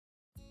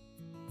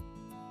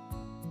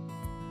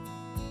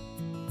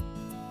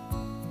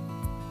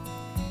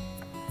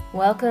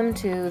Welcome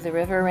to the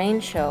River Rain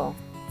Show.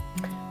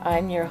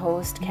 I'm your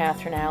host,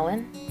 Catherine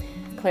Allen,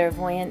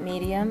 clairvoyant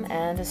medium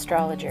and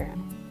astrologer.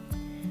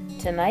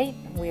 Tonight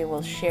we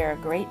will share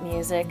great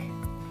music,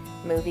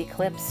 movie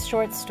clips,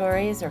 short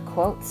stories, or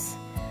quotes,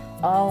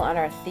 all on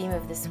our theme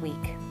of this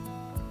week.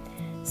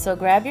 So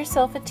grab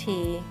yourself a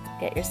tea,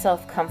 get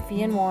yourself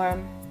comfy and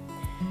warm,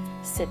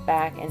 sit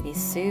back and be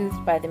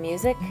soothed by the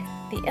music,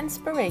 the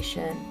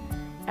inspiration,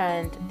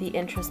 and the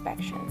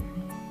introspection.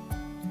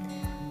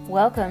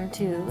 Welcome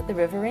to the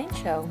River Rain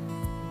Show.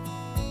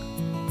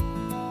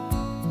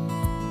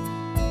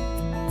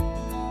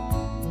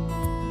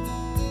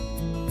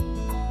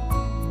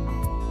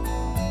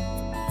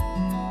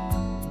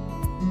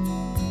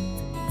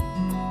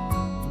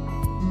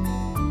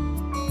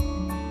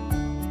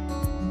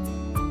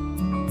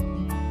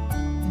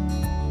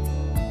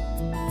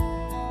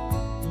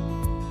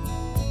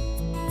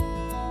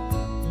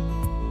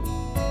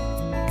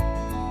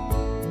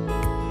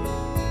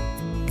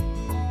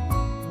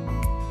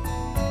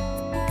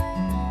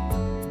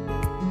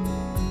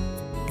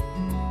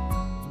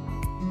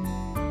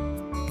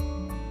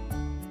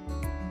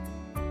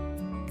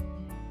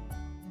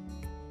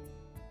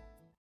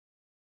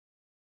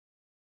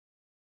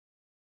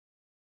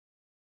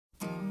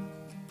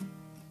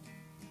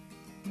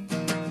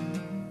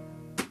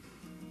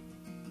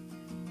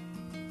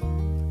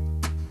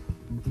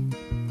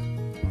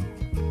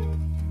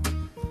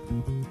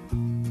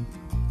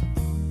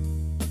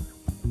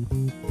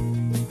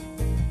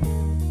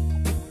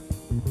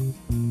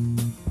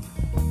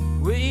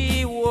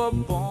 We were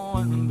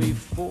born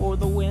before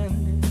the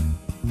wind,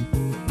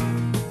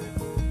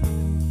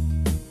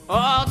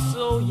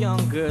 also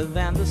younger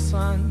than the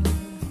sun.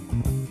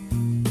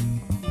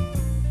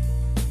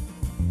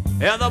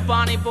 Yeah, the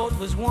bonnie boat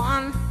was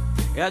one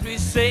as we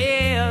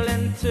sail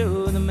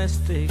into the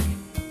mystic.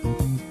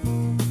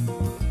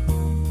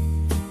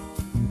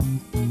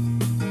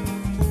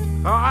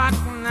 Hark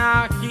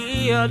now,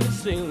 hear the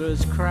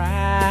sailors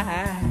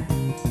cry,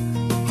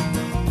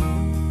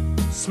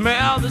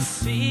 smell the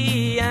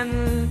sea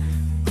and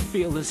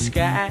feel the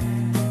sky.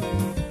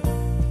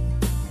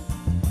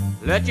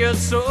 Let your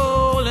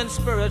soul and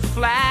spirit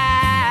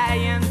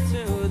fly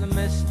into the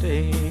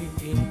mystic.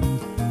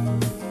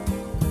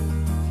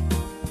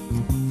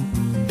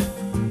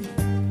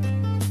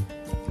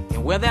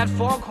 And where that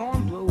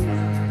foghorn blows,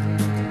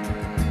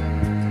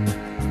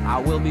 I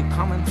will be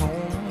coming home.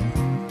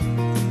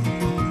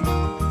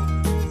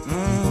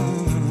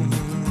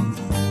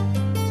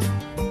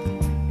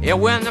 Yeah,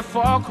 when the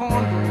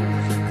foghorn blows,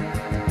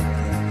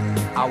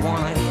 I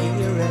wanna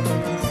hear it.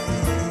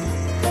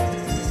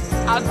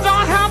 I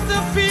don't have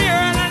to fear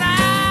it, and I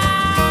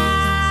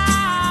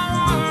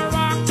wanna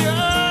rock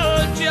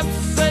your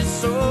gypsy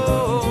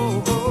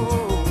soul,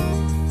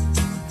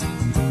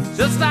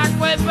 just like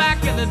way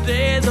back in the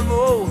days of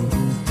old.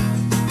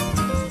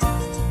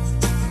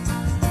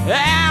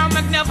 And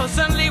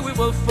magnificently we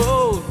will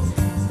fold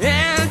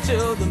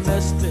into the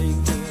mystic.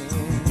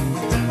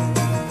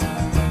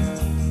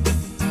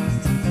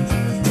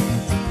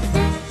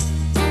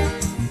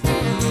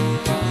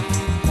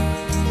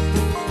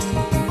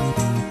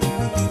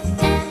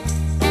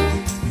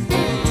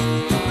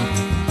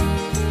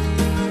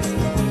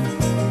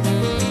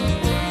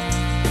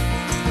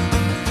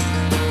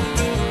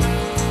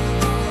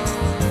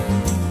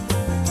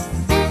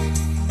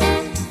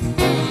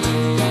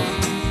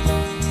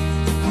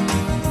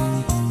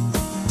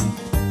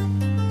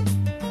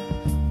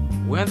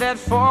 When that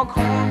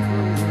foghorn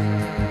blows,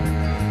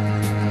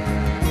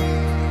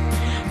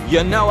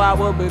 you know I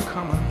will be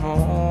coming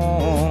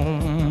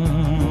home.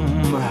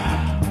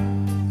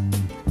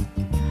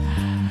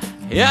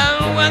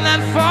 Yeah, when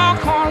that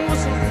foghorn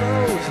whistle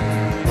blows,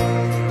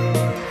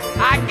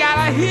 I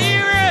gotta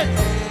hear it.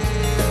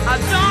 I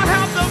don't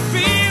have to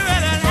fear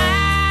it, and I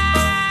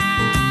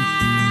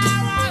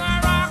wanna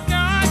rock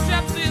your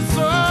gypsy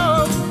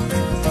soul,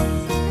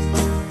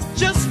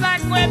 just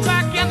like way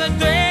back in the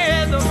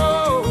days of old.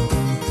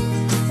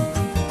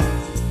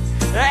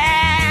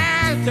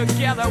 And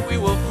together we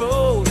will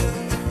fold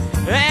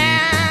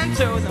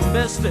into the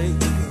mystic.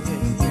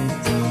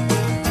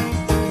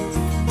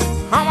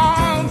 Come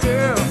on,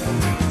 girl.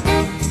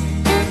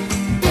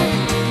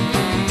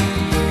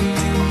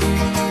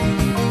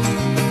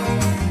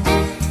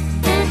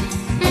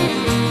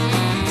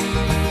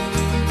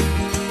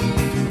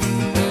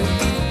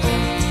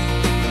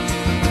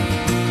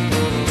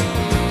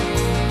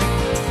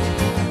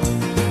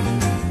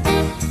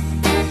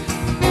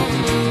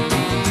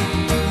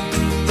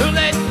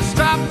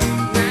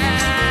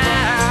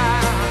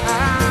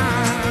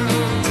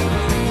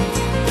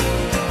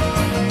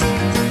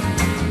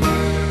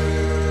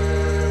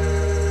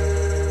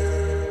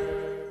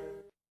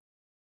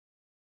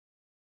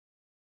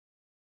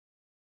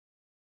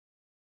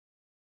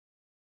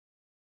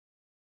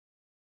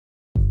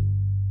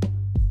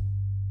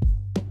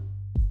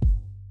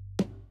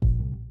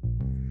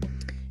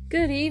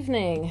 Good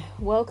evening.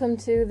 Welcome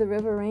to the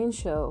River Rain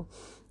Show.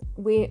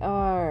 We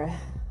are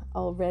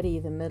already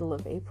the middle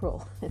of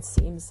April, it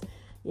seems.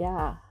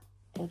 Yeah,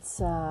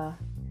 it's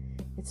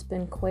It's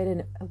been quite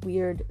a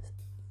weird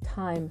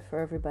time for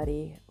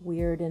everybody.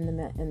 Weird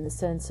in the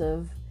sense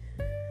of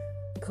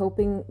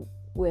coping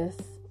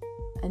with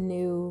a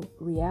new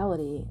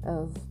reality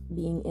of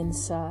being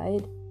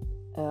inside,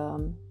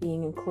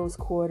 being in close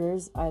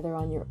quarters, either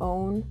on your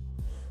own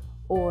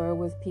or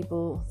with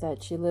people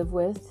that you live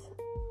with,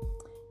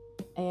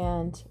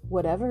 and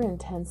whatever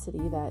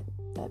intensity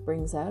that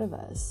brings out of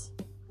us,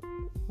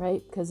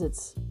 right? Because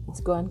it's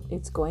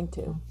going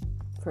to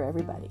for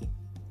everybody,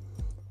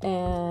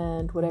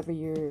 and whatever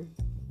you're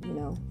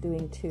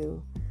doing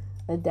to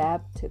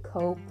adapt, to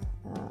cope,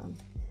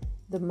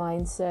 the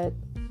mindset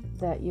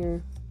that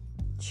you're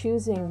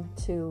choosing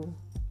to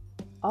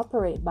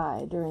operate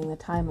by during a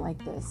time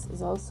like this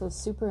is also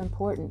super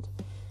important.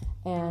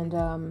 And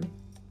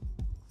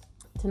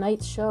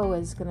tonight's show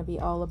is going to be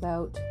all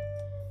about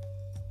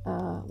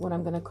what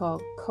I'm going to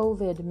call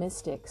COVID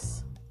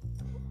mystics.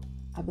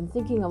 I've been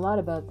thinking a lot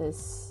about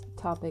this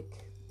topic.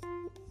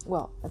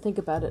 Well, I think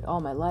about it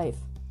all my life,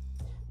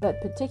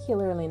 but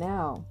particularly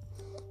now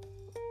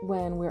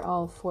when we're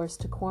all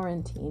forced to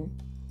quarantine,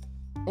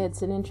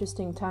 it's an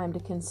interesting time to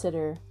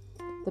consider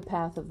the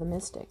path of the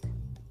mystic,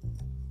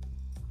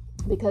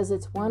 because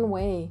it's one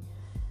way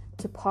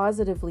to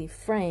positively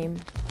frame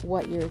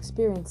what you're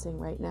experiencing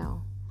right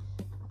now,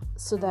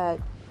 so that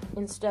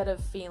instead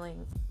of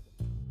feeling,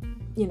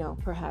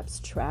 perhaps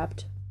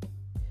trapped,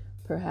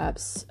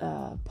 perhaps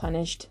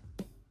punished,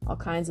 all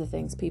kinds of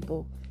things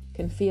people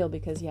can feel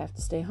because you have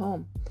to stay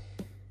home,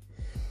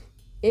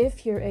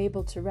 if you're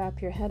able to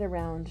wrap your head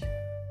around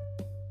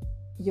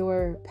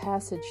your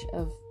passage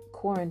of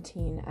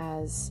quarantine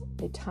as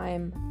a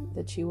time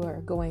that you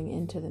are going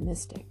into the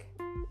mystic,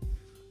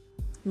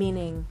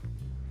 meaning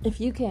if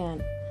you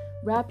can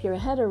wrap your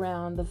head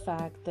around the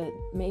fact that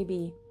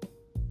maybe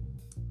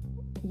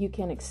you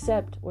can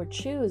accept or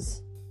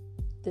choose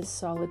this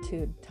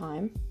solitude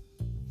time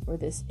or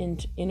this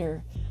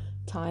inner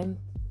time,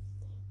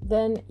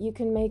 then you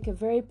can make a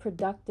very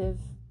productive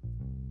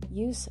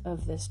use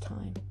of this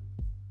time.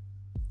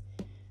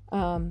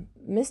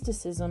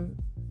 Mysticism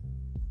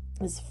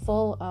is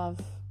full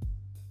of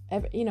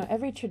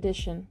every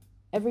tradition,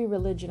 every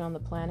religion on the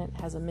planet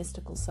has a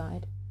mystical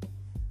side,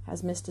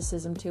 has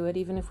mysticism to it,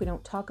 even if we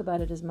don't talk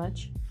about it as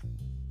much.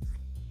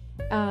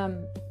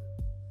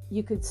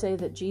 You could say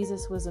that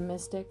Jesus was a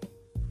mystic.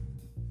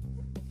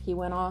 He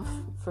went off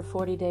for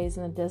 40 days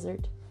in the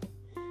desert.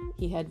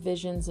 He had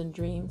visions and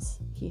dreams.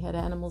 He had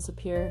animals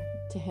appear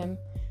to him.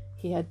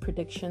 He had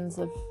predictions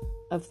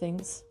of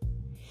things.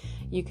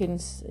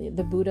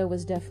 The Buddha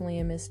was definitely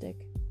a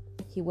mystic.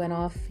 He went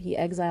off, he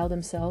exiled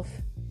himself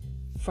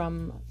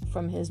from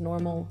his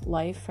normal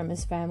life, from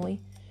his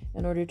family,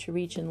 in order to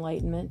reach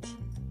enlightenment.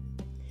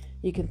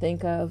 You can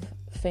think of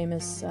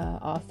famous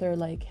author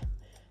like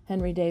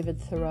Henry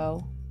David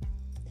Thoreau.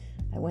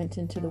 I went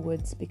into the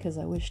woods because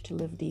I wished to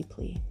live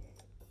deeply.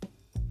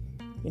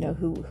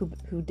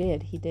 Who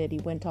did? He did. He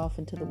went off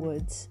into the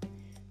woods,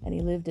 and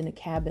he lived in a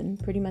cabin,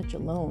 pretty much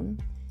alone.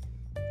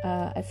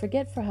 I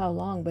forget for how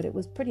long, but it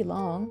was pretty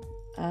long.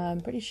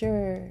 I'm pretty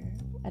sure,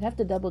 I'd have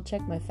to double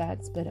check my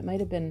facts, but it might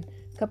have been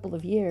a couple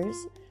of years.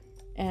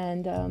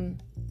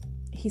 And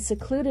he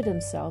secluded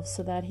himself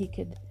so that he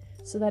could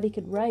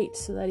write,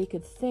 so that he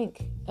could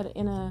think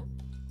in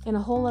a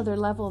whole other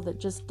level that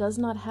just does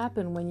not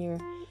happen when you're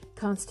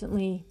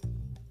constantly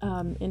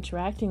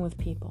interacting with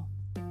people.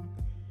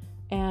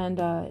 And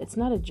it's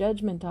not a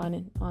judgment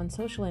on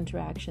social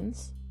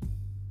interactions,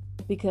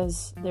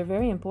 because they're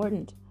very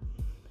important.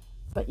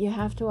 But you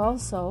have to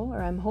also,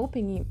 or I'm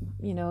hoping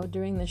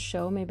during this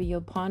show, maybe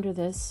you'll ponder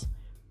this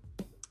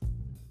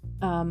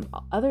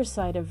other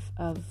side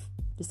of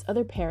this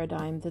other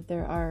paradigm, that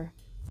there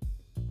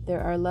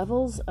are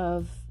levels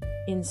of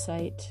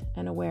insight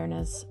and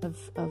awareness,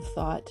 of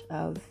thought,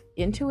 of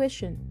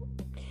intuition,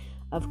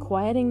 of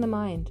quieting the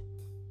mind.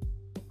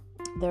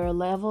 There are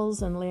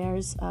levels and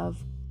layers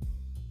of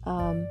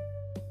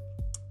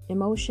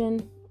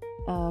emotion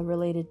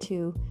related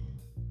to,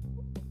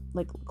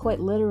 like, quite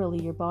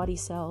literally your body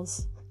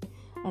cells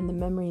and the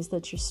memories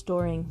that you're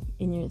storing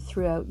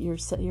throughout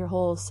your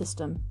whole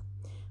system,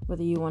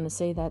 whether you want to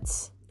say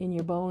that's in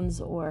your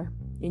bones or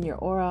in your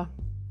aura.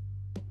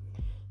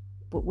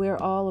 But we're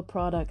all a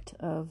product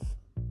of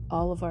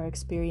all of our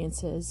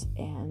experiences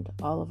and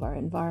all of our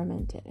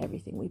environment and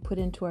everything we put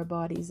into our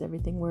bodies,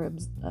 everything we're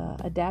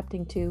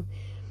adapting to.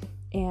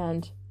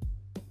 And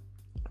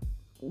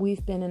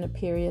we've been in a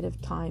period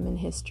of time in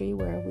history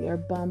where we are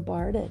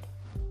bombarded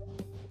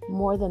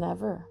more than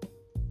ever.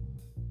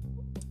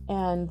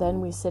 And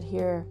then we sit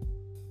here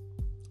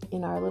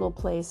in our little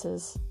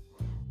places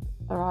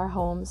or our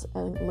homes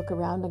and look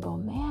around and go,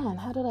 man,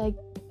 how did I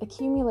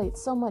accumulate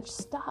so much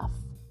stuff?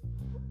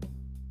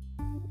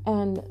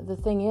 And the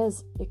thing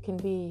is,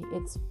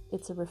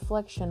 it's a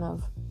reflection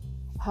of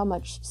how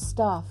much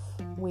stuff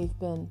we've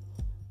been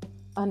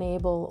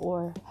unable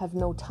or have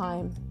no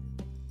time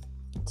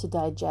to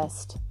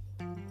digest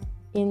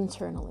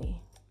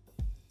internally.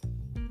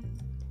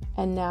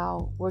 And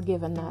now we're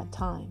given that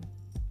time.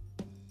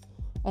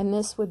 And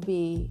this would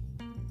be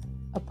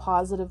a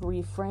positive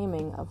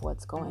reframing of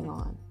what's going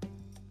on.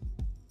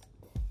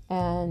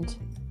 And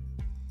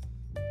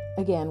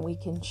again, we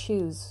can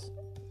choose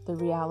the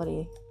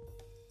reality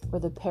or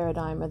the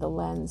paradigm or the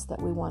lens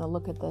that we want to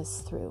look at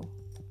this through.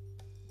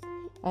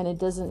 And it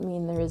doesn't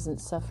mean there isn't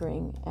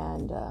suffering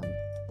and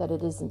that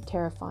it isn't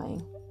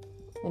terrifying.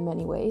 In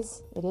many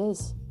ways, it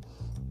is.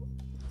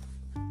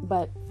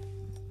 But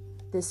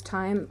this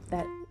time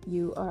that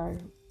you are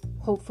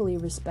hopefully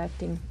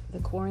respecting the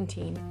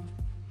quarantine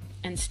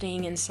and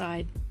staying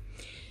inside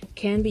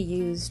can be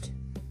used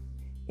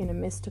in a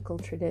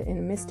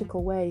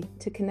mystical way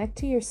to connect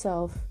to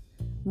yourself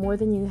more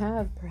than you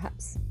have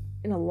perhaps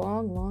in a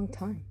long, long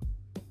time.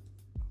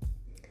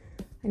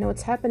 I know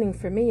it's happening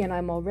for me, and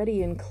I'm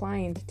already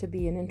inclined to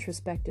be an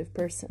introspective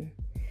person.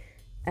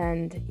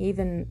 And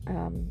even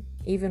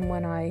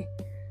when I,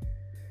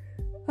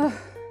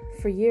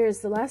 for years,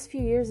 the last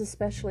few years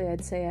especially,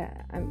 I'd say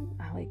I'm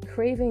like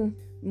craving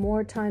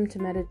more time to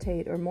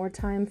meditate or more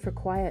time for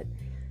quiet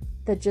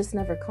that just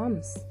never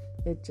comes.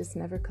 It just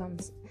never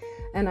comes.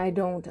 And I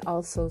don't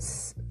also,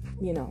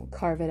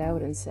 carve it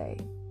out and say,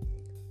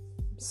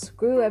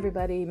 screw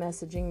everybody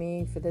messaging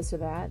me for this or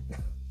that.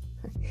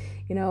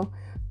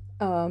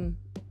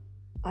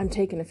 I'm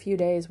taking a few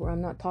days where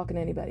I'm not talking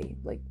to anybody.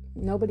 Like,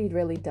 nobody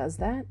really does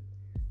that.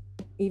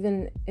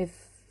 Even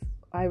if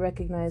I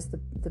recognize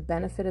the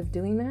benefit of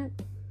doing that.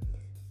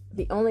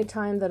 The only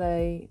time that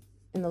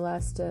in the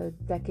last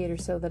decade or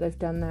so that I've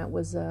done that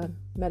was a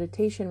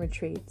meditation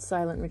retreat,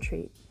 silent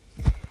retreat,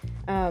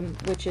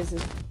 which is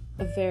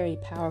a very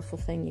powerful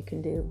thing you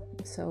can do.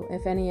 So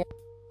if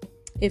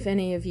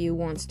any of you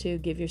wants to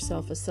give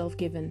yourself a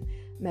self-given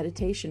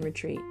meditation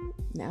retreat,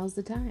 now's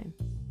the time.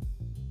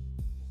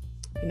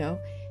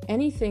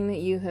 Anything that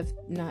you have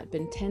not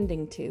been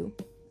tending to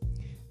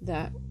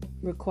that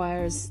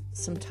requires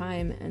some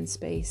time and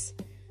space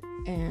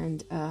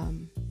and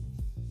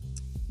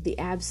the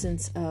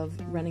absence of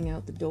running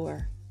out the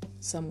door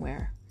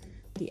somewhere,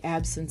 the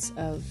absence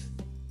of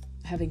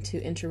having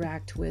to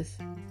interact with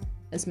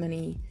as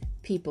many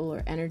people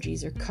or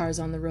energies or cars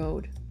on the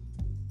road.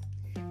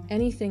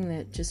 Anything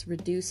that just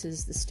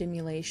reduces the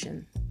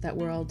stimulation that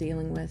we're all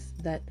dealing with,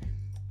 that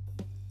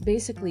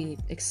basically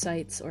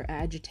excites or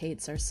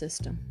agitates our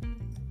system.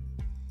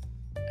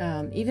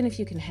 Even if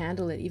you can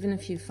handle it, even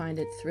if you find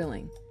it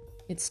thrilling,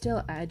 it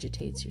still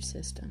agitates your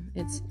system.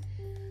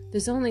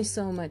 There's only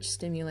so much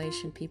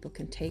stimulation people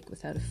can take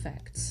without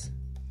effects.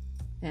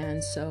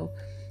 And so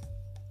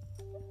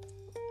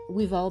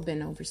we've all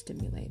been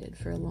overstimulated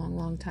for a long,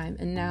 long time.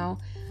 And now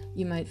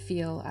you might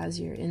feel as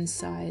you're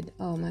inside,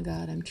 oh my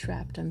God, I'm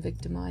trapped, I'm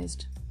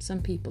victimized.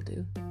 Some people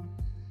do.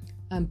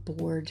 I'm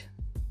bored.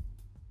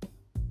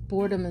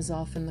 Boredom is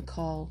often the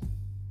call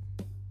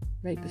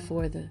right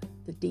before the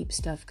deep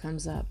stuff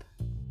comes up.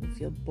 You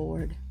feel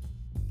bored.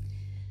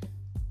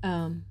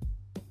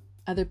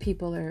 Other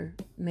people are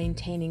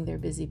maintaining their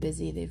busy.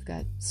 They've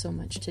got so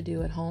much to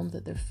do at home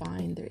that they're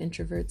fine. They're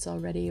introverts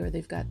already, or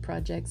they've got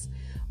projects,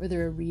 or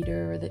they're a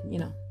reader, or that,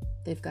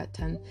 they've got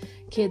 10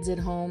 kids at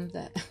home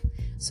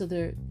so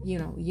they're,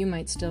 you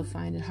might still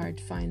find it hard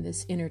to find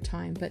this inner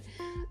time. But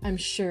I'm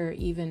sure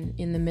even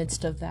in the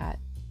midst of that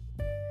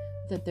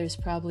there's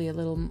probably a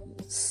little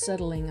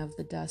settling of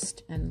the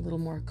dust and a little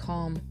more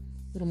calm, a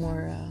little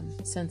more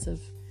sense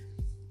of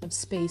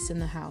space in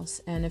the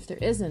house. And if there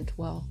isn't,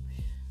 well,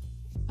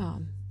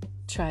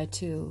 try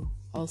to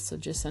also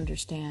just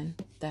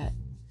understand that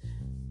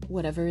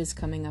whatever is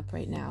coming up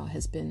right now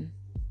has been,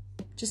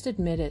 just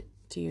admit it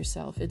to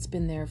yourself. It's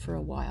been there for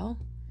a while,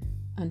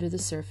 under the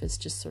surface,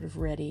 just sort of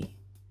ready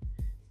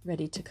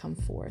to come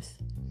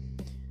forth.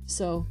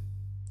 So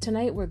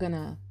tonight we're going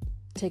to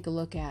take a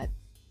look at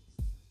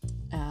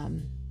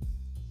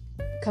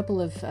a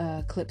couple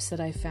of clips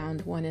that I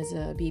found. One is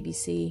a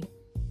BBC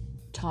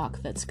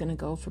talk that's going to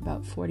go for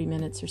about 40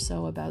 minutes or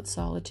so about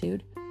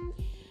solitude.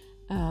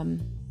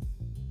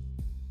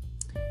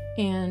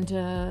 And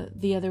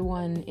the other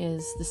one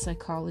is the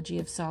psychology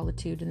of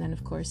solitude. And then,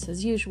 of course,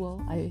 as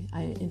usual,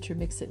 I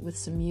intermix it with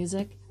some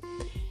music.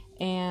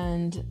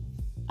 And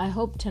I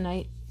hope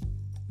tonight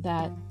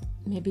that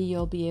maybe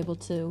you'll be able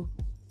to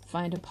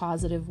find a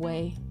positive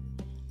way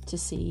to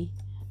see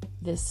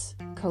this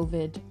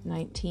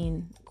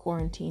COVID-19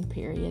 quarantine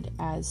period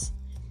as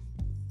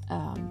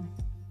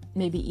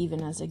maybe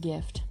even as a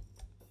gift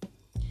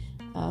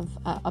of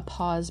a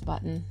pause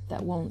button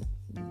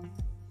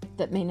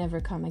that may never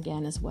come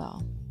again as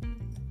well.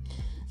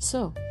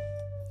 So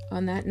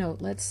on that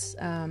note, let's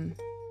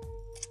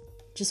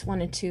just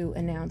wanted to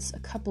announce a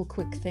couple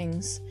quick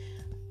things.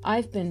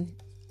 I've been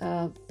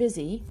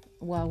busy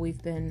while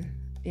we've been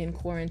in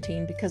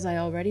quarantine because I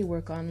already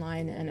work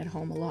online and at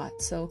home a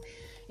lot. So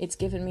it's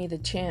given me the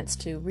chance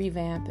to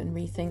revamp and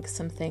rethink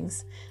some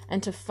things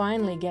and to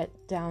finally get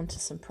down to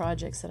some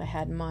projects that I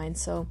had in mind.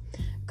 So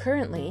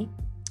currently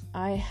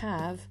I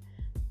have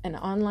an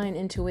online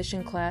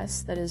intuition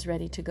class that is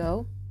ready to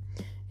go.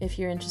 If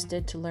you're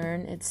interested to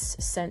learn,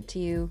 it's sent to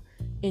you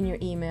in your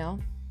email.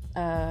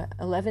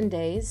 11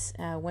 days,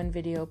 one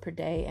video per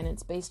day, and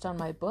it's based on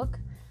my book,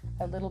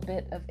 a little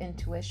bit of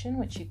intuition,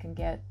 which you can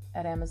get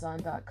at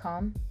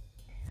Amazon.com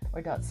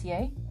or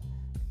 .ca.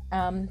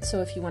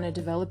 So if you want to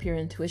develop your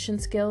intuition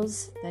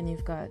skills, then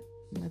you've got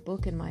my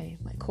book and my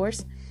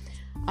course.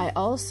 I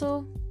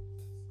also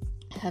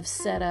have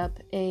set up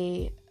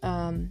a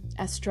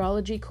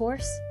astrology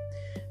course.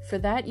 For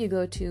that, you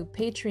go to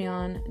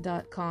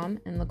patreon.com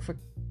and look for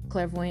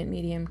Clairvoyant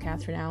Medium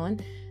Catherine Allen.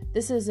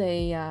 This is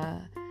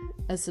a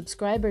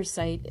subscriber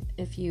site.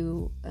 If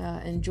you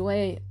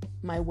enjoy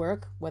my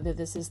work, whether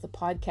this is the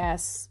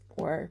podcasts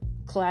or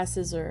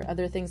classes or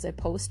other things I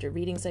post or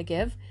readings I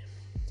give.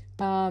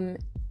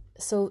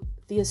 So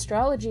the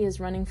astrology is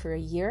running for a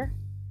year.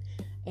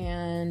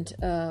 And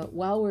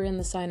while we're in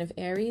the sign of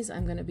Aries,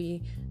 I'm going to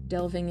be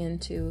delving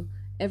into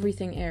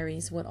everything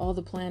Aries, what all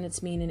the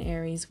planets mean in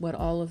Aries, what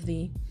all of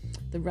the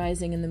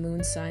rising and the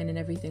moon sign and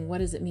everything, what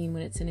does it mean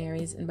when it's in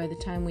Aries. And by the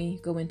time we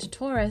go into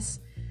Taurus,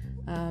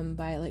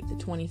 by like the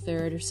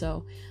 23rd or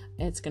so,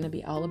 it's going to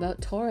be all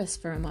about Taurus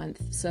for a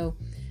month. So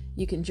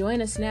you can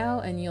join us now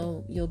and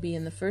you'll be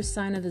in the first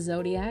sign of the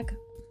zodiac,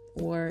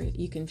 or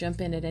you can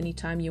jump in at any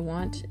time you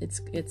want.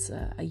 It's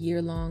a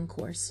year-long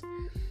course.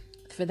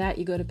 For that,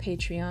 you go to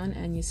Patreon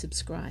and you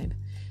subscribe.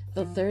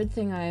 The third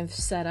thing I've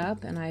set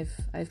up, and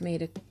I've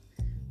made a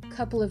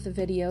couple of the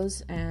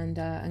videos, and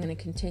I'm going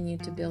to continue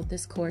to build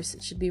this course.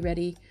 It should be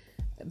ready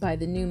by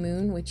the new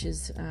moon, which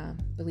is, I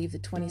believe, the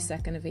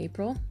 22nd of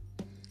April,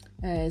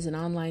 as an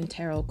online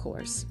tarot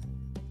course.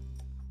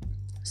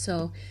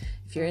 So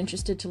if you're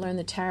interested to learn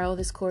the tarot,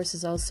 this course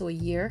is also a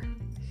year,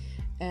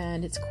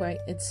 and it's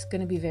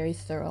going to be very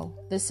thorough.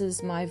 This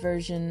is my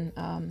version.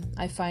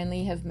 I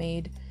finally have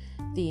made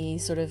the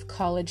sort of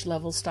college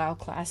level style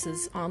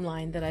classes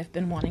online that I've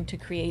been wanting to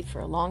create for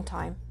a long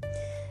time.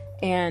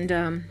 And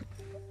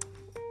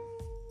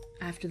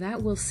after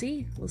that, we'll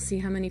see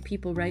how many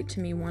people write to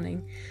me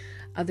wanting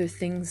other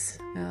things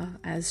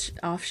as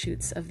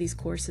offshoots of these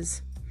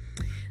courses.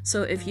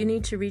 So if you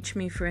need to reach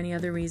me for any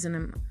other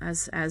reason,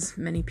 as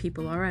many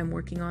people are, I'm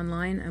working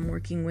online. I'm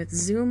working with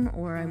Zoom,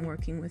 or I'm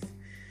working with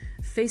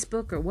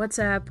Facebook or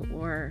WhatsApp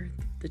or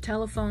the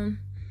telephone.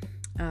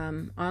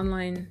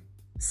 Online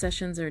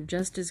sessions are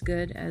just as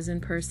good as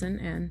in person,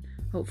 and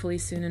hopefully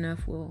soon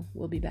enough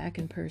we'll be back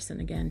in person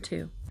again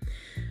too.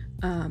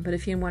 But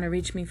if you want to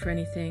reach me for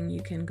anything,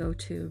 you can go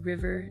to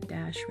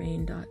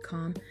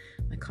river-rain.com.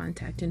 My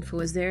contact info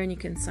is there, and you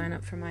can sign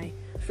up for my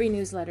free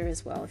newsletter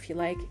as well if you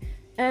like.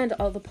 And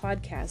all the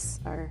podcasts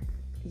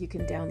you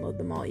can download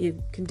them all.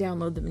 You can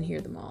download them and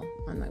hear them all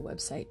on my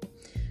website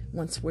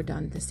once we're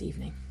done this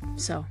evening.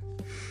 So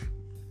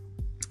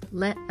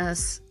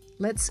let's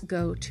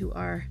go to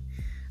our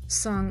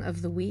song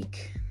of the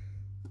week,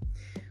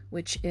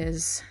 which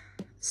is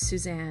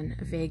Suzanne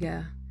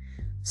Vega,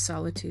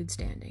 Solitude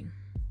Standing.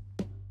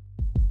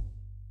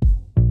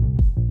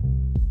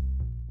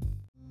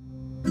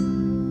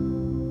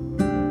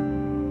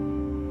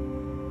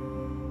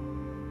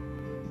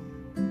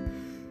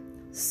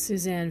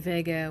 Suzanne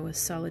Vega with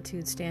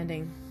Solitude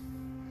Standing.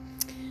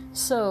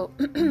 So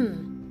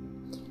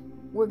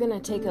we're going to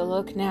take a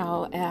look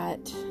now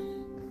at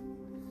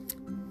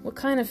what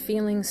kind of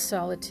feelings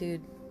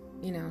solitude,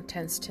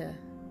 tends to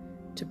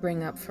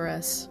bring up for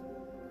us.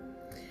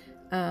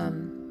 I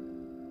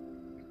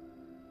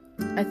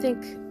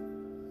think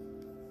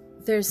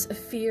there's a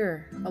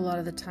fear a lot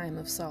of the time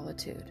of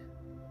solitude.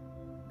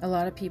 A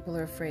lot of people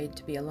are afraid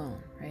to be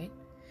alone, right?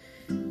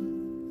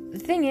 The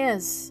thing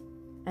is,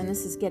 and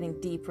this is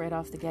getting deep right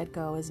off the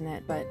get-go, isn't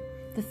it? But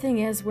the thing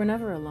is, we're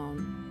never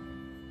alone.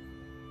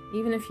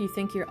 Even if you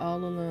think you're all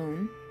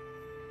alone,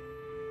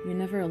 you're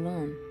never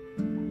alone.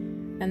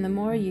 And the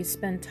more you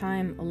spend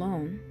time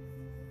alone,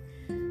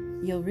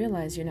 you'll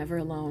realize you're never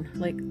alone.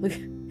 Like,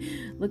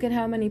 look at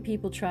how many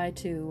people try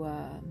to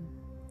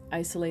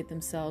isolate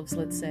themselves,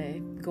 let's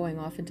say, going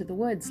off into the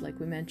woods, like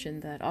we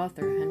mentioned, that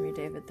author, Henry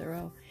David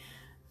Thoreau.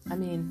 I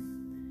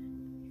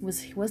mean,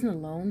 he wasn't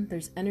alone.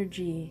 There's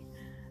energy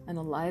and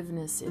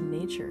aliveness in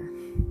nature.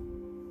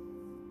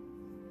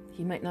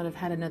 He might not have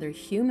had another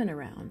human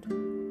around.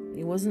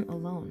 He wasn't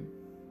alone.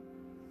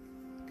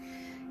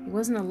 He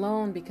wasn't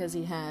alone because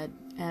he had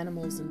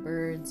animals and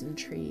birds and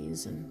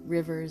trees and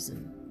rivers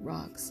and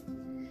rocks.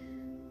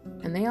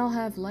 And they all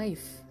have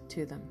life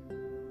to them.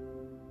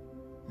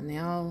 And they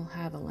all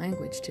have a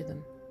language to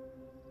them.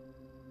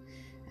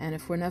 And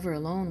if we're never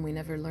alone, we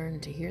never learn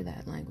to hear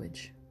that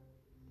language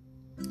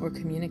or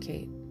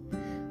communicate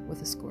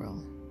with a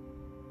squirrel,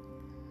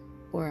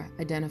 or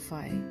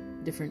identify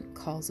different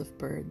calls of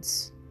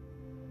birds,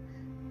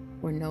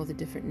 or know the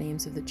different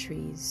names of the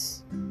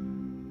trees.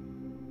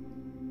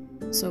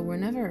 So we're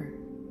never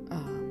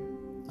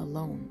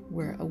alone.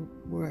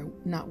 We're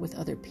not with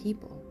other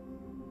people.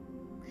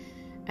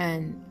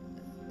 And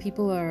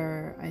people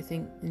are, I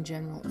think, in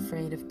general,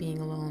 afraid of being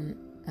alone.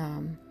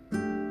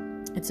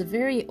 It's a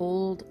very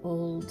old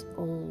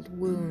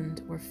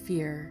wound or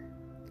fear,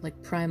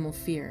 like primal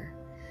fear,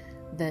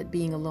 that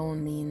being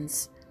alone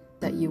means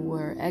that you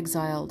were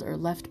exiled or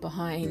left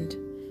behind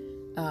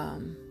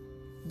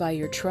by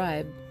your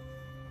tribe,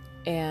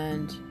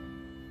 and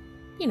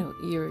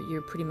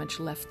you're pretty much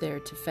left there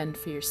to fend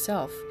for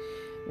yourself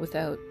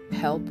without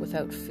help,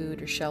 without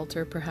food or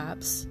shelter,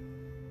 perhaps.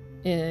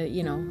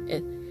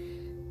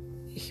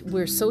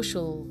 We're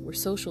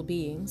social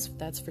beings,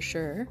 that's for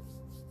sure.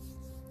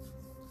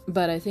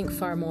 But I think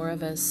far more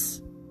of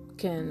us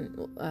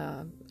can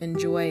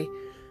enjoy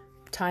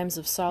times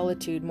of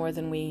solitude more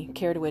than we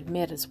care to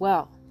admit as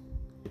well.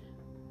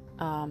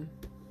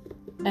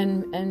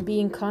 And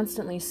being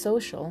constantly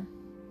social,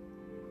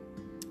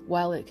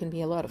 while it can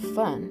be a lot of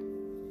fun,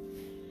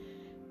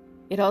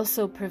 it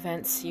also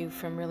prevents you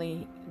from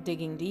really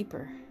digging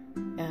deeper.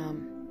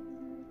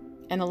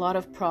 And a lot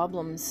of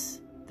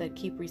problems that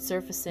keep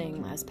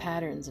resurfacing as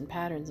patterns and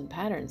patterns and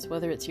patterns,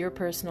 whether it's your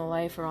personal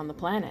life or on the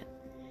planet,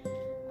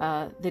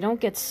 they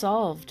don't get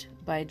solved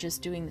by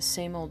just doing the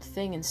same old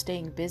thing and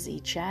staying busy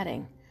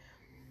chatting.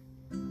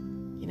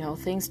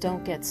 Things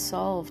don't get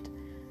solved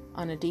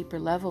on a deeper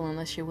level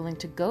unless you're willing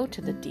to go to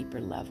the deeper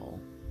level.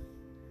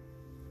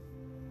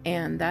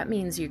 And that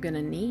means you're going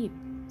to need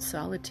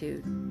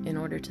solitude in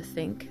order to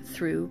think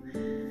through,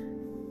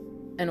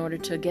 in order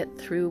to get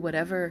through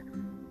whatever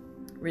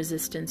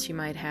resistance you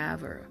might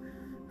have or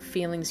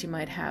feelings you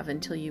might have,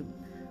 until you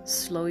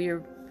slow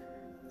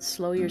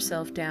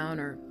yourself down,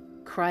 or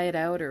cry it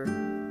out, or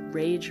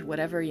rage,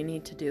 whatever you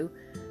need to do,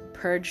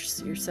 purge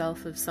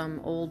yourself of some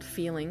old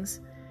feelings,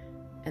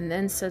 and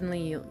then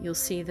suddenly you'll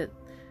see that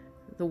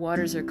the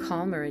waters are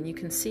calmer, and you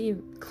can see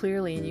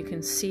clearly, and you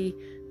can see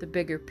the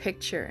bigger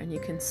picture, and you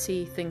can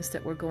see things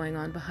that were going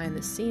on behind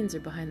the scenes or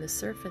behind the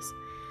surface.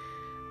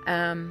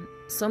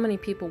 So many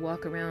people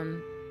walk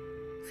around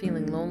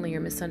feeling lonely or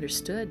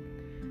misunderstood,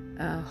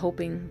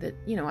 hoping that,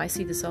 I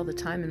see this all the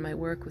time in my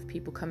work with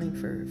people coming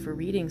for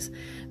readings.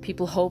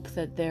 People hope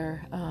that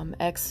their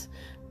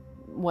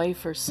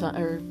ex-wife or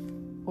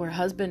son or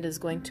husband is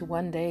going to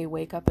one day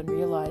wake up and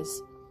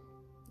realize,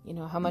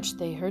 how much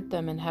they hurt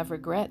them and have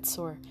regrets,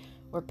 or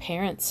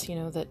parents,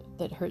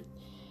 that hurt,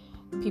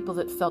 people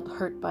that felt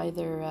hurt by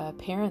their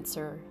parents,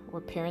 or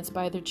parents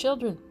by their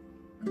children,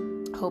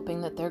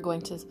 hoping that they're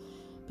going to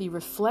be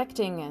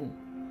reflecting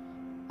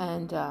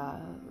and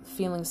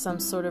feeling some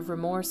sort of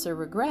remorse or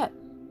regret.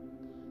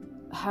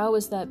 How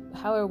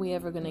are we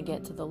ever going to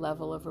get to the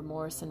level of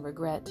remorse and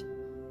regret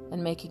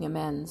and making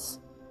amends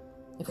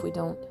if we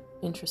don't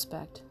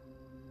introspect?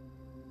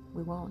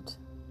 We won't.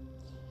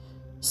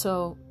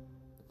 So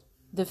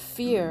the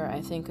fear,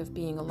 I think, of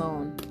being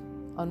alone,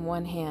 on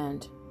one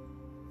hand,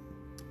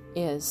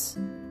 is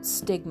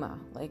stigma,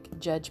 like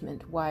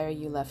judgment. Why are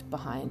you left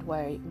behind?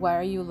 Why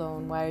are you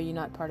alone? Why are you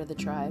not part of the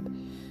tribe?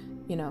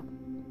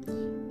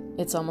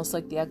 It's almost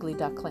like the ugly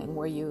duckling,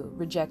 where you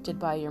rejected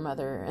by your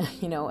mother,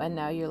 and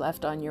now you're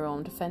left on your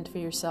own to fend for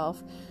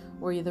yourself.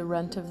 Were you the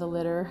runt of the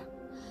litter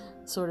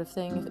sort of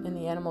thing in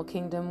the animal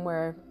kingdom,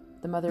 where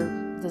the mother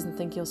doesn't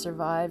think you'll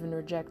survive and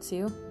rejects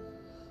you?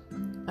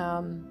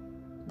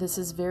 This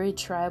is very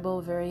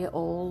tribal, very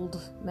old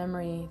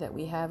memory that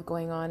we have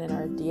going on in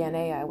our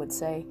DNA, I would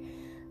say,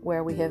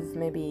 where we have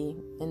maybe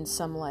in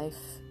some life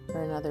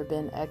or another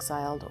been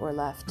exiled or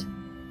left.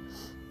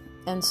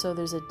 And so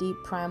there's a deep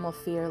primal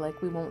fear,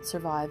 like we won't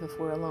survive if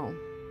we're alone.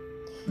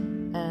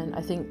 And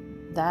I think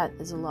that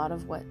is a lot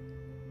of what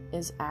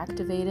is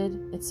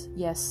activated. It's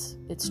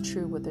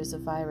true that there's a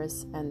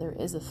virus and there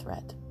is a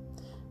threat.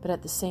 But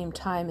at the same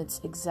time, it's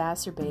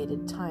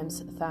exacerbated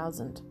times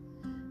 1,000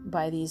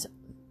 by these,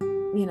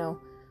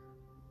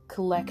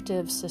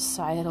 collective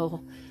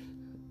societal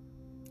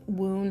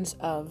wounds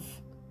of,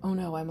 oh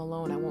no, I'm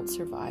alone, I won't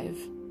survive.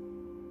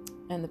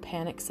 And the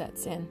panic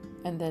sets in,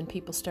 and then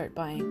people start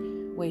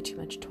buying way too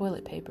much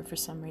toilet paper for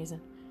some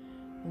reason,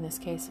 in this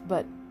case.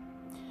 But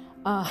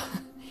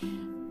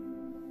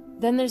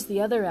then there's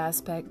the other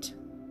aspect,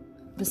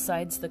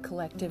 besides the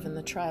collective and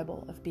the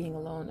tribal, of being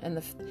alone,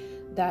 and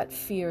that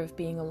fear of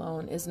being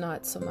alone is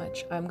not so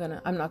much I'm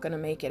not gonna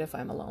make it if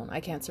I'm alone,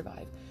 I can't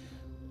survive.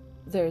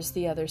 There's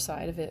the other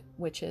side of it,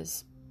 which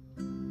is,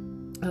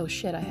 oh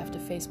shit, I have to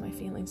face my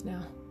feelings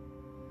now.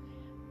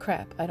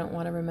 Crap, I don't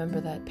want to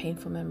remember that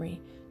painful memory.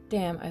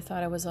 Damn, I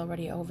thought I was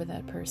already over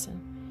that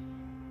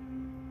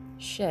person.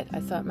 Shit, I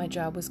thought my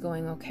job was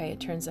going okay. It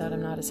turns out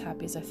I'm not as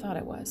happy as I thought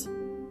I was.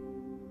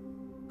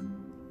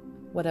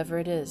 Whatever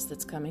it is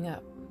that's coming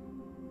up,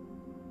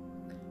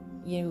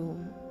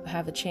 you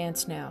have a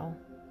chance now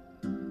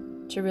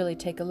to really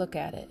take a look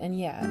at it. And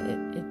yeah,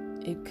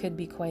 it could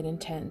be quite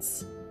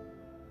intense,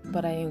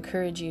 but I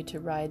encourage you to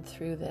ride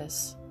through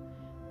this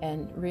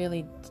and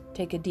really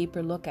take a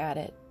deeper look at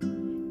it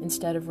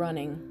instead of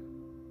running,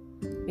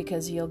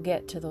 because you'll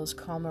get to those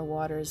calmer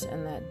waters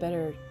and that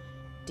better,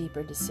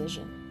 deeper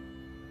decision.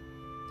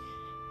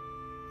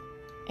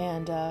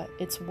 And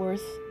it's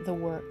worth the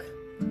work.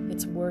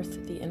 It's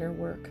worth the inner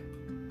work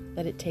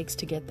that it takes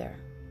to get there.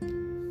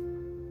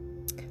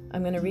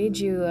 I'm going to read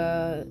you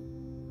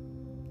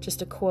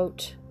just a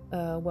quote,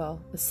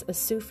 a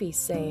Sufi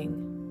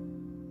saying.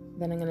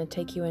 Then I'm going to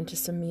take you into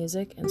some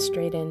music and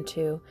straight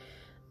into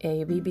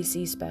a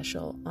BBC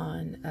special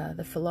on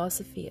the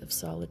philosophy of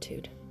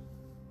solitude.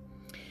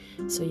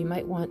 So you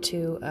might want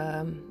to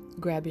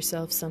grab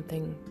yourself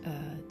something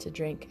to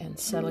drink and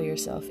settle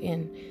yourself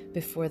in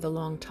before the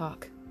long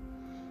talk,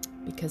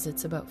 because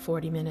it's about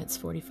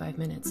 45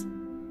 minutes.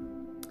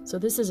 So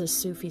this is a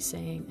Sufi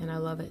saying, and I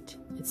love it.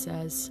 It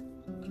says,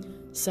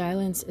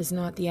 "Silence is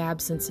not the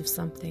absence of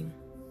something,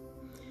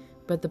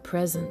 but the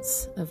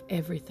presence of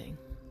everything."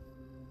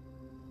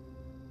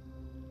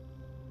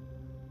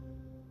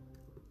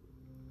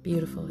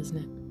 Beautiful, isn't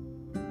it?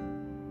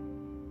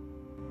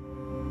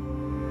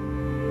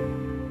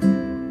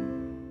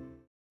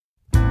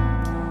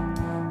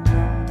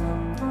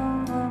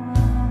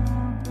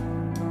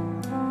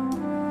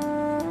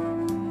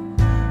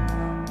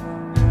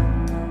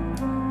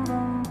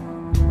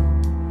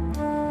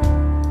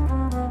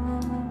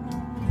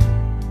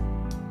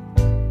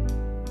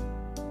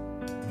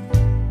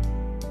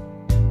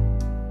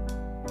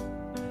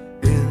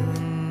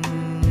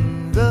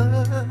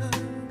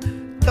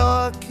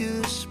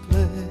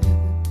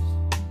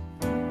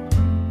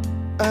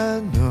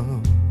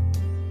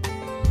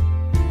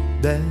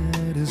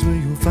 That is where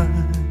you'll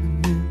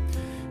find me,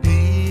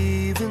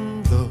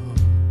 even though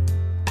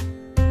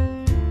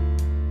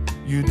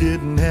you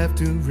didn't have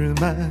to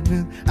remind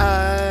me.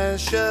 I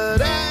shut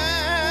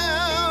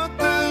out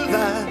the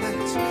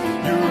lights,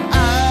 your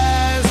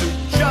eyes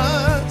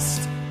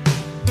adjust,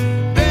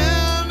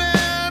 they'll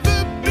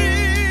never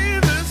be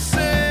the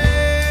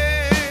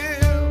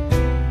same.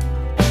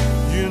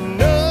 You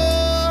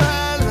know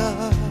I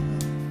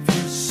love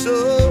you so,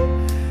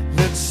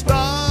 let's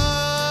start.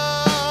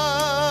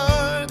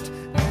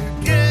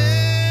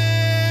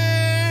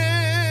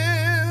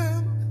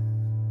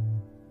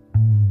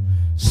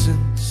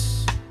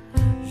 Since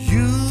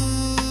you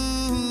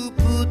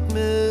put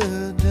me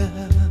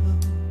down,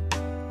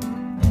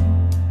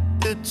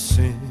 it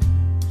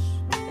seems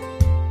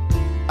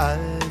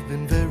I've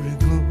been very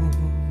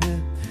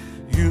gloomy.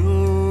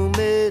 You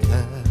may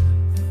laugh,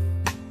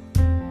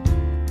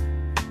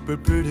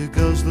 but pretty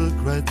girls look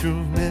right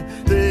through me.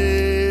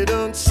 They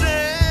don't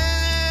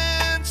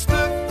sense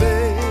the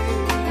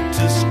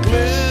faintest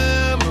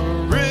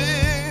glimmering.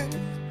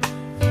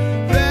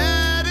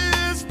 That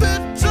is the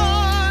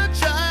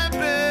torch I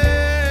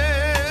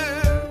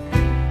bear.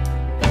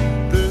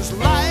 There's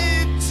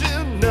light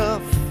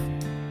enough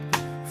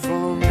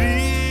for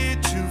me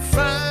to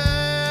find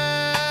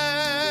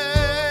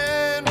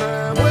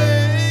my way.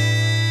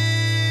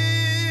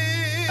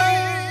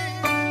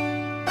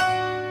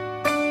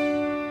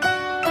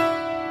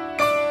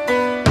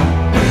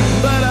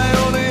 But I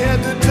only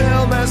had to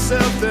tell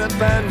myself that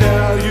by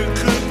now you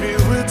could be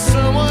with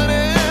someone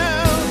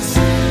else.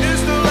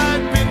 Is the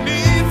light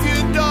beneath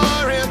your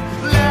door and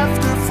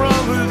laughter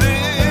from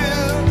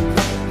within?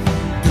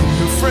 Do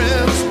your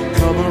friends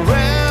come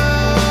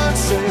around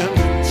saying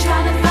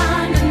Trying to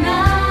find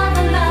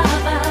another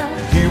lover.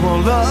 he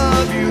won't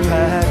love you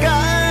like I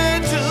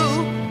do?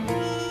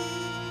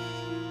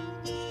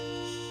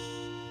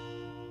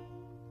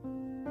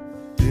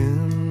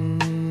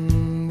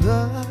 In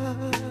the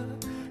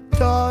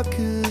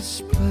darkest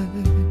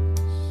place,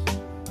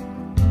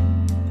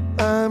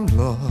 I'm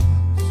lost.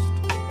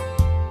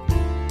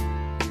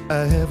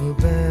 I have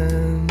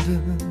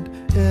abandoned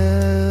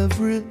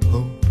every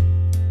hope.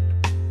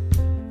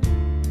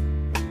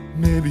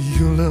 Maybe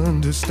you'll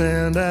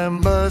understand. I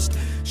must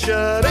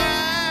shut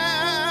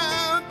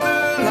out the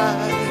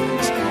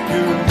lights.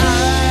 Your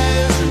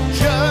eyes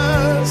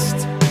adjust,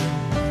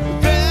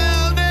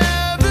 they'll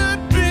never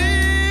be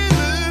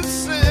the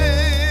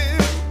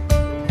same.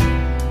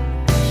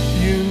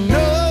 You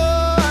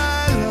know I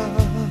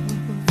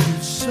love you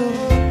so,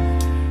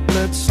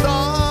 let's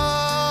start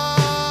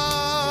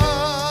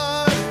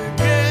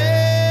again.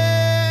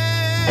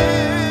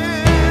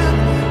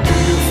 Do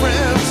your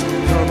friends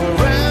come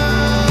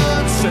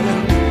around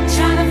saying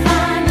Trying to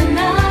find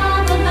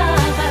another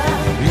lover.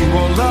 he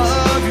won't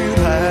love you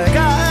like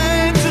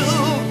I do?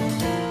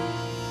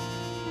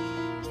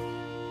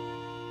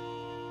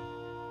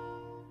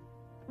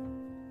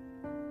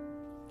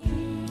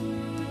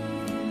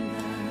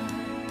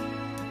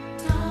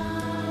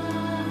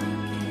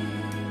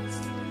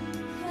 Darkest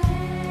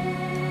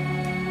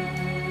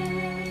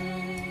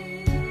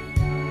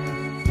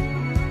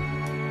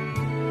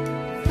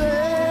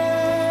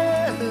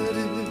That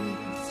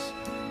is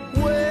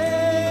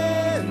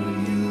when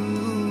you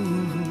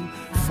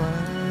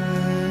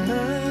find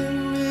me.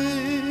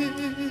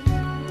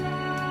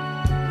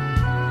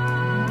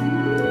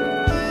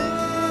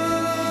 In the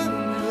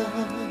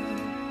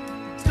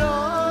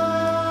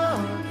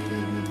darkest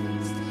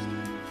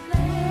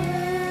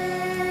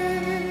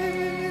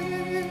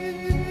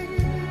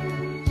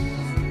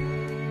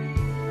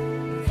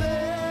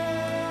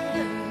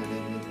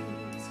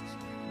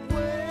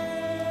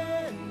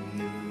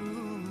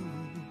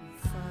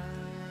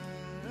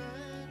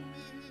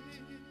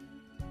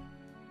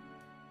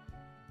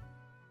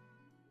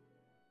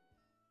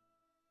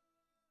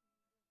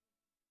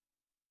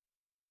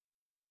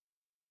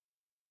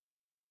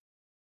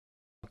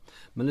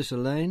Melissa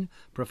Lane,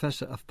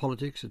 Professor of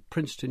Politics at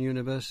Princeton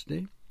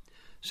University.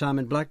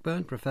 Simon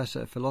Blackburn,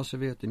 Professor of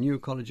Philosophy at the New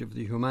College of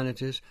the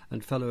Humanities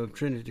and Fellow of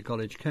Trinity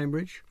College,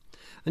 Cambridge.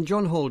 and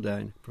John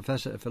Haldane,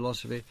 Professor of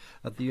Philosophy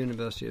at the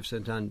University of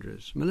St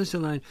Andrews. Melissa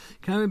Lane,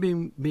 can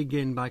we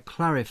begin by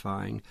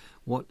clarifying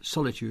what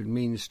solitude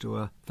means to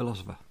a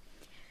philosopher?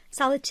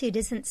 Solitude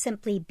isn't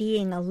simply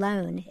being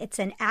alone. It's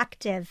an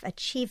active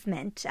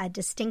achievement, a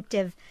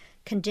distinctive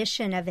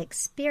condition of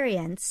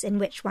experience in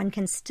which one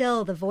can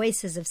still the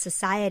voices of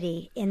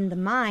society in the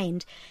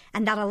mind,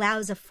 and that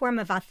allows a form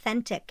of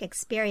authentic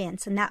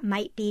experience. And that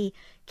might be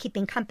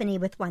keeping company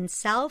with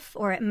oneself,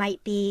 or it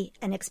might be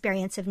an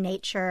experience of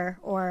nature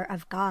or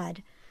of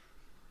God.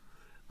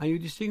 Are you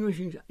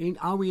distinguishing,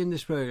 are we in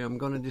this program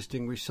going to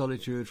distinguish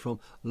solitude from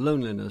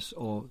loneliness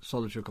or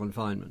solitary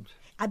confinement?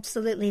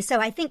 Absolutely. So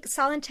I think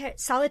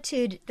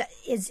solitude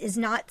is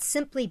not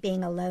simply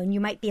being alone. You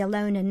might be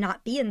alone and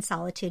not be in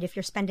solitude if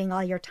you're spending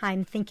all your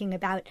time thinking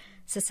about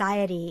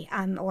society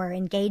or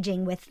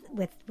engaging with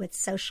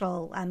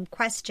social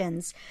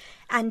questions.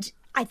 And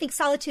I think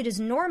solitude is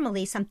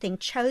normally something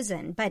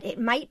chosen, but it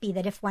might be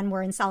that if one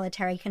were in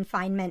solitary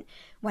confinement,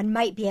 one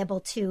might be able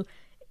to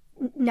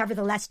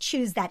nevertheless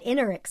choose that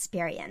inner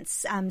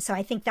experience. So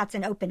I think that's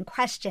an open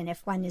question.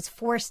 If one is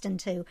forced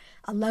into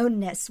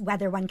aloneness,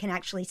 whether one can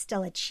actually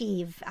still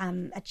achieve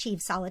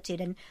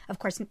solitude. And of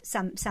course,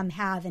 some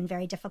have in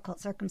very difficult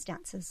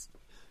circumstances.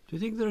 Do you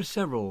think there are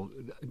several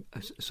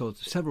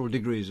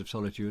degrees of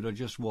solitude, or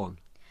just one?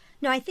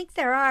 No, I think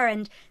there are,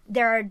 and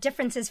there are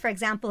differences, for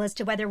example, as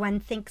to whether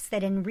one thinks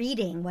that in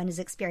reading one is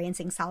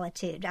experiencing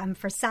solitude.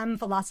 For some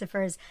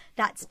philosophers,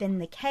 that's been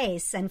the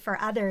case, and for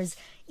others,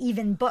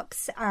 even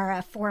books are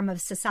a form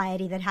of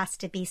society that has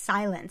to be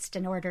silenced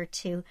in order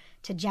to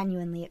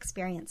genuinely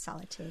experience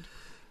solitude.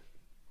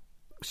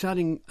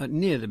 Starting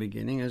near the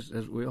beginning, as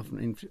we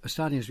often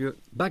starting as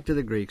back to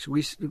the Greeks,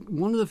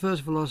 one of the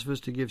first philosophers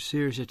to give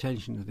serious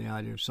attention to the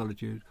idea of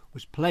solitude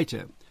was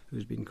Plato,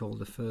 who's been called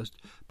the first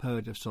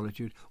poet of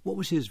solitude. What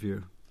was his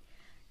view?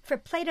 For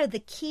Plato, the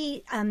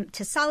key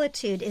to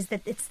solitude is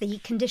that it's the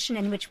condition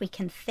in which we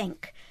can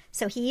think.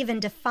 So he even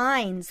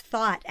defines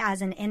thought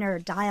as an inner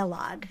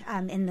dialogue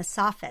in the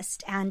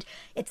Sophist. And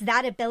it's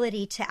that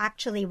ability to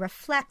actually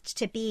reflect,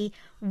 to be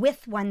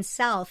with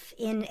oneself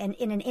in an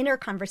inner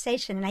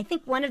conversation. And I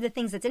think one of the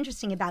things that's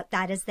interesting about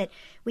that is that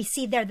we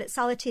see there that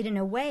solitude in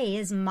a way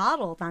is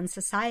modeled on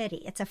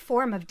society. It's a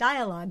form of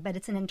dialogue, but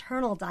it's an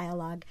internal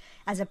dialogue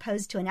as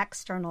opposed to an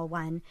external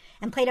one.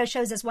 And Plato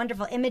shows us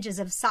wonderful images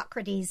of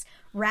Socrates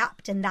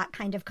wrapped in that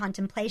kind of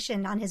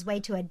contemplation on his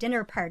way to a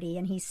dinner party,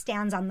 and he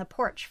stands on the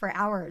porch for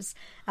hours,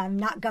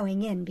 not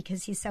going in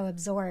because he's so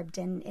absorbed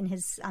in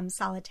his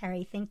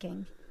solitary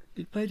thinking.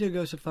 Did Plato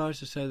go so far as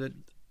to say that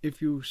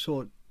if you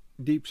sought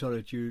deep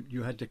solitude,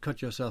 you had to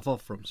cut yourself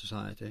off from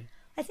society?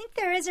 I think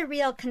there is a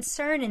real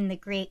concern in the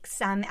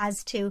Greeks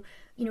as to,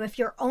 if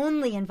you're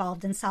only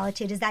involved in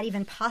solitude, is that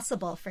even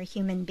possible for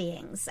human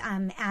beings?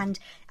 And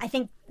I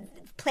think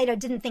Plato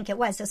didn't think it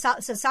was. So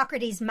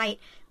Socrates might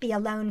be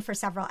alone for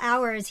several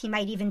hours. He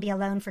might even be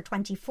alone for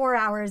 24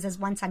 hours, as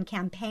once on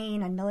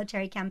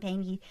military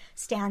campaign, he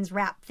stands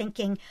wrapped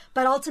thinking.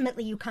 But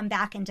ultimately, you come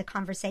back into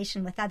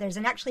conversation with others.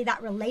 And actually,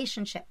 that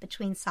relationship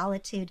between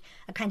solitude,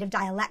 a kind of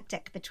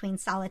dialectic between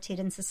solitude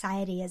and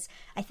society, is,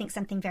 I think,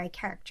 something very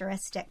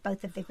characteristic,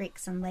 both of the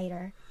Greeks and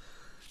later.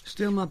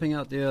 Still mapping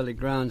out the early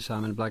ground,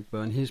 Simon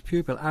Blackburn, his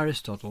pupil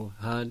Aristotle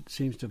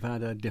seems to have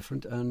had a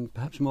different and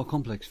perhaps more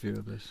complex view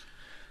of this.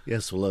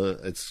 Yes, well,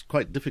 it's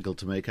quite difficult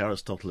to make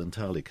Aristotle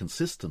entirely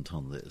consistent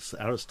on this.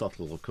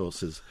 Aristotle, of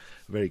course, is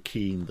very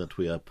keen that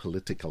we are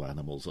political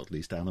animals, or at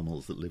least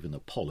animals that live in a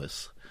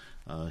polis.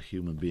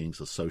 Human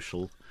beings are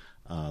social.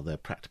 Their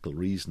practical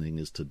reasoning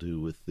is to do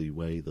with the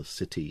way the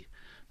city,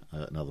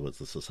 in other words,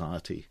 the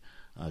society,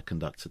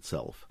 conducts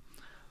itself.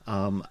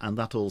 And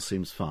that all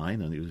seems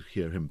fine, and you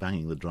hear him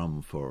banging the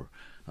drum for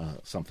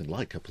something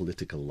like a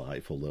political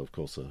life, although, of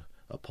course,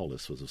 a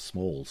polis was a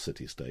small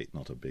city-state,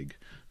 not a big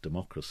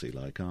democracy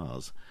like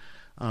ours.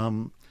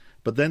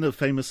 But then,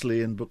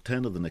 famously, in Book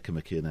 10 of the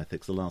Nicomachean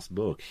Ethics, the last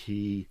book,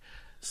 he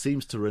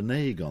seems to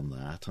renege on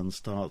that and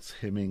starts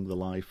hymning the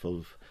life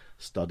of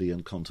study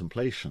and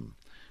contemplation.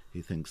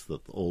 He thinks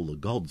that all the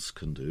gods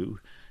can do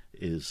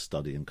is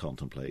study and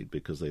contemplate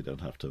because they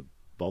don't have to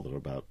bother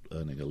about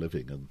earning a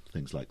living and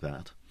things like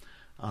that.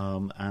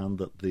 And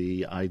that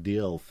the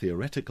ideal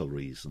theoretical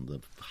reason,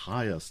 the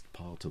highest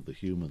part of the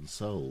human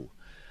soul,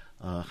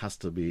 has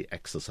to be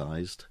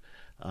exercised,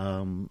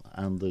 and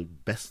the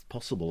best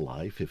possible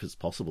life, if it's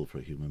possible for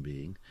a human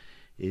being,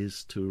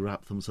 is to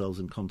wrap themselves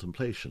in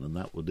contemplation, and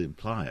that would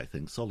imply, I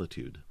think,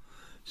 solitude.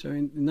 So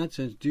in that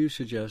sense, do you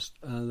suggest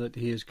that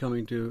he is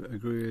coming to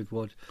agree with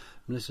what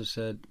Melissa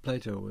said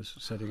Plato was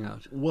setting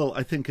out? Well,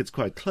 I think it's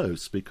quite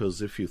close,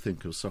 because if you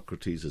think of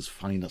Socrates'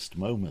 finest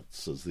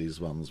moments as these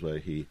ones where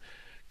he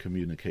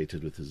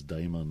communicated with his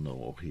daemon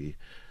or he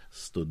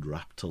stood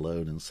wrapped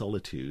alone in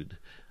solitude,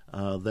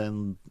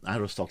 then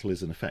Aristotle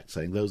is in effect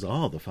saying those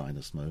are the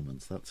finest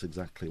moments. That's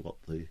exactly what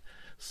the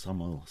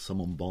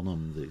summum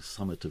bonum, the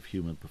summit of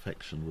human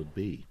perfection, would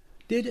be.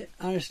 Did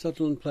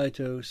Aristotle and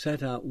Plato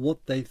set out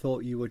what they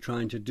thought you were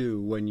trying to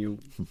do when you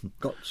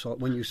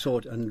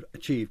sought and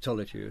achieved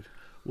solitude?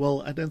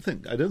 Well, I don't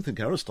think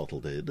Aristotle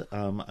did.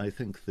 I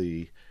think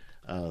the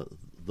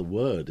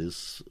word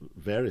is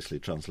variously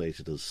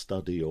translated as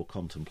study or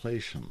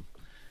contemplation.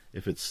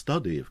 If it's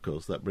study, of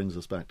course, that brings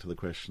us back to the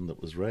question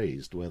that was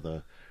raised,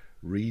 whether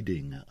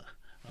reading,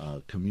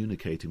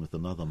 communicating with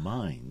another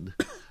mind,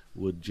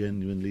 would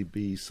genuinely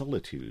be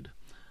solitude.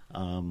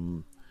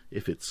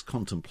 If it's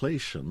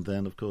contemplation,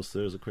 then, of course,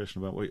 there is a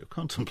question about what you're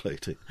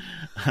contemplating.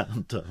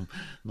 And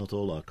not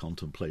all our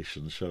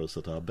contemplations show us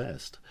at our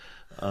best.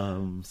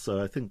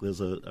 So I think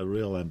there's a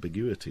real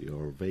ambiguity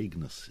or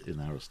vagueness in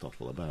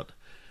Aristotle about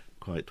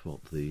quite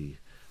what the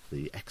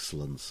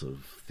excellence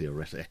of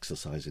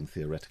exercising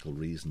theoretical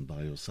reason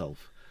by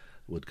yourself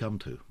would come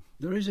to.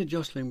 There is a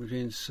jostling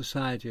between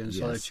society and Yes.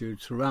 solitude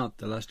throughout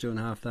the last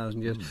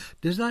 2,500 years.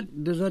 Does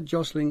that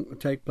jostling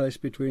take place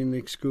between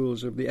the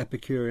schools of the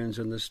Epicureans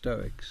and the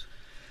Stoics?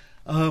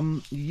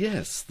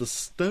 Yes, the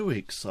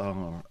Stoics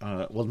are...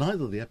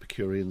 neither the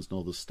Epicureans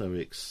nor the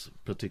Stoics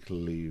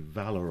particularly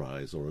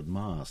valorize or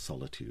admire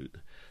solitude.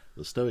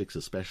 The Stoics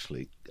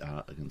especially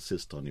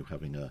insist on you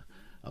having a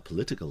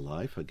political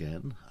life,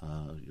 again.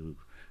 You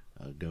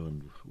go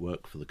and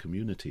work for the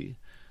community.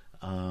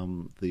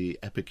 The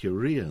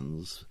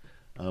Epicureans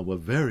were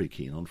very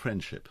keen on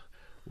friendship.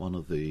 One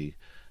of the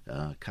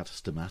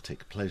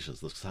katastematic pleasures,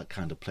 the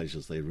kind of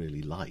pleasures they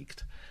really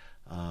liked,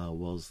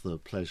 was the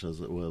pleasures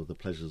that were the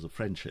pleasures of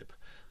friendship,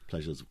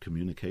 pleasures of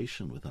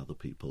communication with other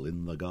people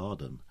in the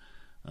garden.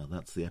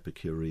 That's the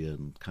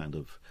Epicurean kind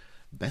of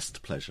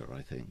best pleasure,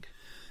 I think.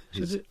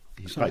 He's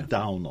quite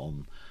down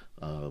on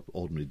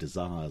ordinary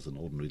desires and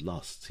ordinary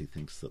lusts. He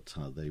thinks that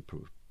they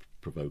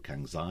provoke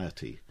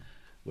anxiety,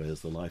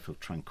 whereas the life of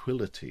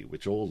tranquility,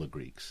 which all the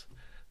Greeks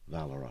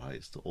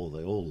valorized, or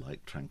they all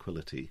liked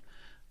tranquility,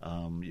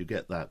 you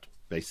get that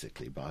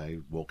basically by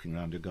walking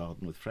around your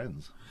garden with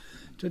friends.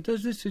 So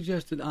does this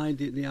suggest that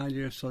the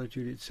idea of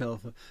solitude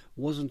itself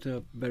wasn't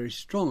a very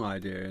strong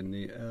idea in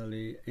the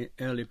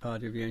early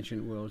part of the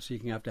ancient world?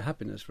 Seeking after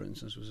happiness, for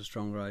instance, was a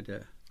stronger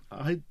idea.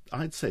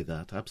 I'd say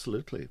that,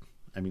 absolutely.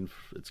 I mean,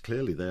 it's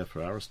clearly there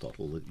for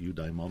Aristotle, the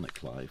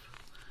eudaimonic life,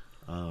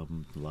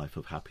 life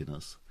of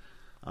happiness.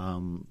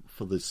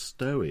 For the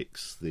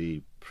Stoics,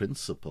 the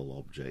principal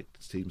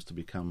object seems to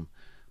become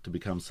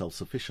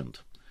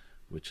self-sufficient,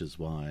 which is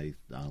why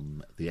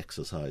the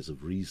exercise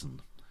of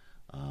reason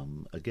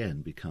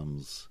again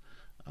becomes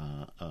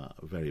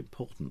very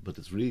important. But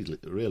it's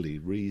really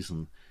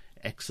reason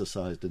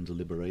exercised in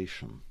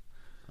deliberation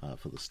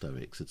for the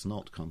Stoics. It's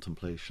not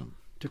contemplation.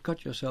 To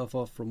cut yourself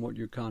off from what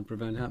you can't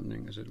prevent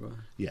happening, as it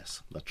were.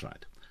 Yes, that's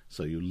right.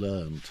 So you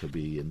learn to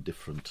be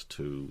indifferent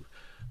to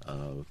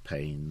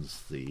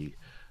pains. The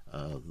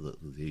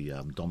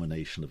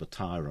domination of a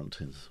tyrant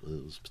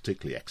is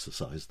particularly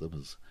exercised them,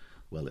 as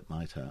well it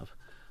might have.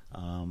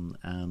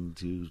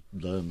 And you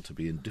learn to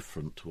be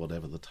indifferent to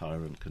whatever the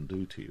tyrant can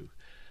do to you.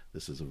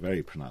 This is a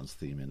very pronounced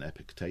theme in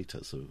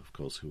Epictetus, of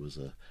course, who was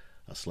a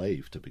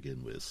slave to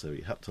begin with, so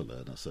he had to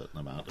learn a certain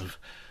amount of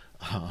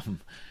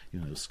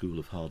school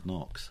of hard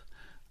knocks.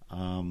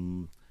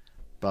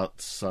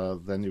 But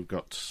then you've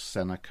got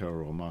Seneca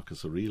or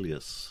Marcus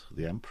Aurelius,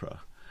 the emperor,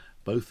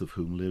 both of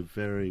whom live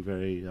very,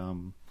 very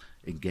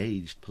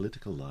engaged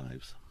political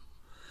lives.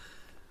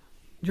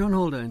 John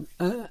Haldane,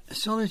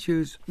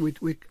 solitude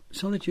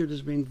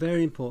has been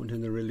very important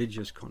in the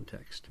religious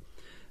context.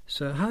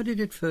 So how did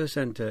it first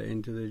enter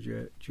into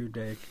the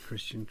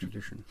Judaic-Christian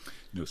tradition?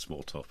 No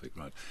small topic,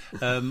 right?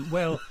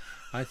 Well,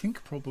 I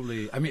think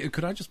probably... I mean,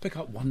 could I just pick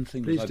up one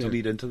thing to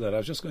lead into that? I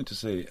was just going to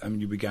say, I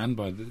mean, you began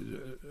by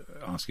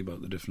asking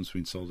about the difference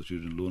between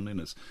solitude and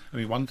loneliness. I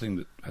mean, one thing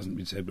that hasn't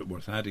been said but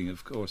worth adding,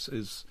 of course,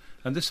 is,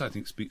 and this I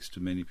think speaks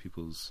to many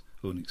people's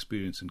own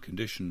experience and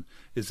condition,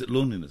 is that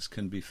loneliness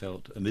can be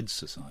felt amid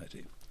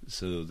society.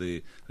 So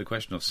the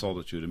question of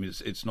solitude, I mean,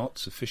 it's not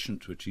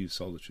sufficient to achieve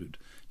solitude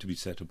to be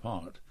set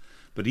apart,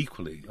 but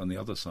equally, on the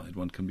other side,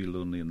 one can be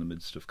lonely in the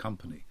midst of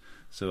company.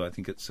 So I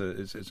think it's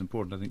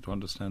important, I think, to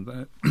understand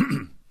that.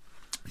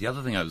 The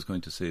other thing I was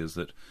going to say is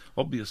that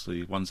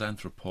obviously one's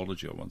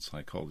anthropology or one's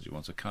psychology,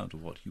 one's account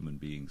of what human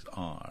beings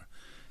are,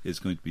 is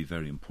going to be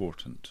very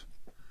important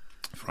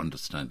for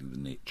understanding the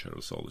nature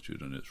of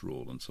solitude and its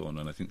role and so on.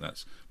 And I think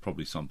that's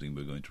probably something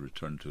we're going to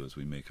return to as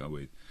we make our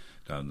way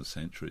down the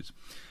centuries.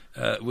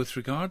 With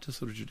regard to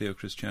sort of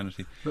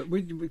Judeo-Christianity... But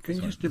can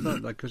you just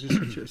develop that, because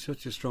it's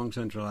such a strong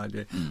central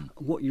idea.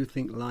 What you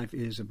think life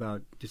is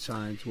about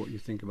decides what you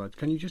think about.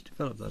 Can you just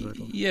develop that a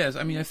little? Yes,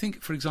 I mean, I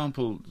think, for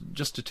example,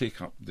 just to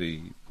take up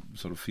the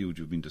sort of field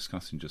you've been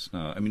discussing just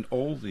now, I mean,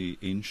 all the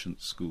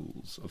ancient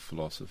schools of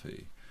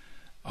philosophy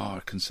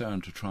are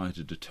concerned to try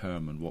to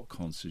determine what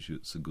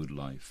constitutes a good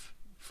life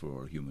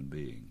for a human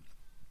being.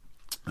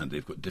 And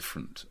they've got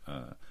different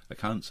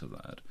accounts of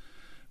that.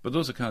 But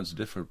those accounts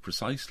differ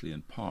precisely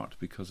in part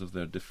because of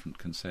their different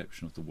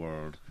conception of the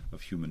world,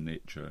 of human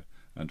nature,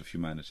 and of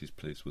humanity's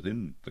place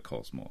within the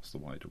cosmos, the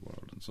wider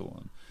world, and so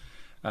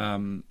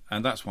on.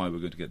 And that's why we're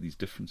going to get these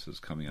differences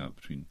coming out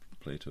between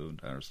Plato and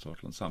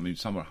Aristotle and some. I mean,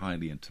 some are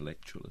highly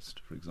intellectualist,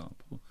 for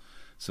example.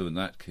 So in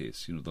that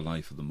case, the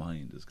life of the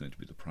mind is going to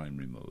be the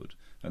primary mode.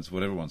 And so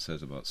whatever one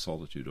says about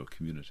solitude or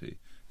community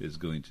is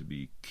going to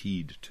be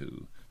keyed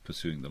to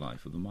pursuing the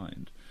life of the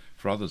mind.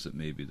 For others, it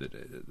may be that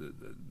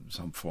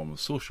some form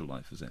of social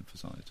life is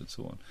emphasized and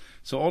so on.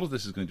 So all of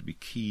this is going to be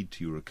keyed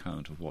to your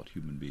account of what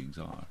human beings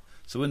are.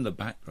 So in the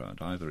background,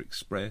 either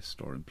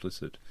expressed or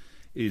implicit,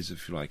 is,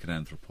 if you like, an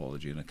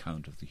anthropology, an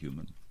account of the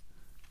human.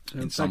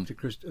 So back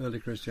to early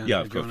Christianity.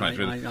 Yeah, of course. John,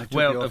 Right. I took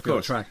Well, you off of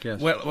course. your track,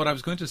 yes. Well, what I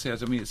was going to say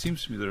is, it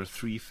seems to me there are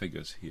three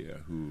figures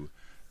here who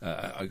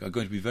are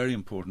going to be very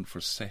important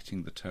for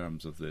setting the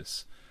terms of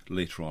this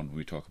later on when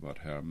we talk about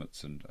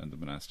hermits and the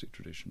monastic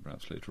tradition,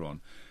 perhaps later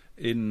on.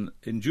 In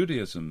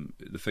Judaism,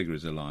 the figure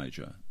is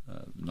Elijah,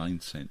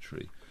 9th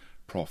century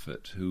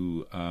prophet,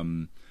 who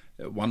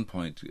at one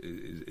point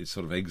is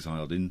sort of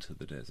exiled into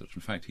the desert.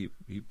 In fact, he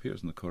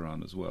appears in the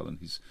Quran as well, and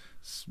he's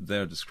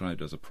there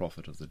described as a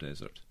prophet of the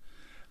desert.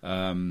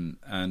 And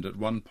at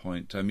one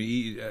point,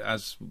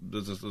 there's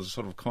a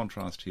sort of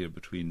contrast here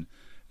between,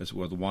 as it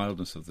were, the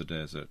wildness of the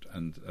desert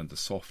and the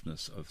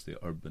softness of the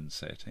urban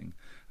setting,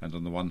 and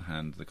on the one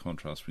hand, the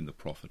contrast between the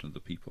prophet and the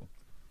people.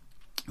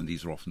 And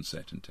these are often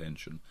set in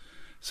tension.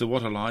 So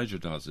what Elijah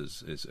does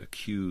is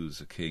accuse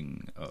a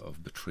king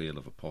of betrayal,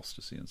 of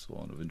apostasy, and so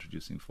on, of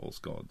introducing false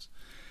gods.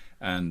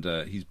 And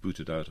he's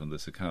booted out on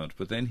this account.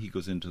 But then he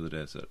goes into the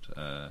desert,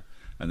 and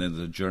then there's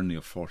a journey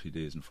of 40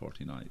 days and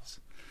 40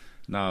 nights.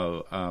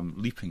 Now,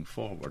 leaping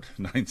forward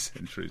 9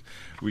 centuries,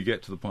 we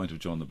get to the point of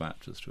John the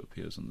Baptist, who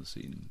appears on the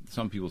scene.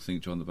 Some people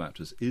think John the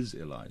Baptist is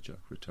Elijah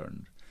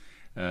returned.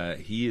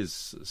 He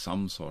is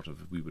some sort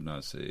of, we would now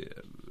say,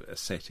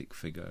 ascetic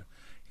figure.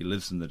 He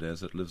lives in the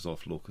desert, lives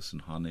off locusts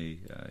and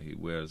honey. He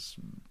wears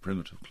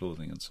primitive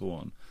clothing and so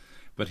on.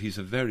 But he's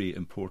a very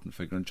important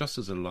figure. And just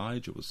as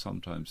Elijah was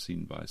sometimes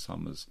seen by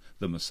some as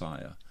the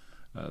Messiah,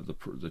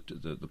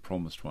 the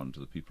promised one to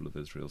the people of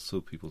Israel, so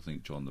people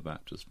think John the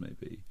Baptist may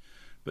be.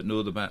 But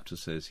no, the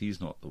Baptist says he's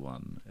not the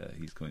one.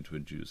 He's going to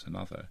introduce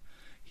another.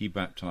 He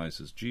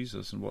baptizes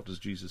Jesus, and what does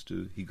Jesus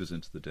do? He goes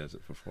into the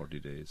desert for 40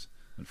 days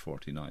and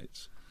 40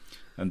 nights.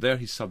 And there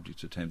he's subject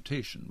to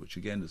temptation, which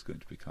again is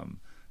going to become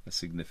a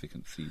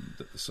significant theme,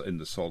 that in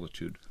the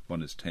solitude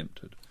one is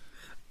tempted.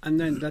 And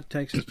then that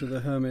takes us to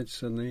the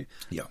hermits and the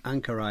Yeah.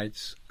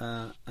 anchorites,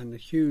 and the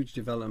huge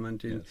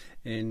development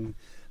in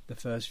the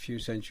first few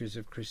centuries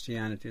of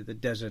Christianity, the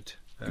desert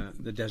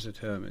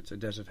hermits, the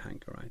desert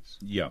anchorites.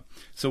 Yeah.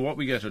 So what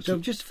we get... So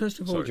just first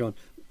of all, Sorry. John,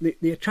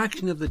 the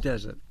attraction of the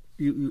desert,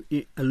 you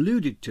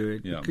alluded to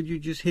it, Yeah. could you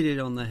just hit it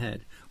on the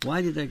head?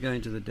 Why did they go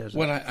into the desert?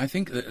 Well, I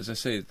think that, as I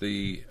say,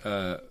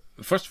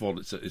 first of all,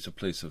 it's a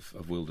place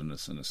of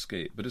wilderness and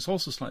escape, but it's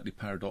also slightly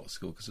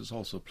paradoxical because it's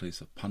also a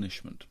place of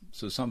punishment.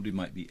 So somebody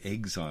might be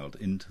exiled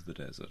into the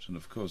desert, and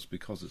of course,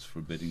 because it's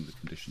forbidding, the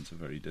conditions are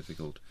very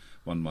difficult.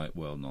 One might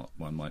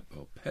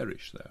well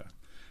perish there.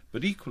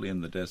 But equally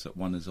in the desert,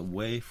 one is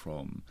away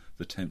from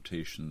the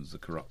temptations, the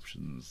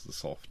corruptions, the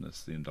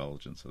softness, the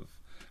indulgence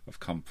of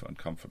comfort and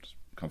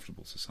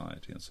comfortable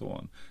society and so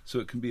on. So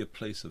it can be a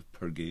place of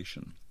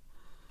purgation.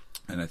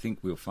 And I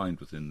think we'll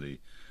find within the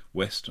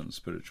Western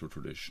spiritual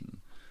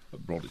tradition,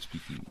 broadly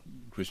speaking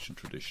Christian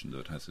tradition, though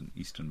it has an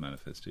Eastern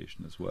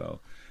manifestation as well,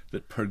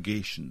 that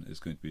purgation is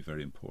going to be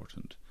very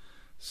important.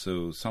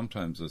 So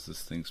sometimes there's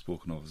this thing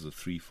spoken of as a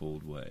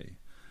threefold way.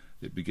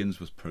 It begins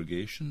with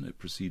purgation, it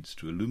proceeds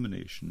to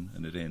illumination,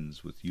 and it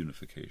ends with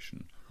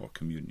unification or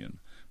communion.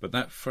 But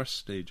that first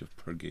stage of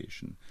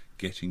purgation,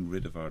 getting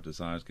rid of our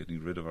desires,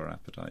 getting rid of our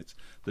appetites,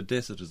 the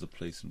desert is a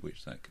place in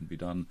which that can be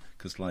done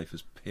because life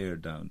is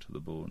pared down to the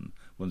bone.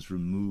 One's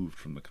removed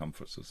from the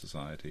comforts of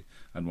society,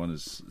 and one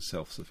is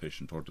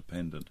self-sufficient or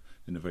dependent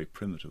in a very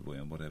primitive way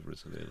on whatever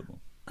is available.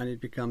 And it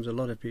becomes a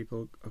lot of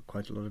people,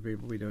 quite a lot of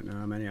people, we don't know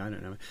how many, I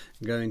don't know,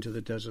 go into the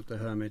desert, the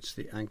hermits,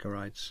 the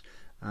anchorites.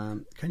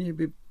 Can you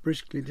be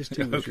briskly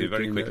distinguished Okay,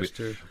 very between quickly. those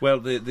two? Well,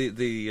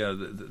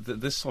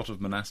 this sort of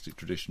monastic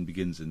tradition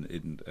begins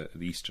in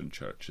the Eastern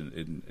Church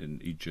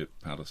in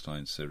Egypt,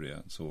 Palestine,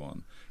 Syria, and so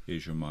on,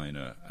 Asia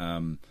Minor,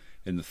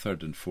 in the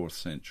 3rd and 4th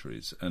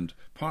centuries, and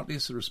partly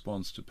as a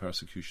response to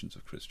persecutions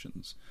of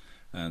Christians,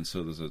 and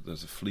so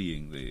there's a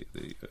fleeing the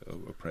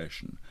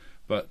oppression.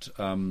 But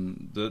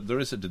there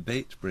is a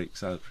debate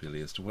breaks out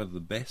really as to whether the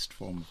best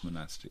form of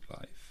monastic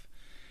life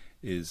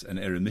is an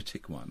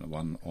eremitic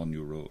one on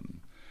your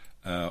own,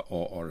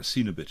 or a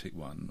cenobitic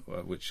one,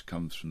 which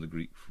comes from the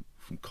Greek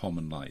from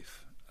common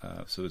life.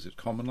 So is it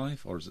common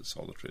life or is it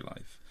solitary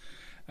life?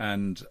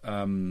 And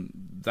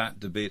that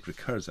debate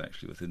recurs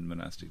actually within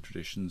monastic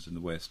traditions in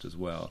the West as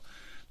well.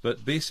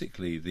 But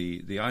basically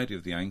the idea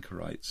of the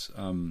anchorites,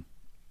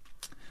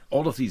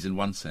 all of these in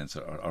one sense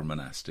are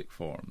monastic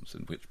forms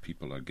in which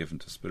people are given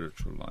to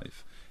spiritual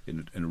life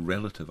in a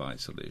relative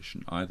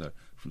isolation, either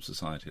from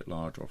society at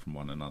large or from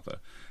one another.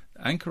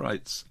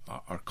 Anchorites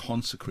are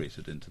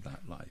consecrated into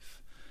that life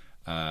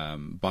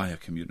by a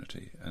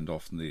community, and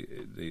often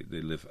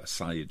they live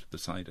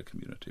beside a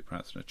community,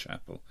 perhaps in a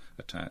chapel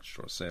attached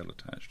or a cell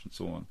attached and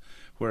so on,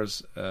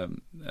 whereas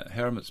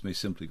hermits may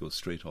simply go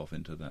straight off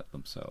into that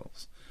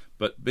themselves.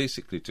 But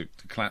basically, to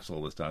collapse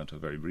all this down to a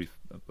very brief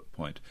point,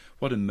 point,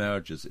 what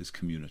emerges is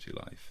community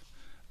life.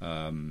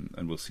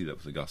 And we'll see that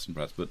with Augustine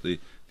perhaps, but the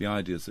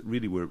idea is that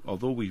really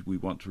although we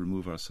want to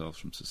remove ourselves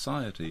from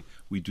society,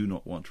 we do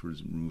not want to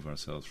remove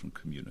ourselves from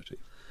community.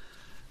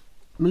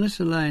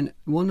 Melissa Lane,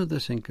 one of the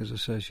thinkers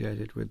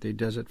associated with the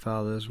Desert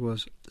Fathers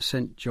was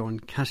St. John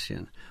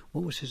Cassian.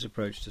 What was his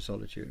approach to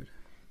solitude?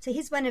 So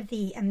he's one of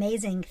the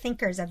amazing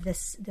thinkers of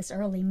this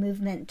early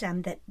movement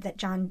that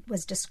John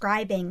was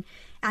describing.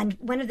 And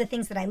one of the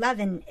things that I love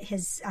in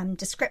his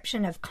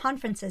description of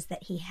conferences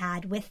that he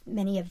had with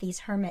many of these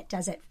hermit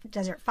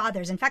desert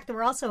fathers. In fact, there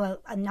were also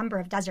a number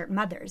of desert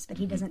mothers, but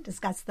he doesn't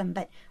discuss them,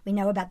 but we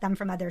know about them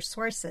from other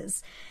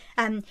sources.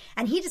 And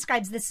he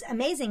describes this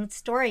amazing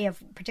story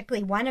of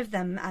particularly one of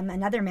them,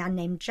 another man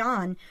named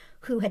John,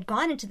 who had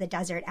gone into the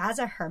desert as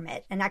a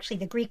hermit. And actually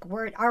the Greek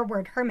word, our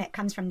word hermit,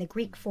 comes from the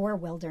Greek for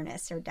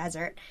wilderness or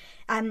desert.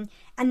 And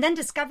then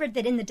discovered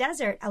that in the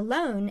desert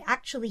alone,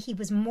 actually he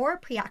was more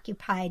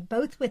preoccupied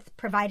both with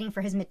providing for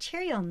his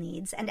material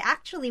needs and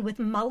actually with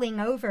mulling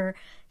over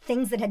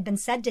things that had been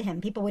said to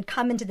him. People would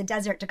come into the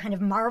desert to kind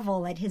of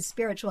marvel at his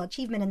spiritual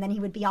achievement, and then he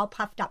would be all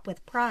puffed up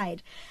with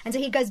pride. And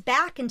so he goes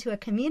back into a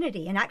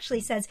community and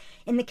actually says,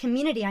 in the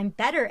community, I'm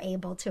better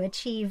able to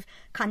achieve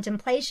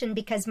contemplation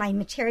because my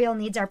material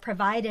needs are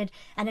provided,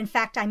 and in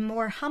fact, I'm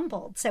more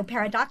humbled. So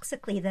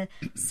paradoxically, the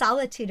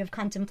solitude of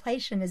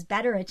contemplation is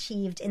better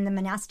achieved in the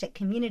monastic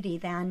community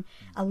than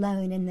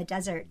alone in the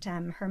desert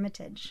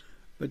hermitage.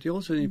 But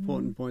also an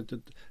important point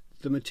that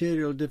the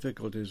material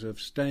difficulties of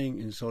staying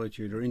in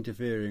solitude are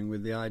interfering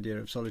with the idea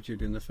of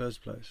solitude in the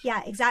first place.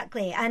 Yeah,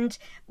 exactly. And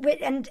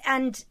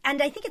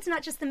I think it's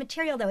not just the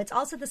material, though. It's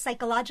also the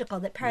psychological,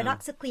 that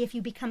paradoxically, if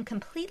you become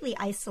completely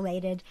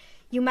isolated,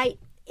 you might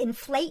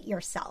inflate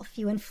yourself.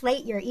 You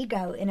inflate your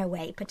ego in a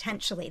way,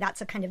 potentially.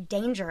 That's a kind of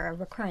danger, a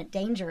recurrent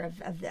danger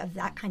of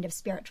that kind of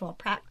spiritual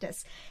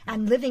practice.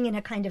 And living in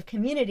a kind of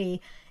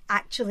community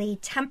actually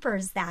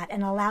tempers that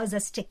and allows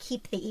us to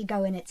keep the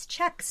ego in its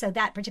check, so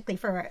that, particularly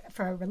for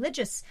a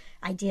religious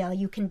ideal,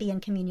 you can be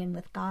in communion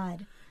with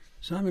God.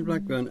 Simon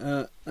Blackburn,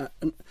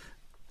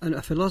 and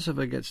a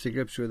philosopher gets to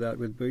grips with that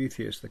with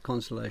Boethius, the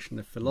Consolation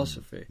of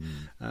Philosophy,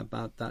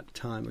 about that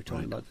time we're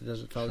talking about the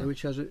Desert Father,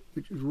 which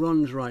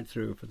runs right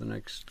through for the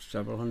next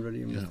several hundred,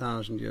 even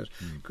 1,000 years.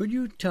 Could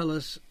you tell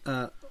us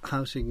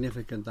how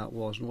significant that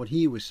was and what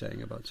he was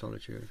saying about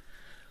solitude?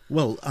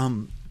 Well,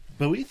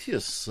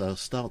 Boethius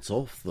starts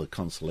off the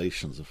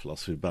Consolations of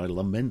Philosophy by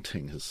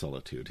lamenting his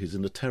solitude. He's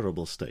in a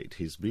terrible state.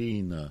 He's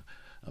been a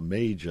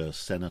major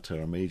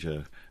senator, a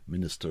major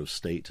minister of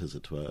state, as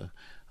it were.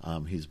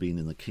 He's been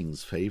in the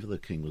king's favour. The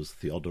king was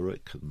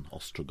Theodoric, an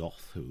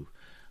Ostrogoth who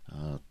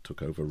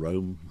took over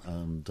Rome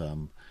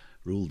and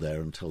ruled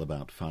there until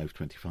about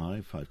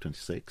 525,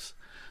 526.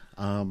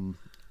 And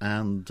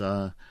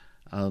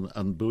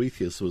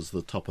Boethius was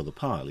the top of the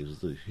pile.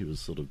 He was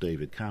sort of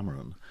David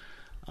Cameron.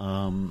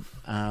 And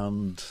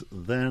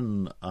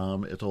then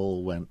it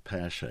all went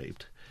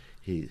pear-shaped.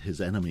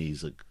 His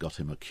enemies had got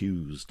him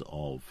accused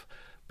of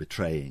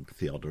betraying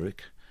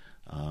Theodoric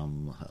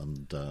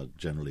and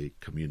generally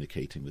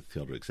communicating with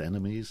Theodoric's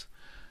enemies.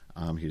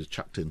 He was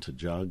chucked into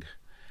Jug,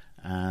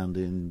 and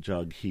in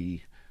Jug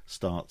he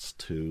starts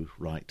to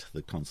write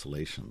the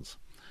Consolations.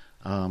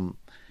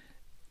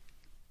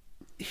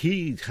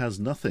 He has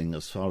nothing,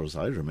 as far as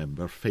I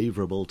remember,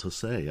 favourable to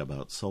say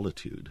about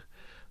solitude.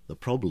 The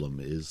problem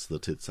is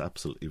that it's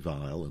absolutely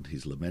vile, and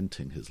he's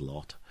lamenting his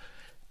lot.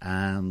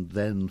 And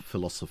then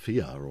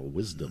Philosophia, or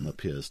wisdom,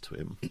 appears to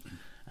him,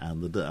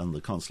 and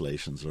the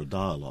Consolations are a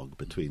dialogue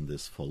between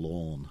this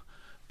forlorn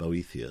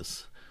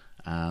Boethius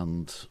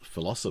and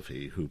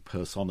philosophy, who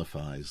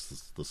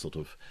personifies the sort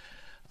of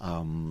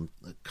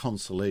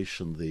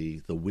consolation,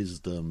 the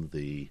wisdom,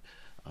 the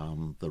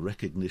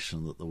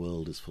recognition that the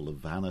world is full of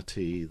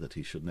vanity, that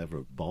he should never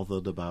have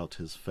bothered about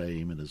his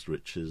fame and his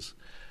riches,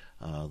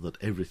 that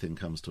everything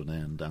comes to an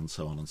end, and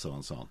so on and so on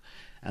and so on.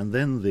 And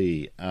then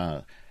the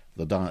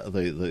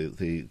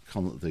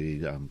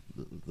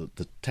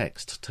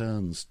text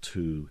turns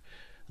to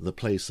the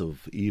place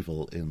of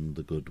evil in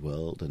the good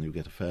world, and you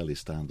get a fairly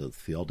standard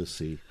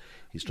theodicy.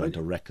 He's trying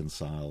to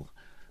reconcile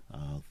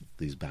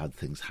these bad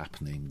things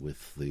happening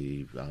with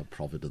the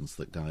providence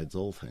that guides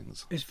all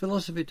things. Is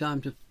philosophy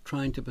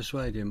trying to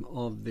persuade him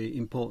of the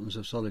importance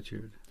of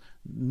solitude?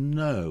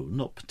 No,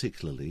 not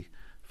particularly.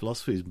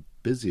 Philosophy is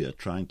busier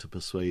trying to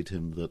persuade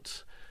him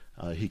that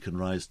he can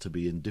rise to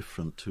be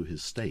indifferent to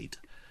his state.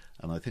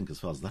 And I think as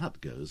far as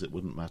that goes, it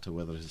wouldn't matter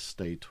whether his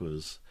state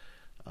was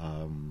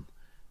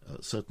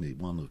certainly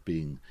one of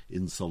being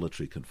in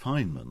solitary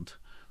confinement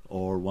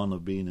or one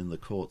of being in the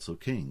courts of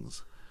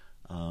kings.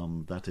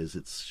 That is,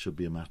 it should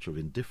be a matter of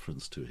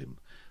indifference to him.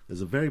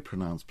 There's a very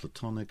pronounced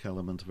Platonic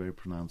element, a very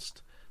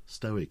pronounced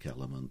Stoic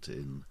element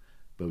in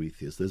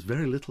Boethius. There's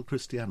very little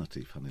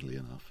Christianity, funnily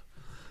enough.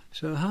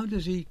 So how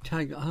does he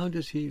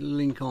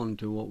link on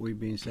to what we've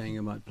been saying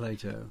about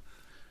Plato,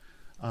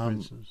 for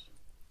instance?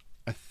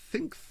 I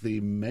think the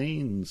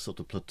main sort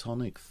of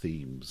Platonic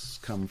themes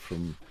come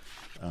from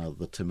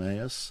the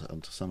Timaeus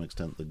and to some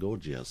extent the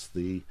Gorgias.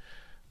 The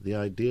the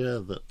idea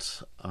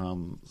that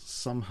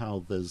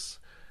somehow there's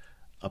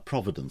a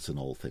providence in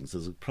all things.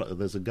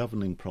 There's a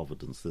governing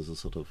providence. There's a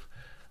sort of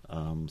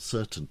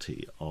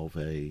certainty of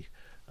a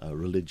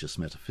religious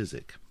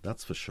metaphysic.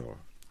 That's for sure.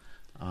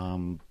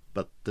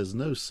 But there's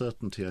no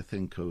certainty, I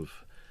think,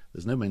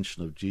 there's no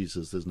mention of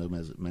Jesus. There's no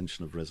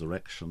mention of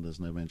resurrection. There's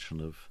no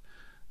mention of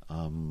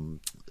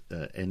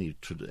any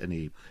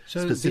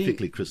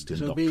specifically Christian doctrines.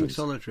 So doctrines. being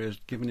solitary has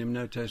given him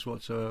no taste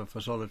whatsoever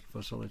for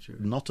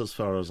solitude? Not as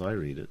far as I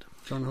read it.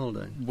 John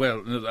Haldane?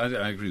 Well, no,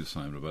 I agree with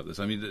Simon about this.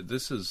 I mean,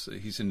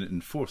 he's in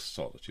enforced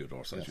solitude,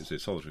 or I should say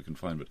solitary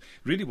confinement.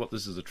 Really what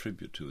this is a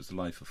tribute to is the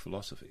life of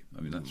philosophy.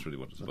 I mean, that's really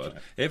what it's about.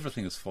 Right.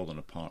 Everything has fallen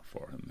apart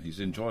for him. He's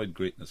enjoyed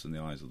greatness in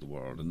the eyes of the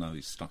world, and now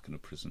he's stuck in a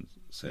prison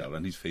cell,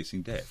 and he's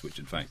facing death, which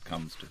in fact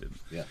comes to him.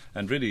 Yeah.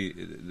 And really,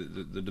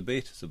 the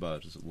debate is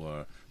about, as it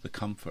were, the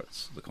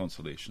comforts, the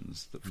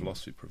consolations that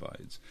philosophy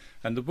provides.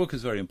 And the book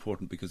is very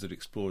important because it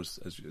explores,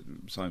 as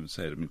Simon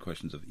said,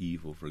 questions of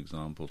evil, for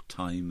example.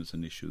 Time is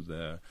an issue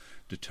there,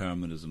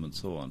 determinism and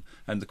so on.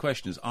 And the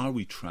question is, are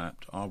we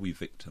trapped, are we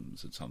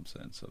victims in some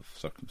sense of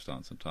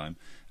circumstance and time?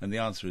 And the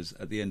answer is,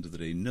 at the end of the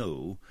day,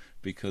 no,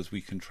 because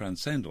we can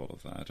transcend all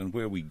of that. And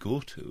where we go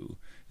to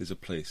is a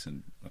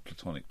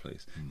Platonic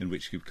place, in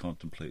which you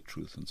contemplate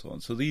truth and so on.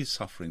 So these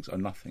sufferings are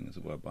nothing, as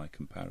it were, by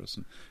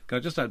comparison. Can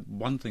I just add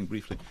one thing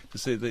briefly to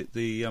say that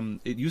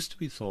it used to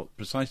be thought,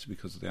 precisely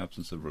because of the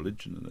absence of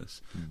religion in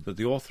this, that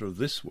the author of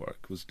this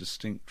work was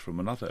distinct from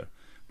another,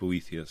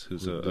 Boethius,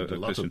 who's a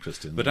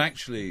Christian. But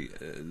actually,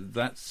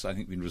 that's, I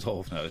think, been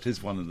resolved now. It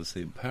is one and the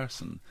same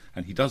person,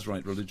 and he does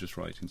write religious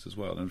writings as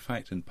well. And in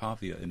fact, in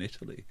Pavia, in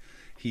Italy,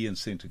 he and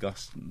St.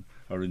 Augustine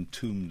are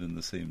entombed in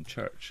the same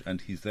church,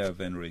 and he's there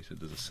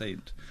venerated as a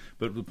saint.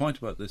 But the point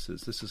about this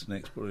is an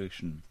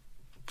exploration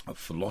of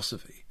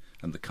philosophy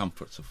and the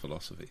comforts of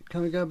philosophy.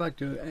 Can we go back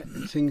to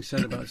things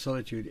said about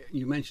solitude?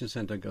 You mentioned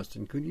St.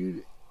 Augustine. Could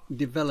you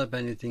develop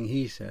anything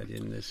he said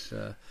in this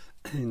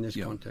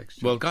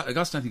context? Well,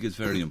 Augustine, I think, is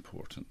very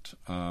important.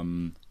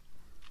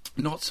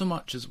 Not so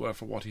much as well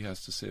for what he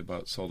has to say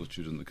about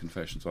solitude and the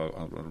Confessions.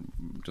 I'll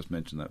just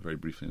mention that very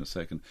briefly in a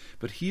second.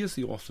 But he is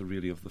the author,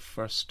 really, of the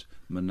first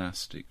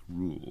monastic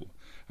rule.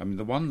 I mean,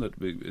 the one that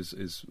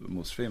is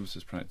most famous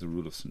is probably the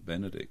Rule of St.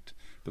 Benedict,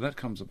 but that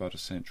comes about a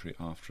century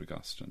after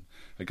Augustine.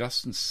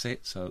 Augustine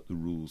sets out the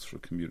rules for a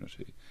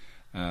community.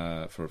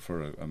 For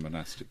a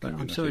monastic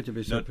community. I'm sorry to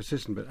be so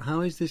persistent, but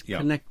how is this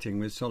connecting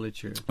with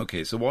solitude?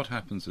 Okay, so what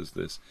happens is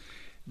this.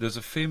 There's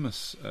a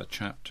famous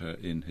chapter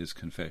in his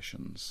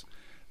Confessions,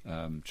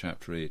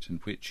 chapter 8, in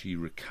which he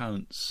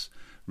recounts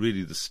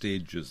really the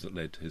stages that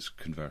led to his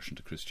conversion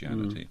to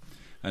Christianity.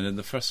 And in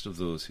the first of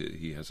those,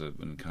 he has an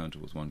encounter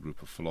with one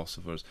group of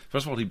philosophers.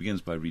 First of all, he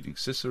begins by reading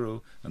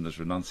Cicero, and there's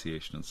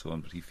renunciation and so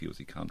on, but he feels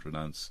he can't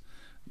renounce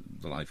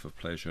the life of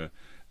pleasure.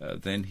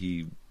 Then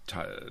he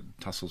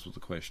tussles with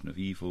the question of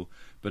evil,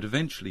 but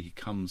eventually he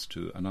comes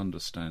to an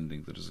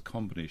understanding that is a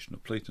combination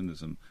of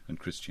Platonism and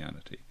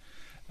Christianity.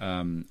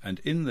 And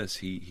in this,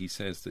 he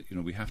says that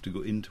we have to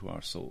go into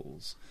our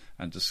souls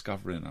and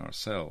discover in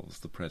ourselves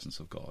the presence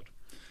of God.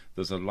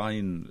 There's a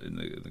line in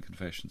the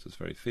Confessions that's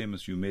very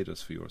famous: "You made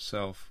us for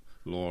yourself,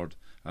 Lord,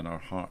 and our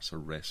hearts are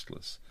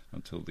restless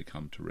until they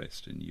come to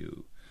rest in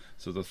you."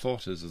 So the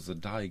thought is a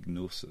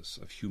diagnosis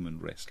of human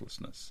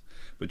restlessness.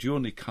 But you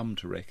only come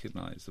to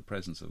recognize the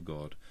presence of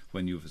God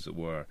when you've, as it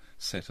were,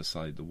 set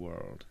aside the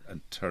world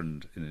and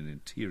turned in an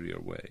interior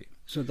way.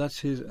 So that's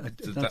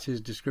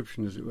his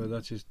description, as it were.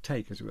 That's his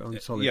take, as it were, on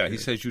solitude. Yeah, he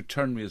says, "You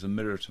turn me as a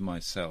mirror to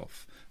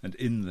myself, and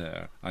in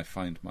there I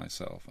find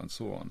myself," and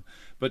so on.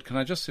 But can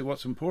I just say,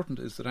 what's important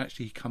is that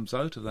actually he comes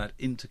out of that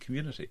into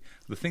community.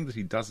 The thing that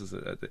he does is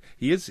that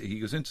he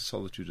goes into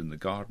solitude in the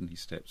garden. He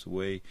steps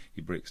away.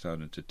 He breaks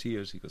down into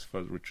tears. He goes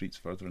retreats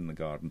further in the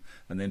garden,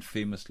 and then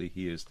famously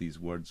he hears these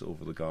words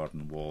over the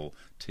garden wall: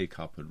 "Take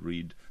up and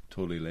read,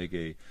 Tolle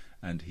Lege,"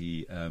 and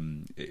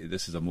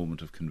this is a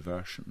moment of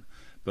conversion.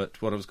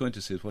 But what I was going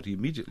to say is what he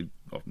immediately,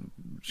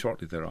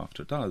 shortly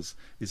thereafter, does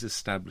is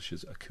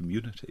establishes a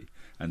community.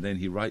 And then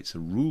he writes a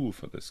rule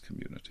for this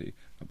community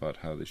about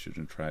how they should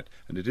interact.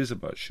 And it is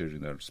about sharing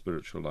their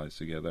spiritual lives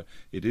together.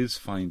 It is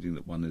finding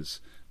that one is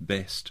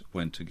best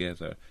when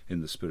together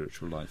in the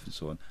spiritual life and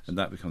so on. And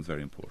that becomes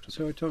very important.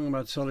 So we're talking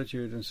about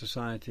solitude and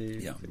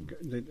society.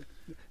 Yeah.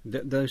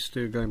 Those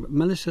two going.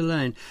 Melissa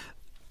Lane.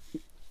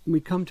 We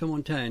come to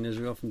Montaigne, as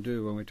we often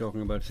do when we're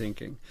talking about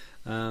thinking,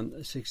 a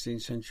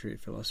 16th century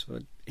philosopher.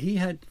 He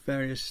had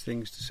various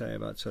things to say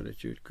about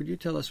solitude. Could you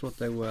tell us what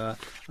they were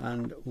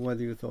and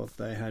whether you thought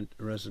they had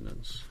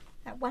resonance?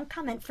 One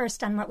comment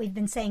first on what we've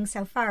been saying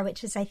so far,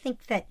 which is I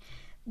think that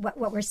what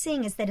we're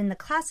seeing is that in the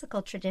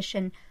classical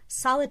tradition,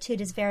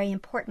 solitude is very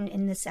important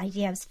in this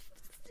idea of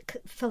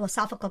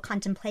philosophical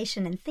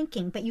contemplation and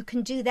thinking, but you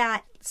can do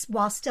that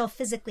while still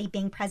physically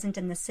being present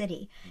in the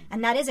city.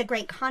 And that is a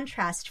great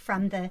contrast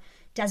from the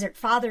Desert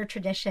Father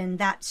tradition,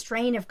 that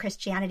strain of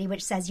Christianity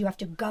which says you have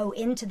to go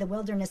into the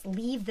wilderness,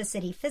 leave the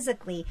city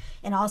physically,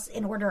 and also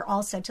in order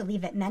also to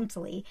leave it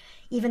mentally.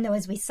 Even though,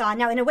 as we saw,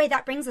 now in a way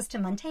that brings us to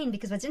Montaigne,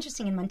 because what's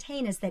interesting in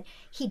Montaigne is that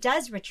he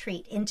does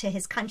retreat into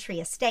his country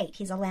estate.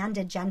 He's a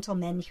landed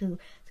gentleman who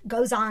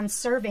goes on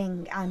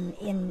serving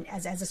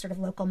as a sort of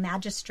local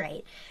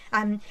magistrate.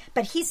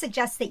 But he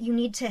suggests that you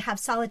need to have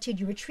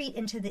solitude. You retreat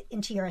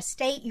into your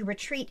estate, you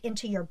retreat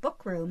into your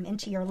book room,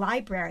 into your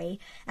library,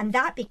 and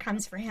that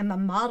becomes for him a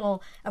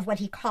model of what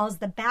he calls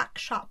the back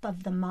shop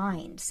of the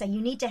mind. So you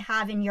need to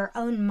have in your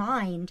own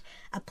mind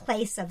a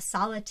place of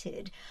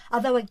solitude.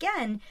 Although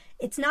again,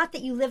 it's not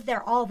that you live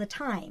there all the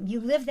time. You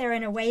live there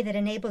in a way that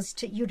enables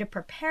you to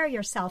prepare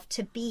yourself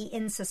to be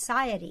in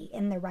society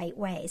in the right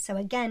way. So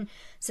again,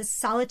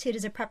 solitude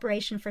is a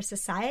preparation for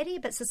society,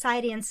 but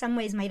society in some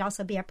ways might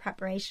also be a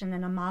preparation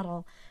and a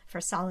model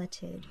for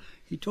solitude.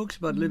 He talks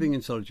about living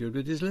in solitude,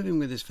 but he's living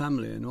with his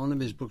family, and one of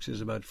his books is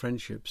about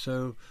friendship.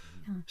 So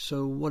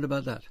what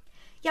about that?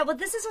 Yeah, well,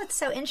 this is what's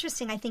so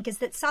interesting, I think, is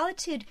that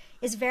solitude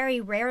is very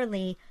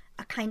rarely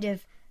a kind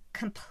of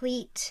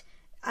complete,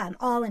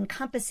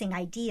 all-encompassing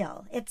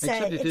ideal. It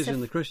is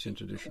in the Christian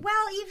tradition.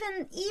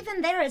 Well,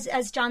 even there,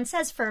 as John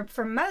says,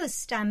 for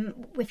most,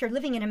 if you're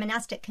living in a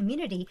monastic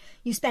community,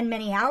 you spend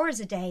many hours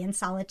a day in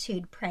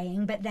solitude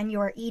praying, but then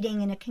you're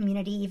eating in a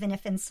community, even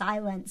if in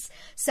silence.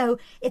 So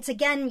it's,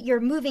 again,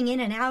 you're moving in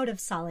and out of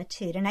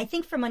solitude. And I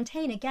think for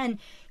Montaigne, again,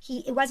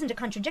 it wasn't a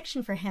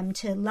contradiction for him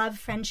to love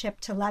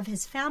friendship, to love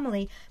his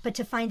family, but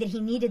to find that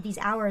he needed these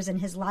hours in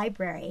his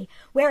library,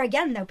 where,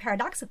 again, though,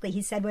 paradoxically,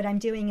 he said, what I'm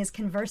doing is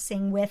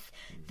conversing with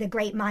the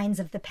great minds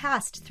of the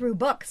past through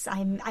books.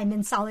 I'm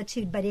in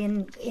solitude, but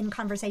in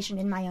conversation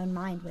in my own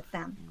mind with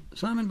them.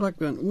 Simon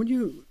Blackburn,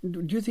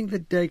 do you think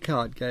that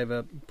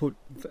Descartes put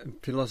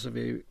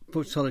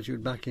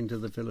solitude back into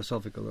the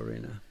philosophical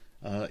arena?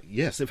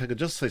 Yes, if I could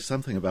just say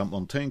something about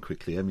Montaigne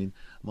quickly. I mean,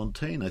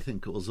 Montaigne, I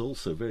think, was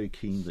also very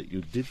keen that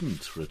you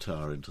didn't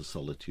retire into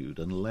solitude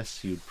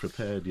unless you'd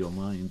prepared your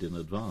mind in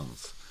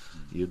advance.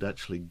 You'd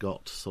actually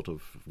got sort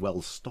of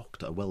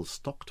a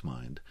well-stocked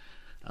mind.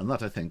 And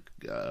that, I think,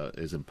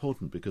 is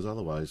important, because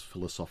otherwise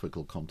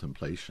philosophical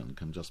contemplation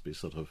can just be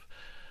sort of,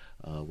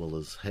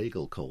 as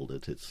Hegel called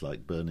it, it's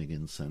like burning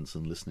incense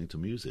and listening to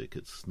music.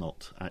 It's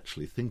not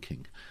actually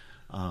thinking.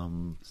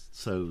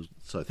 So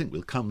I think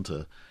we'll come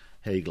to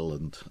Hegel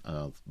and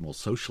more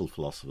social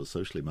philosophers,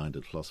 socially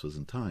minded philosophers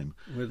in time.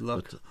 With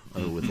luck.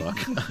 With luck.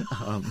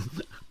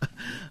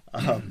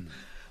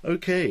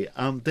 Okay,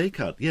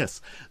 Descartes,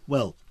 yes.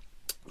 Well,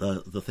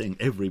 the thing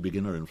every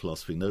beginner in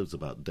philosophy knows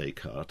about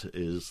Descartes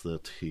is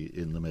that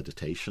in the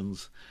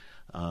Meditations,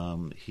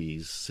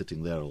 he's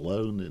sitting there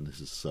alone in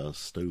his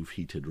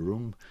stove-heated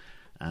room,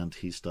 and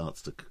he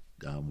starts to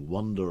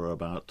wonder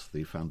about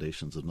the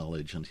foundations of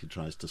knowledge, and he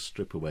tries to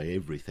strip away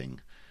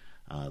everything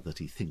that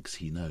he thinks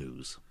he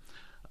knows.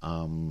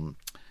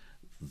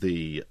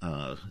 The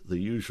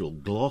usual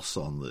gloss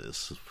on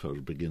this for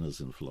beginners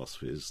in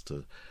philosophy is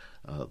that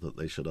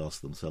they should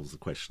ask themselves the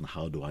question,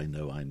 how do I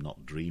know I'm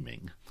not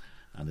dreaming?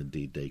 And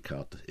indeed,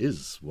 Descartes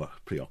is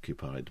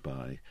preoccupied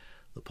by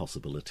the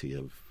possibility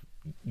of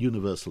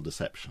universal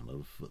deception,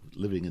 of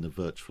living in a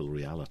virtual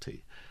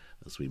reality,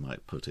 as we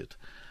might put it.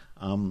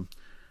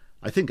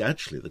 I think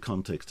actually the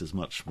context is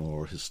much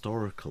more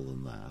historical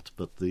than that,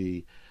 but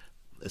the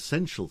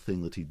essential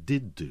thing that he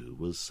did do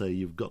was say,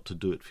 you've got to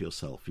do it for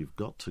yourself. You've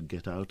got to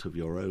get out of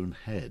your own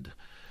head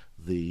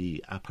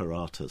the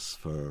apparatus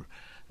for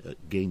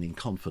gaining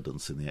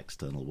confidence in the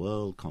external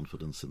world,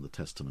 confidence in the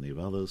testimony of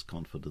others,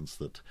 confidence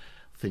that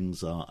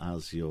things are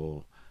as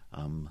your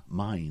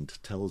mind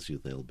tells you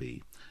they'll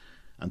be.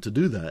 And to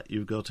do that,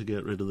 you've got to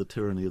get rid of the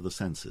tyranny of the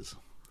senses.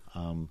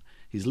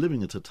 He's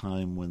living at a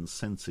time when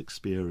sense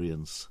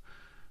experience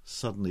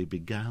suddenly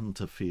began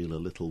to feel a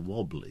little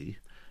wobbly.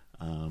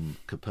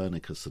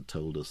 Copernicus had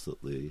told us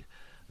that the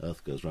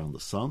Earth goes round the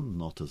sun,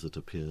 not as it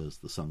appears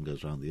the sun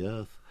goes round the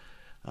Earth.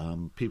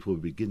 People were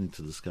beginning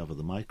to discover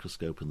the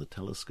microscope and the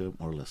telescope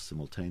more or less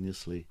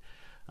simultaneously,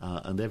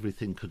 and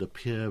everything could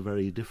appear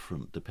very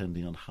different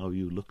depending on how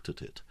you looked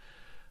at it.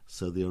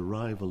 So the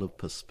arrival of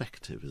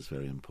perspective is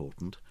very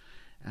important,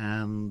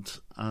 and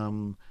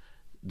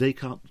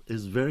Descartes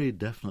is very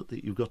definite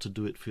that you've got to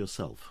do it for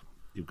yourself.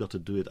 You've got to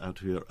do it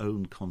out of your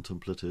own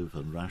contemplative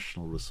and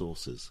rational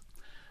resources.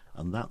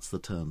 And that's the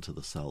turn to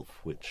the self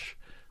which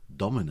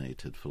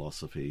dominated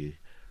philosophy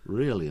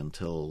really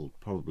until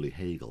probably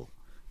Hegel.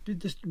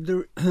 Did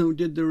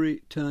the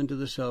return to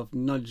the self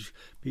nudge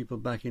people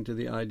back into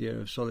the idea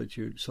of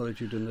solitude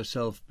and the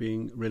self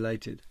being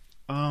related?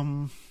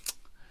 I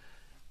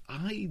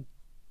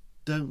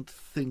don't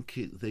think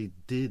they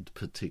did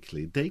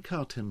particularly.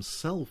 Descartes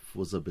himself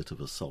was a bit of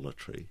a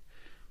solitary.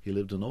 He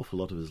lived an awful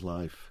lot of his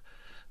life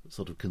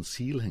sort of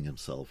concealing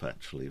himself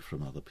actually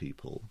from other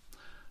people.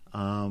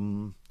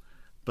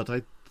 But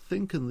I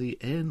think in the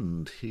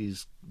end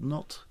he's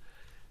not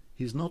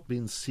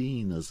been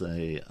seen as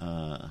a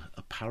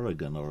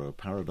paragon or a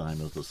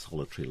paradigm of the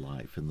solitary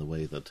life in the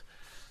way that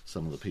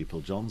some of the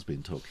people John's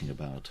been talking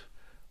about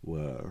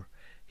were.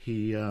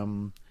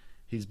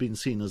 he's been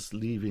seen as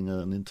leaving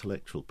an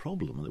intellectual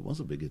problem, and it was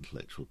a big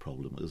intellectual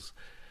problem. It was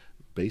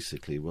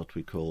basically what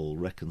we call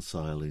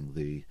reconciling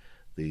the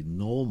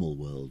normal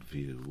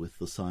worldview with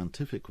the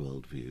scientific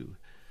worldview.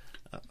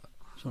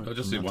 Sorry, I'll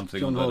just say one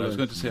thing on that. I was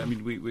going to say, I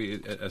mean,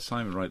 we as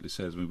Simon rightly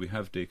says, when we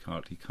have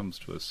Descartes, he comes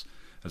to us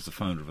as the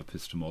founder of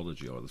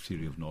epistemology, or the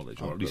theory of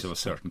knowledge, or at least of a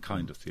certain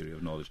kind of theory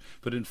of knowledge.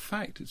 But in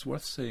fact, it's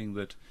worth saying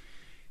that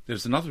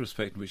there's another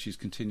aspect in which he's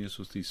continuous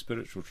with these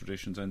spiritual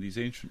traditions and these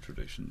ancient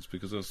traditions,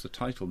 because as the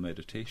title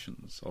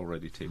Meditations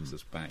already takes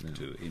us back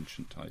to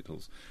ancient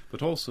titles,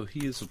 but also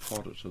he is a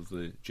product of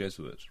the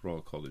Jesuit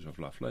Royal College of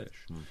La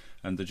Flèche,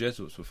 and the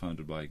Jesuits were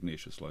founded by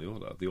Ignatius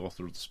Loyola, the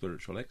author of the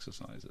Spiritual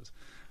Exercises,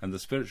 and the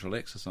Spiritual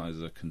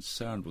Exercises are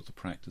concerned with the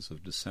practice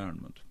of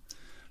discernment,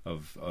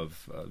 of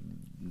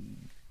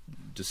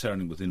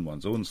discerning within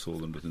one's own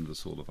soul and within the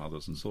soul of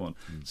others, and so on.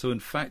 So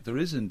in fact there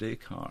is in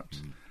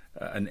Descartes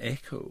an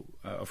echo,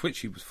 of which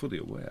he was fully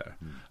aware,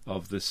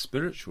 of this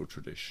spiritual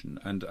tradition,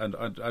 and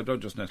I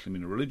don't just necessarily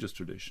mean a religious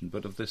tradition,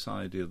 but of this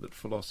idea that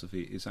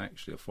philosophy is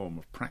actually a form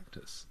of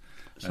practice.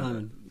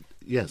 Simon?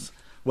 Yes.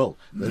 Well,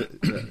 there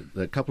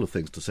are a couple of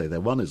things to say there.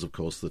 One is, of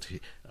course, that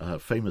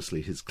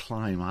famously his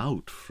climb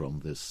out from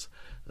this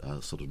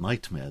sort of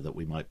nightmare that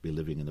we might be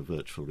living in a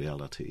virtual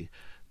reality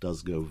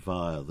does go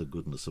via the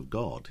goodness of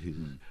God. He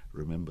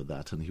remembered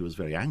that, and he was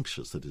very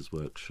anxious that his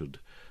work should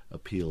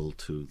appeal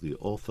to the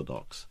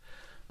orthodox.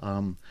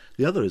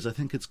 The other is, I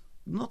think it's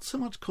not so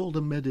much called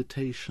a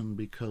meditation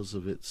because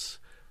of its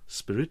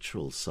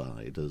spiritual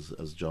side,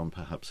 as John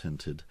perhaps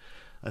hinted.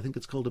 I think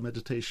it's called a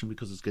meditation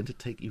because it's going to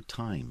take you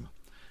time.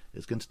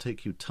 It's going to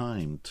take you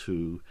time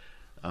to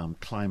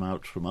climb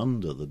out from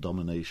under the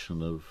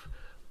domination of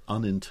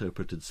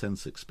uninterpreted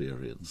sense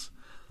experience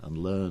and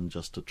learn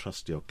just to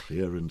trust your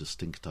clear and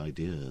distinct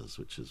ideas,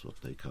 which is what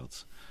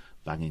Descartes'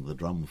 banging the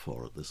drum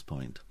for at this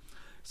point.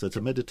 So it's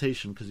a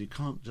meditation because you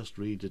can't just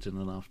read it in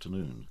an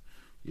afternoon.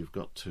 You've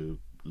got to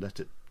let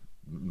it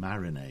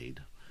marinade.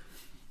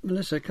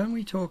 Melissa, can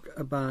we talk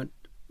about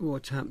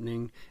what's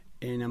happening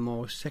in a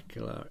more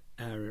secular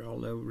area,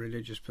 although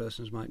religious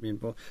persons might be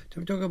involved?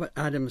 Can we talk about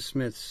Adam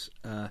Smith's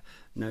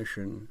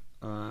notion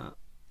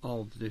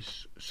of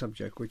this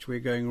subject, which we're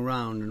going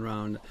round and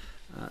round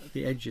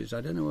the edges? I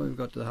don't know where we've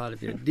got to the heart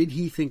of it. Did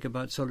he think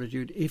about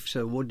solitude? If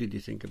so, what did he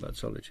think about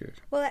solitude?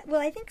 Well,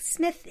 I think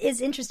Smith is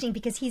interesting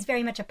because he's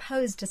very much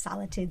opposed to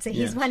solitude. So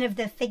he's one of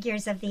the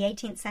figures of the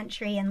 18th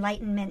century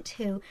Enlightenment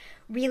who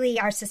really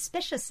are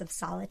suspicious of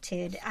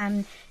solitude.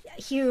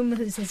 Hume,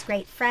 who's his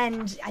great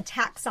friend,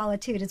 attacks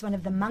solitude as one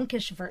of the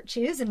monkish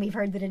virtues, and we've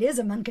heard that it is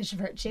a monkish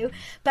virtue.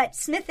 But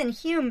Smith and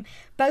Hume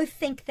both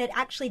think that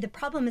actually the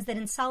problem is that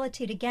in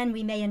solitude, again,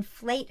 we may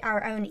inflate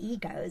our own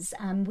egos.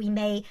 We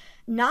may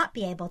not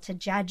be able to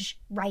judge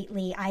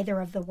rightly either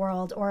of the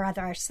world or of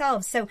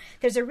ourselves. So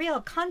there's a real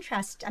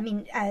contrast,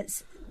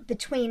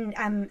 between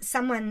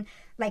someone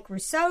like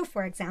Rousseau,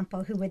 for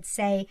example, who would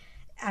say,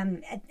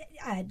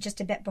 just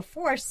a bit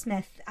before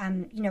Smith,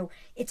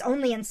 it's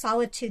only in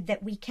solitude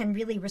that we can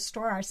really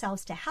restore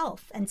ourselves to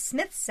health. And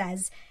Smith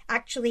says,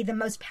 actually, the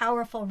most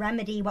powerful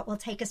remedy, what will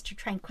take us to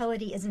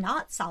tranquility, is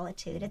not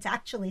solitude. It's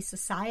actually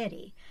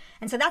society.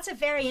 And so that's a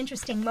very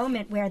interesting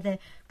moment where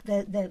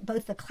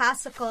both the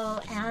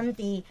classical and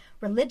the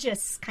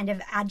religious kind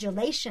of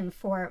adulation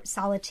for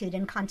solitude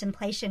and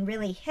contemplation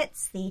really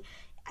hits the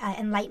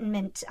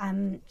Enlightenment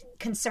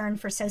concern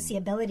for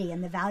sociability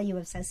and the value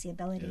of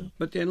sociability.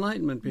 But the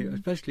Enlightenment people,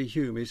 especially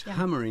Hume, is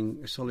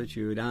hammering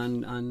solitude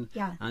and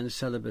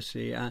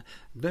celibacy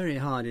very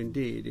hard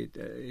indeed.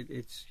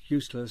 It's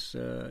useless.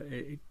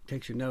 It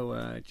takes you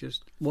nowhere.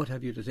 Just what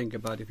have you to think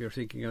about if you're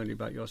thinking only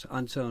about yourself,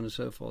 and so on and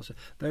so forth.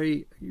 So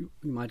you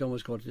might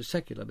almost call it a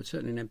secular, but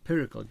certainly an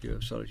empirical view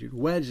of solitude.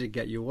 Where does it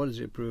get you? What does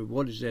it prove?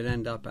 What does it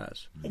end up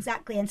as?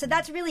 Exactly. And so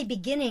that's really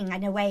beginning,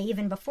 in a way,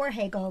 even before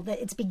Hegel, that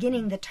it's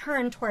beginning the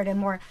turn toward a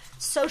more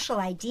social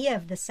idea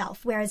of the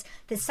self, whereas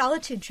the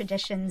solitude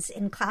traditions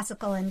in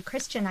classical and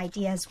Christian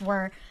ideas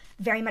were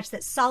very much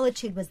that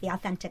solitude was the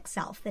authentic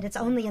self, that it's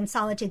only in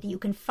solitude that you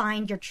can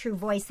find your true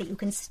voice, that you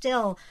can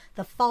still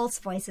the false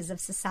voices of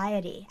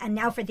society. And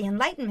now for the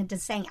Enlightenment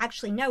is saying,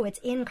 actually, no, it's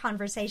in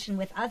conversation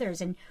with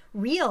others, and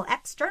real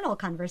external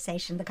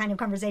conversation, the kind of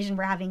conversation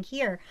we're having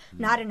here,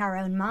 not in our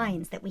own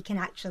minds, that we can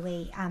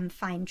actually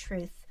find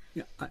truth.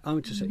 Yeah, I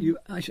want to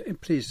say,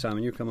 please,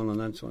 Simon, you come on and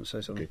then want to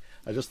say something. Okay.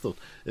 I just thought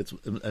it's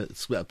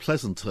a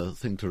pleasant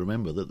thing to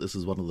remember that this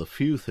is one of the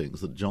few things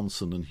that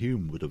Johnson and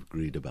Hume would have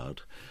agreed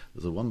about.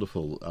 There's a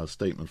wonderful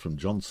statement from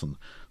Johnson.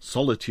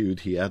 Solitude,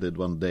 he added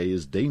one day,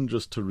 is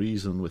dangerous to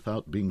reason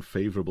without being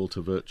favourable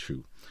to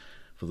virtue.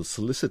 For the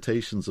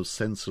solicitations of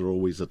sense are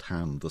always at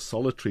hand. The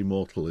solitary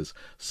mortal is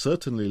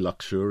certainly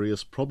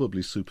luxurious,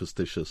 probably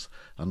superstitious,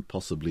 and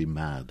possibly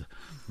mad.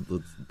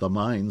 The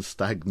mind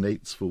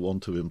stagnates for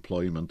want of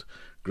employment,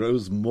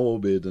 grows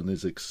morbid, and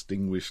is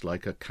extinguished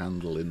like a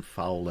candle in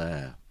foul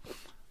air.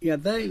 Yeah,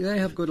 they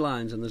have good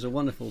lines, and there's a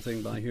wonderful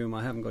thing by Hume.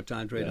 I haven't got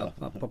time to read it.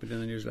 I'll pop it in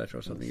the newsletter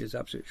or something. It's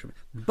absolutely true.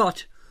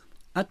 But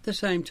at the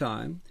same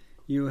time,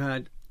 you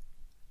had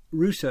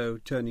Rousseau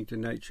turning to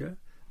nature,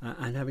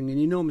 and having an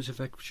enormous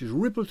effect, which has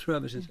rippled through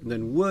ever since. And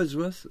then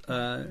Wordsworth,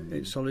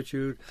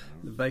 Solitude,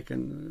 the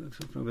Bacon,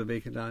 from the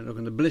Bacon dialogue,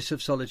 and the bliss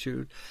of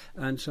solitude,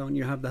 and so on.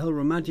 You have the whole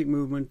romantic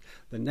movement,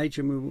 the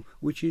nature movement,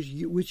 which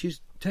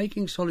is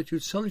taking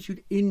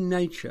solitude in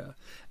nature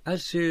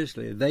as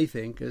seriously, they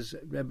think, as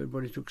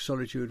everybody took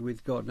solitude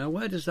with God. Now,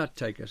 where does that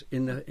take us?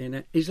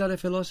 Is that a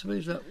philosophy?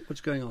 Is that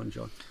what's going on,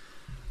 John?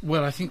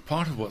 Well, I think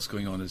part of what's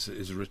going on is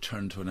a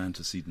return to an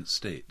antecedent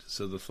state.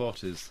 So the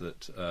thought is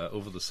that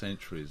over the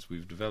centuries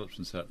we've developed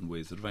in certain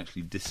ways that have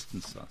actually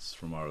distanced us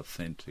from our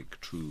authentic,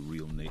 true,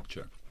 real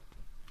nature.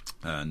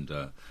 And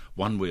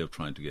one way of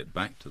trying to get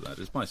back to that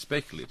is by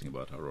speculating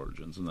about our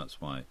origins, and that's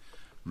why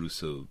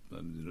Rousseau,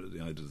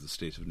 the idea of the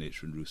state of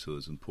nature in Rousseau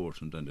is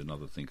important, and in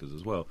other thinkers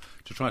as well,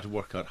 to try to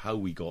work out how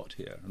we got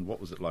here and what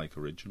was it like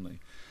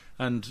originally.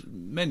 And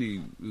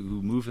many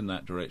who move in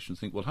that direction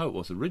think, well, how it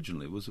was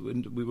originally was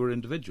we were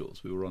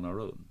individuals, we were on our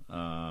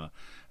own,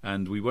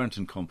 and we weren't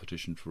in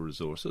competition for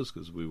resources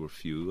because we were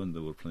few and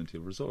there were plenty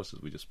of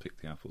resources. We just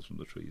picked the apples from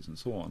the trees and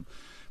so on.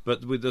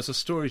 But there's a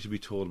story to be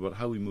told about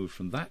how we moved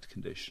from that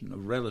condition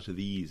of relative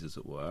ease, as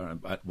it were,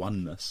 at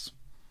oneness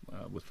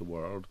with the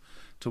world,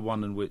 to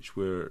one in which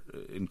we're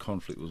in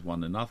conflict with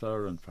one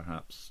another, and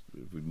perhaps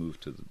if we move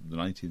to the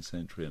 19th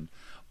century and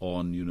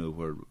on,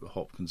 where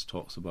Hopkins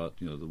talks about,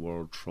 the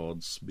world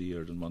trod,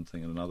 speared, and one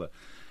thing and another,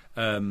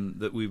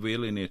 that we've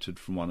alienated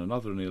from one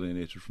another and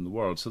alienated from the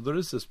world. So there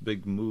is this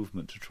big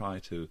movement to try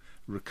to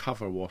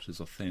recover what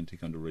is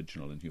authentic and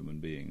original in human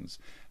beings.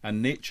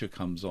 And nature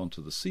comes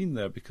onto the scene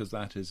there because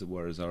that is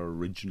our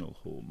original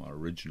home, our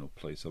original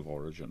place of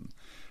origin.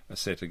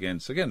 Set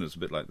against, again, it's a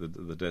bit like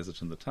the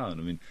desert and the town.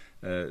 I mean,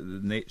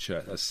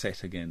 nature is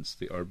set against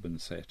the urban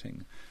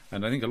setting.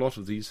 And I think a lot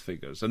of these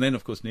figures, and then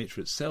of course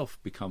nature itself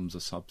becomes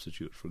a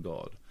substitute for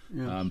God.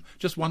 Yes.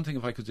 Just one thing,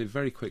 if I could say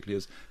very quickly,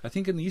 is I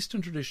think in the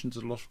Eastern traditions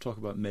there's a lot of talk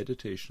about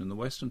meditation. In the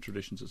Western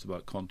traditions it's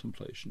about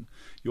contemplation.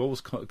 You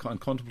always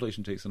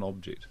contemplation takes an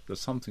object. There's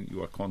something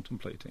you are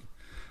contemplating.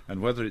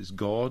 And whether it's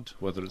God,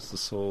 whether it's the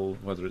soul,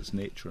 whether it's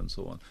nature and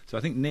so on. So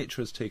I think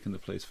nature has taken the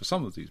place for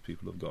some of these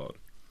people of God.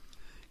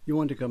 You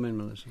want to come in,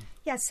 Melissa?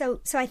 Yeah, so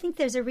I think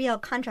there's a real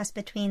contrast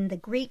between the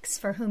Greeks,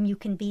 for whom you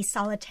can be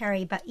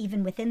solitary but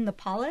even within the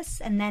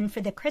polis, and then for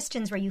the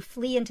Christians, where you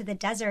flee into the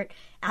desert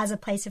as a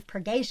place of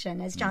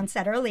purgation, as John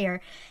said earlier.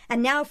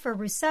 And now for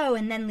Rousseau,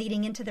 and then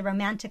leading into the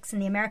Romantics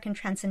and the American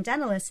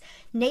Transcendentalists,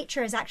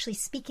 nature is actually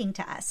speaking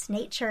to us.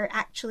 Nature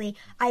actually,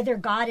 either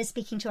God is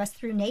speaking to us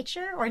through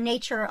nature, or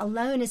nature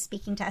alone is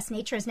speaking to us.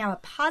 Nature is now a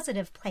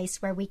positive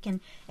place where we can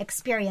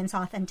experience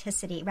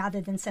authenticity, rather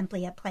than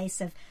simply a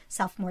place of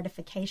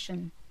self-mortification.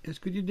 Yes,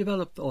 could you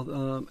develop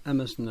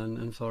Emerson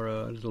and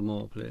Thoreau a little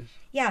more, please?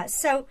 Yeah,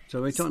 so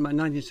we're talking about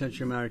 19th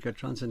century America,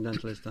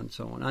 transcendentalist and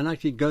so on, and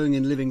actually going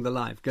and living the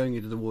life, going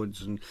into the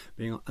woods and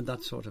being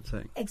that sort of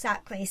thing.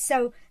 Exactly.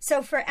 So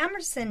for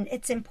Emerson,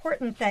 it's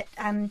important that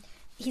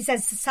he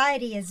says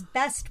society is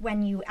best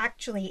when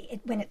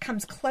it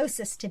comes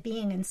closest to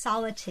being in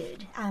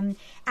solitude.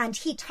 And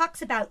he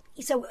talks about,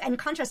 so in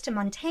contrast to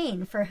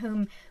Montaigne, for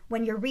whom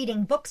when you're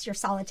reading books, you're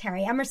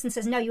solitary. Emerson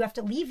says, no, you have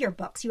to leave your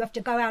books. You have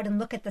to go out and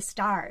look at the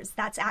stars.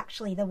 That's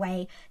actually the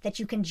way that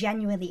you can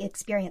genuinely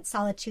experience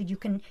solitude. You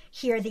can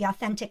hear the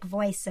authentic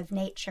voice of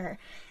nature.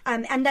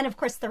 And then, of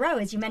course, Thoreau,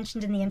 as you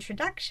mentioned in the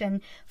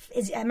introduction,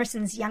 is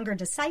Emerson's younger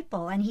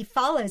disciple. And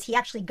he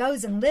actually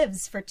goes and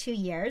lives for 2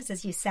 years,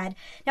 as you said.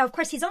 Now, of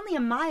course, he's only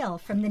a mile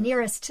from the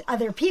nearest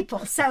other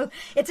people. So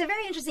it's a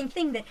very interesting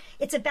thing that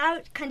it's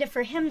about, kind of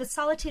for him, the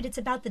solitude, it's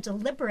about the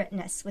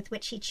deliberateness with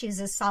which he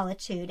chooses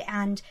solitude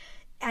and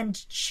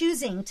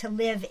choosing to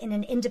live in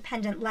an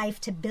independent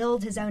life, to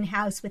build his own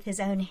house with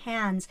his own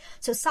hands.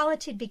 So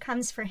solitude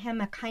becomes for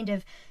him a kind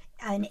of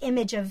an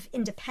image of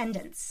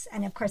independence.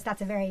 And of course,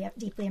 that's a very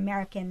deeply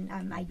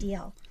American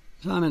ideal.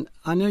 Simon,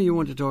 I know you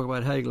want to talk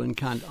about Hegel and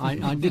Kant.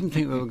 I didn't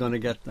think we were going to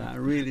get that. I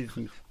really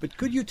didn't. But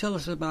could you tell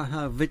us about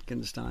how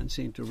Wittgenstein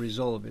seemed to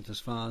resolve it as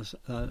far as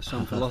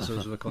some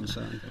philosophers were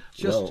concerned?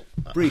 Just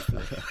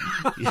briefly.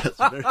 Yes,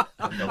 I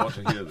want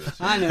to hear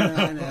this. I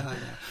know.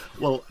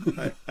 Well,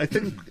 I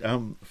think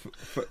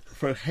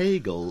for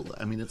Hegel,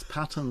 I mean, it's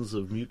patterns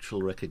of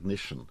mutual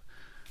recognition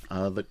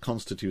that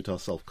constitute our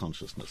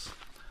self-consciousness.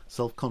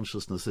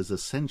 Self-consciousness is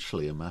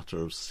essentially a matter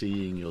of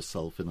seeing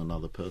yourself in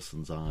another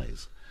person's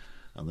eyes.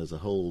 And there's a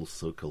whole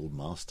so-called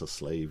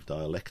master-slave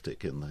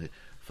dialectic in the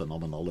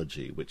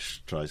phenomenology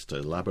which tries to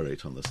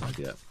elaborate on this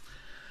idea.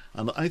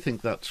 And I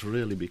think that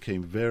really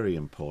became very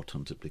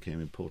important. It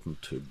became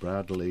important to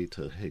Bradley,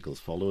 to Hegel's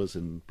followers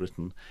in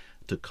Britain,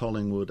 to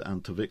Collingwood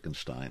and to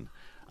Wittgenstein.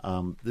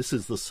 This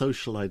is the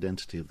social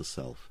identity of the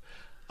self.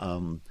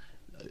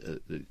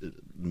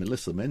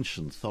 Melissa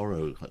mentioned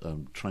Thoreau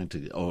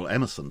or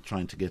Emerson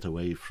trying to get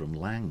away from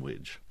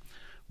language.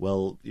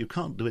 Well, you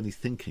can't do any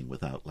thinking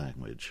without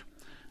language.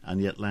 And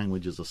yet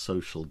language is a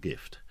social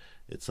gift.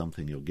 It's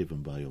something you're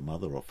given by your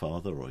mother or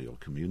father or your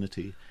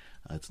community.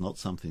 It's not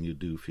something you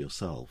do for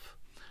yourself.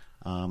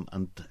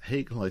 And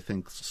Hegel, I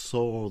think,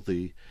 saw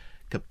the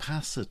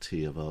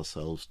capacity of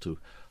ourselves to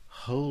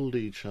hold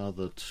each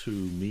other to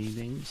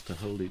meanings, to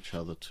hold each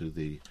other to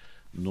the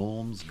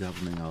norms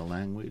governing our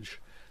language,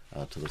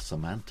 to the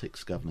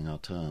semantics governing our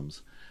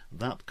terms,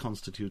 that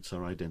constitutes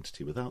our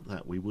identity. Without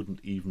that, we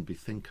wouldn't even be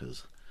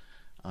thinkers.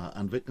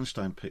 And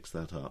Wittgenstein picks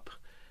that up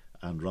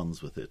and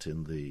runs with it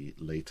in the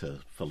later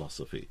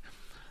philosophy.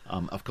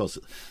 Of course,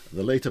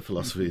 the later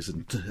philosophy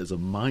is a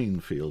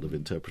minefield of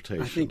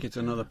interpretation. I think it's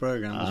another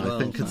program as well. I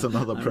think it's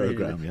another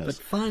program, yes. But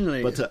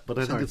finally... But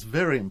I think it's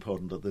very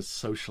important that this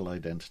social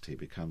identity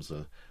becomes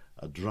a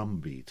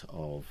drumbeat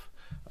of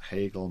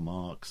Hegel,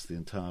 Marx, the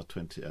entire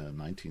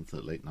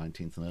late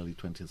 19th and early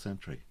 20th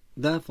century.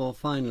 Therefore,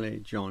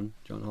 finally, John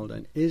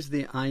Haldane, is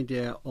the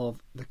idea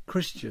of the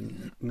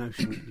Christian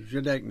notion, the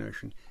Judaic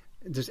notion,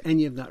 does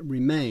any of that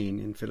remain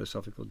in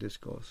philosophical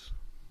discourse?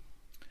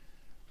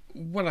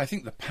 Well, I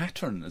think the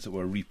pattern, as it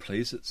were,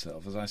 replays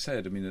itself. As I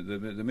said, I mean,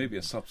 there may be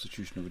a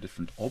substitution of a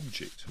different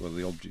object, whether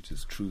the object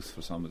is truth,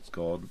 for some it's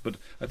God. But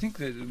I think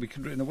that we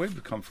can, in a way,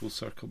 become full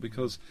circle,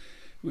 because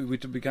we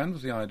began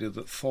with the idea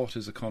that thought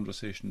is a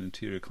conversation,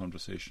 interior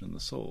conversation in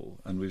the soul.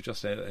 And we've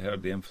just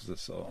heard the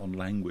emphasis on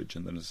language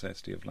and the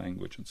necessity of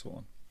language and so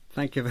on.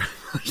 Thank you very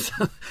much.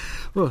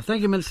 Well,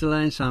 thank you, Minister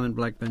Lane, Simon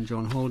Blackburn,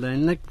 John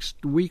Haldane.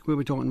 Next week we'll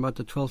be talking about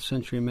the 12th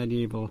century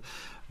medieval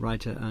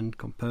writer and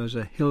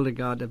composer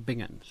Hildegard of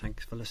Bingen.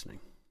 Thanks for listening.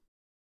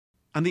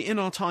 And the In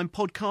Our Time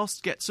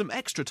podcast gets some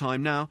extra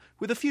time now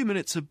with a few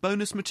minutes of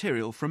bonus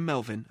material from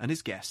Melvin and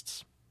his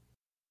guests.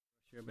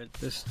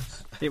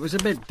 It was a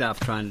bit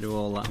daft trying to do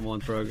all that in one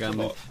programme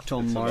with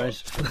Tom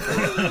Morris.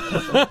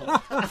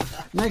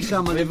 Next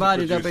time we'll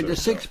divide it up into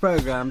 6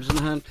 programmes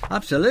and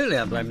absolutely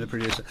I blame the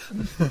producer.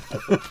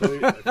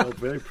 I felt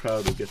very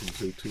proud of getting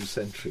through 2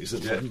 centuries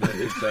in one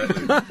day.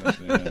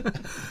 Exactly.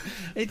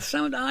 It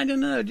sounded, I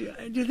don't know, do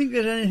you think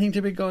there's anything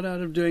to be got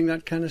out of doing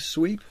that kind of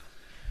sweep?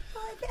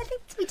 I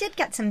think we did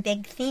get some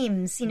big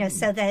themes,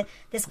 so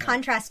this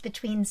contrast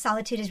between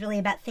solitude is really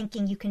about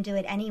thinking you can do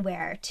it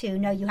anywhere, to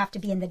no, you have to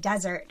be in the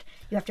desert,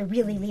 you have to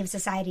really leave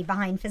society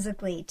behind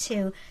physically,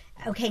 to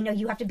okay, no,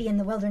 you have to be in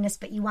the wilderness,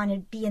 but you want to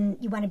be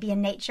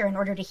in nature in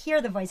order to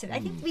hear the voice of it. I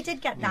think we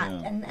did get that,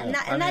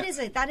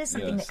 that is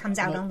something that comes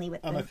out only with.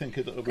 And I think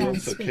it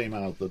also came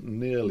out that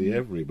nearly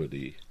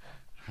everybody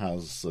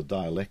has a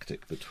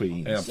dialectic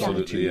between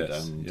solitude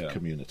and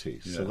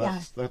community. So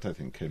that I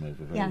think came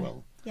over very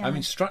well. Yeah. I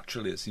mean,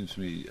 structurally, it seems to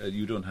me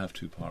you don't have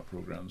 2-part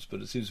programs, but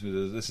it seems to me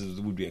that this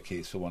would be a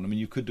case for one. I mean,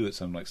 you could do it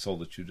something like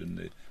Solitude in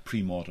the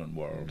pre-modern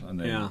world and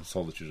then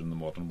Solitude in the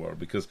modern world,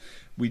 because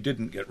we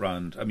didn't get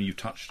round. I mean, you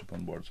touched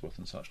upon Wordsworth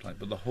and such like,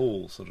 but the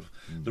whole sort of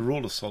the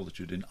role of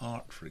solitude in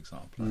art, for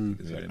example, I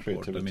think is very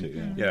important. I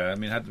mean, I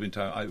mean, had there been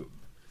time,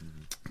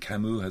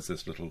 Camus has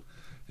this little.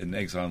 In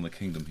Exile in the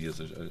Kingdom, he has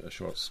a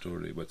short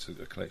story, well, it's a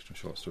collection of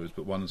short stories,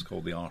 but one is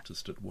called The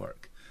Artist at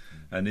Work.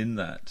 And in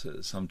that,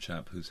 some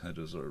chap who's had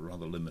a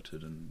rather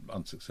limited and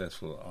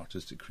unsuccessful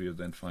artistic career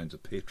then finds a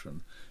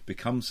patron,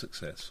 becomes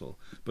successful,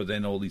 but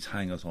then all these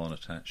hangers-on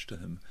attached to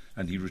him,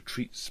 and he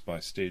retreats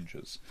by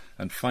stages.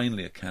 And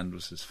finally a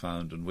canvas is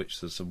found in which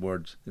there's a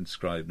word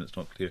inscribed, and it's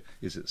not clear,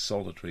 is it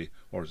solitary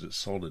or is it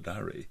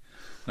solidary?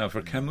 Now,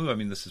 for Camus, I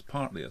mean, this is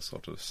partly a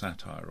sort of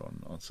satire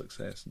on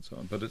success and so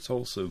on, but it's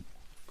also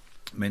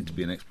meant to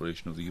be an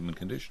exploration of the human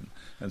condition.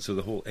 And so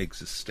the whole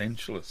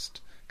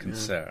existentialist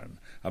concern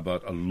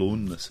about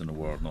aloneness in a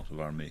world not of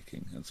our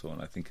making and so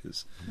on, I think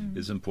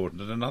is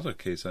important. In another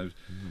case, I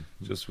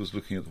just was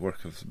looking at the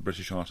work of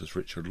British artist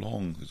Richard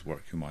Long, whose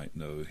work you might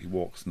know. He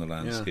walks in the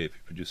landscape, he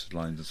produces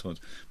lines and so on.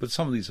 But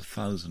some of these are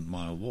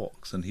 1,000-mile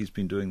walks, and he's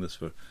been doing this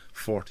for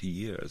 40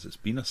 years. It's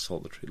been a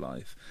solitary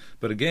life.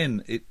 But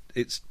again,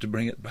 it's to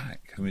bring it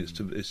back. I mean,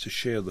 it's to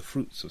share the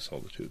fruits of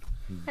solitude.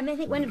 I mean, I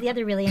think one of the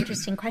other really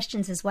interesting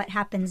questions is what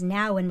happens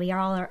now when we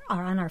all are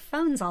on our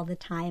phones all the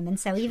time. And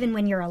so even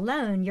when you're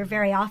alone, you're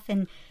very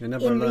often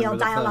in real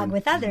dialogue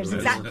with others.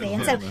 Exactly.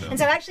 And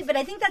so actually, but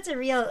I think it's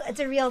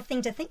a real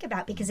thing to think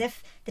about, because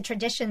if the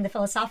tradition, the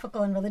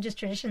philosophical and religious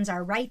traditions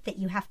are right that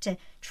you have to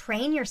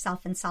train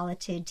yourself in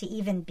solitude to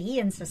even be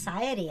in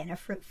society in a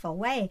fruitful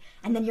way,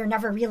 and then you're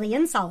never really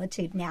in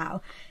solitude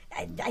now,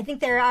 I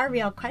think there are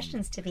real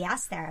questions to be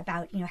asked there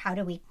about, how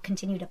do we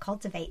continue to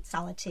cultivate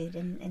solitude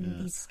in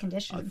these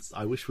conditions?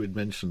 I wish we'd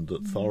mentioned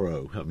that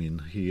Thoreau, I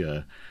mean, he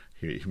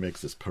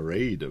makes this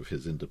parade of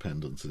his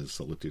independence and his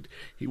solitude.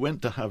 He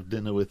went to have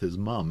dinner with his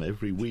mum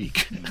every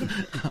week.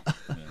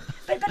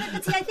 But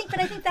see, I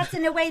think that's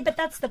in a way, but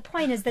that's the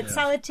point, is that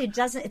solitude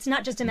it's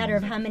not just a matter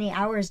of how many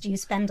hours do you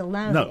spend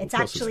alone. No, it's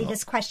actually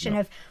this question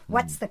of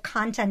what's the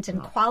content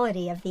and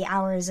quality of the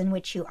hours in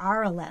which you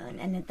are alone,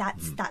 and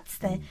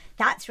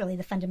that's really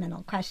the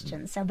fundamental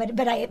question. So,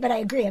 but I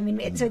agree. I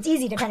mean, so it's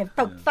easy to kind of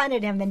poke fun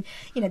at him, and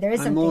there is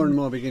something. More and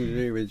more begin to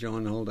agree with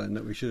John Haldane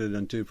that we should have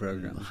done 2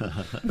 programs.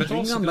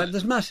 But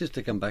there's masses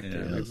to come back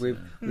to. Like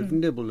we've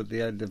nibbled at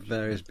the end of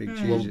various big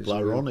cheeses.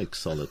 Well, Byronic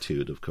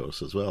solitude, of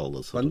course, as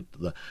well.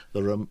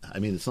 I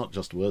mean, it's not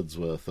just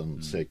Wordsworth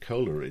and, say,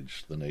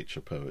 Coleridge, the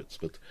nature poets,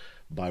 but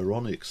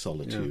Byronic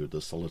solitude,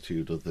 the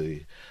solitude of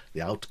the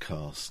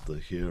outcast, the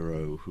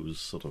hero who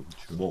sort of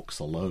walks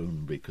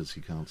alone because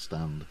he can't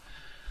stand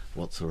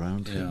what's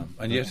around Yeah, him.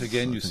 and yet That's,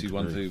 again, I you think, see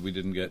one very- thing we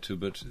didn't get to,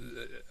 but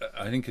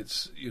I think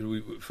it's,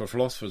 for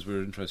philosophers,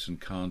 we're interested in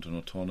Kant and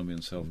autonomy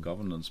and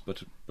self-governance,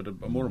 but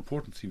a more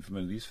important theme for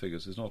many of these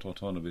figures is not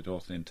autonomy, but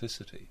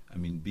authenticity. I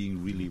mean,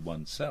 being really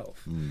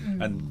oneself.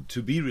 And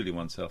to be really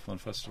oneself, one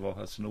first of all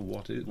has to know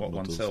what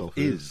oneself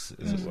is,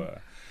 as it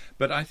were.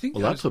 But I think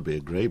Well, that would be a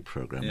great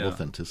program,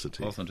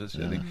 authenticity.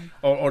 Authenticity, Yeah. I think.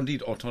 Or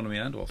indeed, autonomy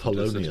and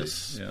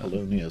authenticity.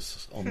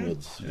 Polonius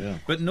onwards, yeah.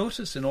 But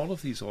notice in all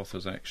of these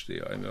authors,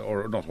 actually,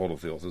 or not all of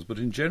the authors, but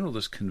in general,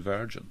 there's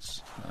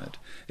convergence. Right?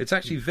 It's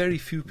actually very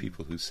few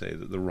people who say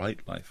that the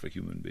right life for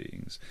human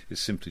beings is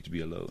simply to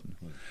be alone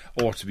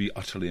or to be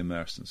utterly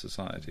immersed in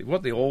society.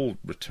 What they all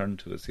return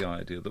to is the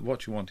idea that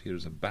what you want here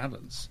is a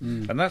balance.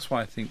 And that's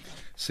why I think,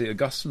 say,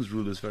 Augustine's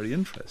rule is very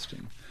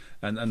interesting.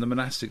 And the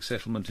monastic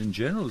settlement in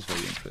general is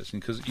very interesting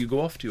because you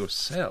go off to your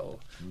cell,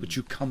 but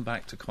you come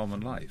back to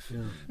common life.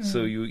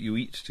 So you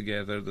eat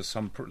together. There's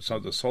some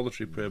the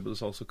solitary prayer, but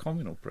there's also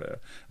communal prayer.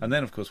 And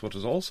then, of course, what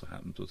has also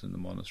happened within the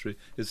monastery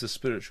is the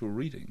spiritual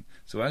reading.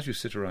 So as you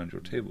sit around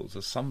your tables,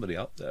 there's somebody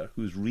up there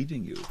who's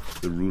reading you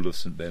the rule of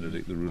St.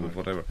 Benedict, the rule of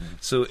whatever.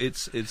 So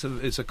it's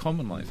a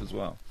common life as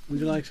well. Would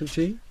you like some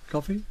tea?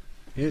 Coffee?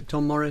 Here,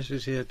 Tom Morris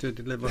is here to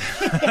deliver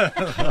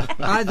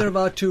either of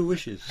our two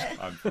wishes.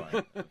 I'm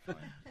fine.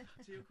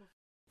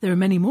 There are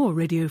many more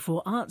Radio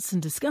 4 arts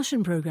and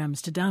discussion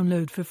programmes to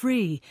download for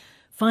free.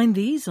 Find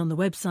these on the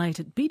website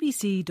at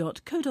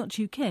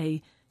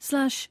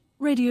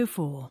bbc.co.uk/Radio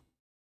 4.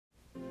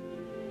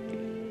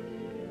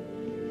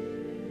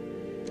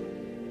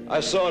 I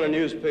saw in a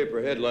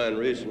newspaper headline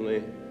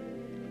recently,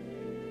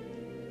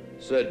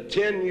 said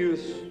 10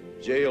 youths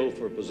jailed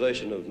for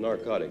possession of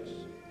narcotics.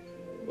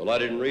 Well, I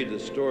didn't read the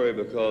story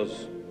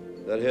because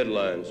that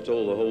headline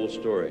told the whole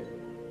story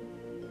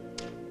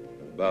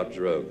about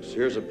drugs.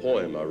 Here's a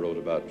poem I wrote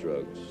about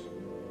drugs.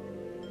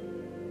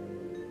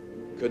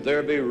 Could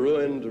there be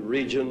ruined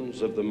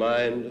regions of the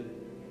mind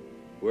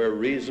where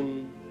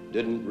reason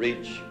didn't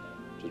reach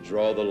to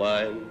draw the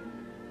line?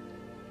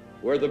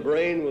 Where the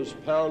brain was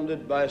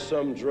pounded by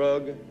some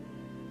drug,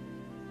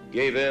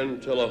 gave in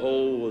till a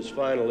hole was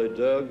finally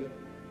dug?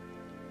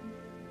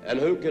 And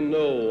who can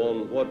know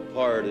on what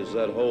part is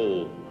that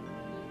hole?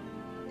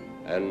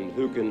 And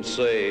who can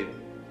say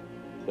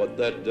what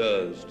that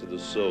does to the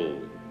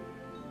soul?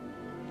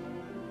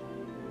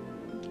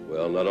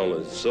 Well, not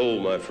only the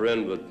soul, my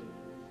friend, but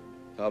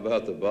how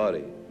about the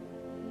body?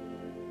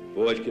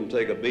 Boy, it can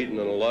take a beating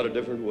in a lot of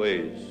different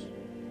ways.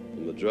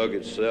 From the drug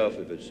itself,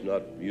 if it's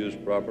not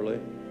used properly,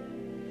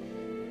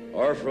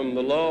 or from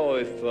the law,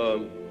 if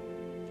the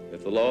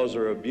laws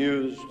are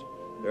abused,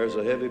 there's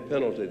a heavy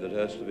penalty that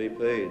has to be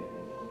paid.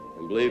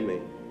 And believe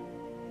me,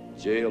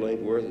 jail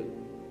ain't worth it.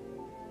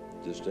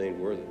 Just ain't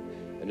worth it.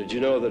 And did you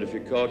know that if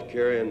you're caught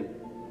carrying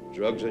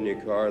drugs in your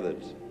car,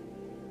 that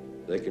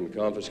they can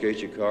confiscate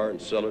your car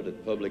and sell it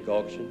at public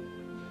auction?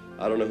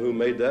 I don't know who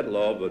made that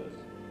law, but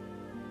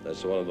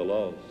that's one of the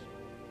laws.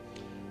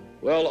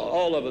 Well,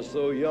 all of us,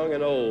 though young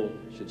and old,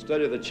 should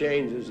study the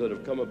changes that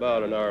have come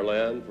about in our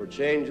land, for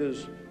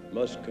changes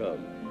must come.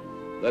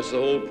 That's the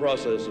whole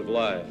process of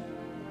life.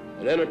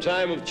 And in a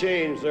time of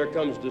change, there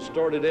comes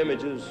distorted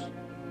images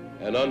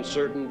and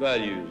uncertain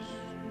values.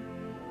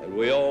 And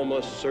we all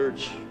must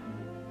search.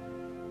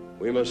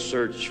 We must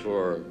search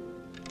for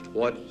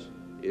what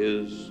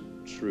is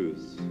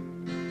truth.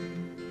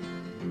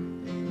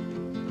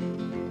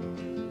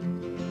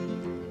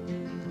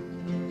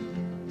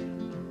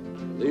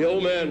 The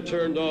old man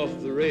turned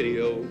off the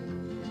radio,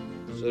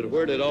 said,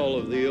 where did all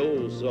of the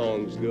old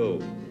songs go?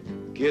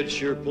 Kids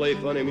sure play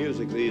funny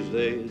music these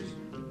days,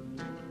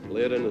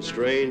 play it in the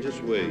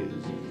strangest ways.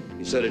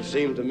 He said, it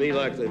seemed to me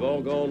like they've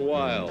all gone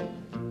wild.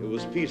 It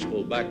was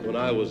peaceful back when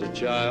I was a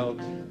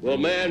child. Well,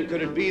 man,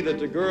 could it be that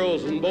the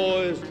girls and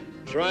boys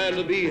trying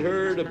to be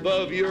heard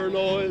above your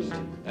noise,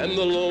 and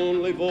the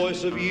lonely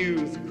voice of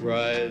youth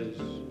cries,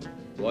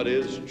 what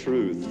is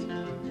truth?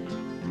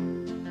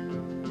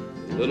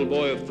 The little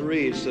boy of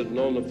 3 sitting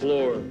on the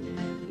floor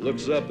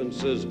looks up and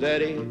says,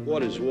 Daddy,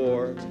 what is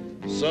war?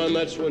 Son,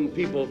 that's when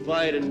people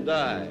fight and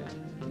die.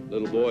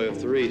 Little boy of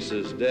 3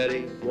 says,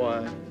 Daddy,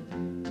 why?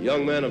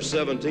 Young man of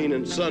 17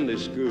 in Sunday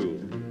school,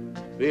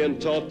 being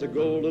taught the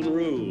golden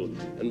rule.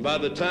 And by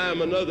the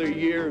time another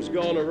year's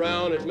gone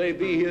around, it may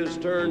be his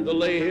turn to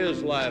lay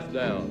his life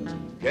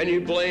down. Can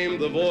you blame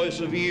the voice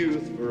of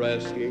youth for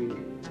asking,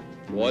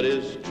 what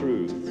is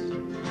truth?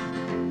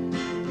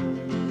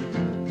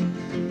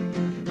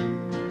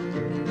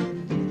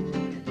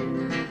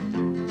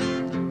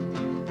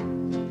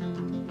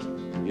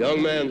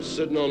 Young man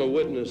sitting on a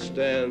witness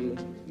stand,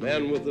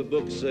 man with the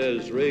book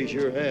says, raise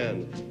your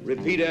hand.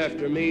 Repeat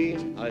after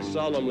me, I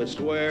solemnly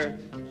swear.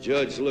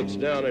 Judge looks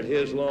down at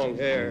his long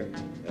hair.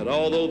 And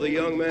although the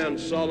young man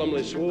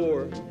solemnly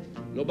swore,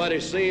 nobody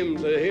seemed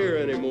to hear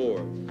anymore.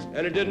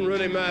 And it didn't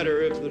really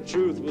matter if the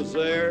truth was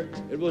there.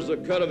 It was the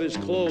cut of his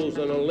clothes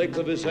and the length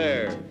of his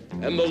hair.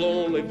 And the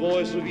lonely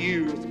voice of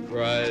youth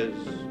cries,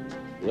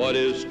 what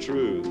is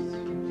truth?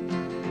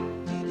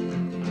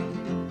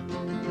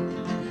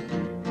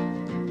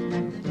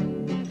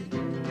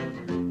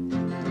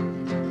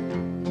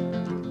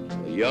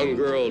 young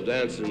girl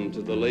dancing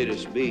to the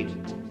latest beat,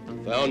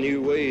 found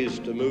new ways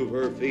to move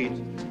her feet.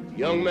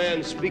 Young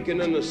man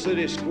speaking in the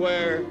city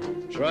square,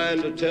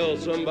 trying to tell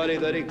somebody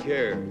that he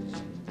cares.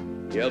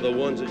 Yeah, the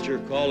ones that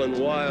you're calling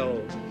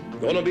wild,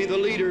 gonna be the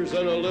leaders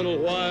in a little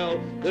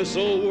while. This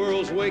old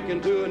world's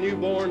waking to a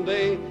newborn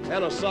day,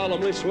 and I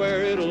solemnly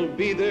swear it'll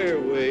be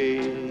their way.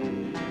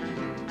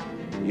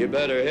 You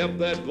better help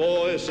that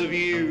voice of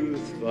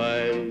youth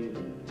find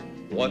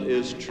what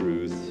is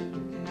truth.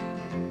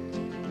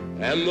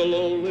 And the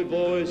lonely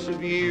voice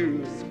of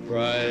youth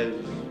cries,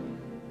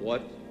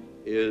 what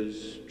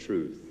is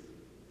truth?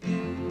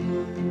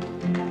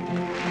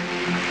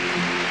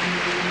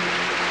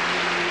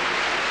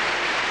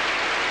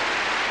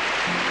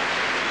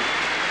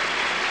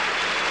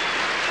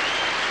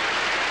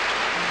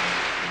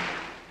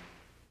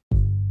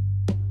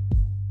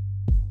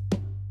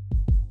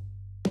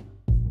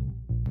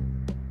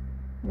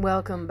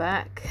 Welcome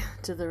back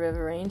to the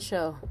River Rain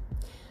Show.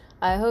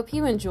 I hope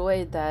you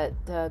enjoyed that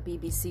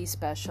BBC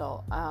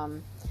special.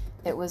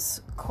 It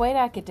was quite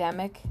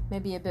academic,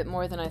 maybe a bit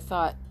more than I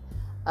thought,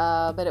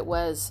 but it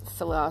was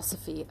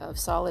philosophy of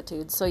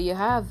solitude. So you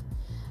have,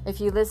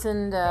 if you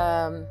listened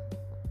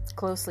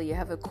closely, you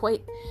have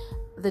quite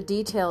the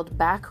detailed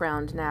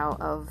background now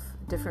of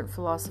different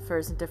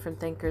philosophers and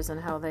different thinkers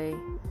and how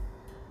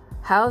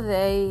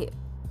they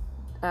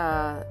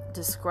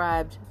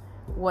described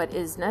what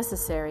is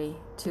necessary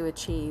to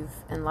achieve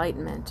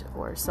enlightenment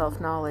or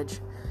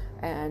self-knowledge,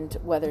 and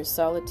whether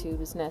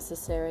solitude is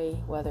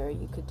necessary, whether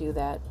you could do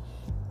that,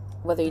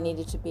 whether you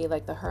needed to be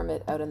like the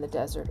hermit out in the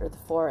desert or the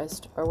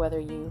forest, or whether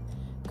you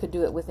could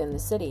do it within the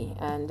city.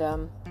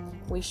 And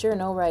we sure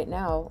know right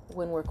now,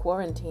 when we're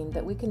quarantined,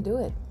 that we can do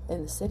it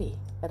in the city,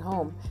 at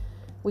home.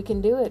 We can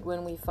do it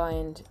when we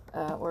find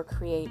or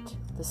create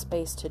the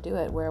space to do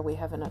it, where we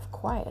have enough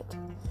quiet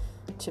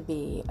to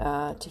be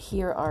to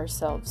hear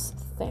ourselves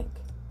think.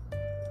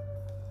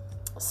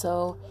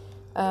 So,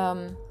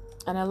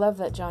 and I love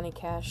that Johnny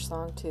Cash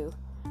song too,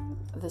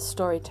 the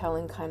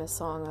storytelling kind of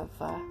song of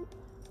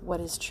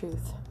what is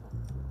truth.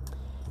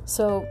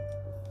 So,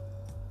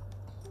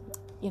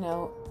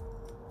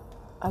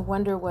 I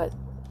wonder what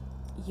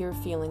you're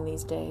feeling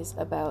these days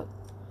about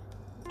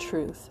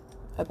truth,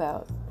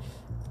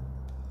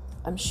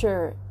 I'm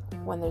sure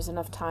when there's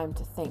enough time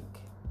to think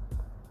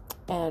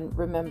and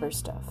remember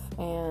stuff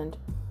and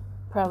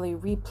probably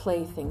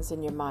replay things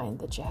in your mind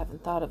that you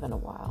haven't thought of in a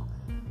while.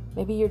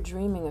 Maybe you're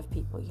dreaming of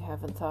people you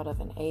haven't thought of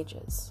in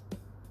ages.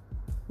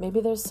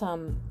 Maybe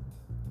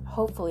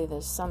hopefully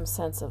there's some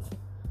sense of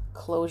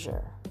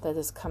closure that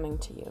is coming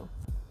to you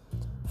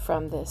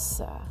from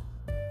this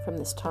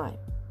time.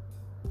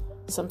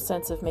 Some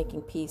sense of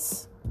making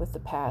peace with the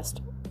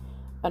past,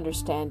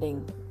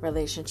 understanding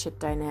relationship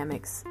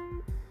dynamics,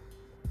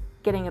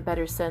 getting a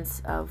better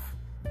sense of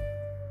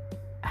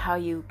how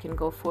you can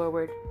go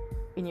forward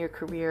in your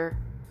career,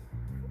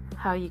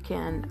 how you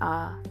can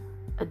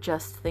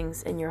adjust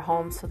things in your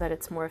home so that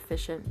it's more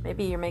efficient.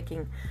 Maybe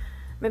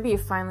you're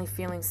finally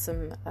feeling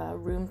some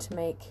room to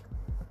make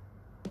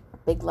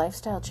big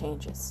lifestyle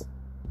changes.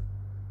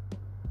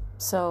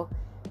 So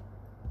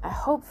I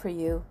hope for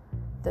you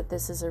that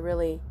this is a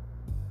really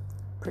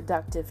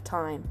productive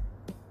time,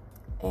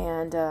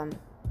 and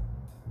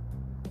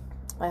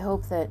I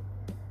hope that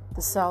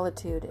the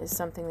solitude is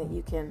something that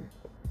you can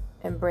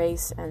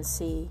embrace and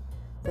see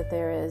that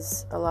there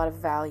is a lot of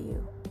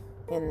value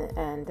in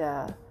and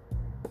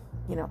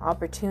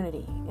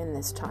opportunity in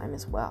this time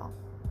as well.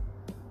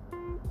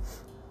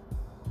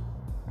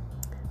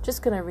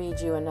 Just going to read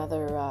you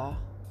another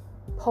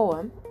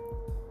poem,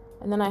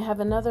 and then I have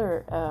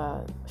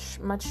another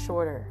much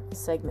shorter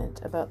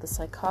segment about the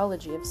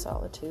psychology of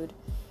solitude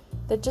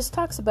that just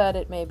talks about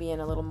it maybe in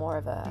a little more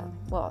of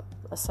a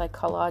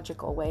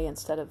psychological way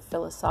instead of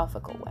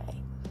philosophical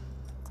way,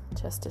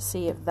 just to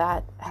see if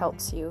that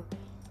helps you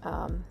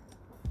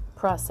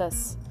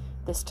process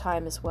this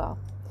time as well.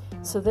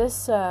 So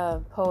this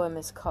poem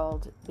is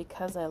called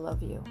Because I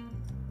Love You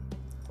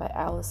by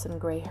Alison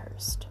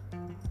Grayhurst.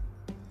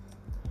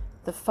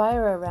 The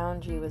fire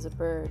around you is a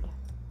bird.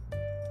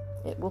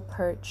 It will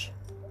perch,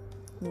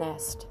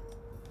 nest,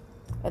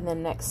 and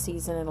then next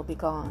season it'll be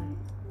gone.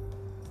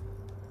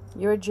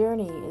 Your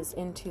journey is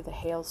into the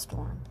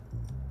hailstorm,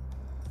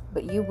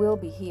 but you will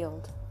be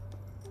healed,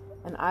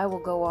 and I will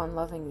go on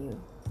loving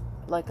you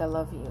like I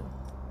love you,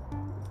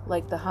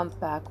 like the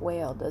humpback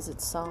whale does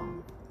its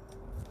song.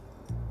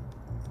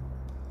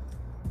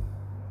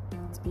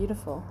 It's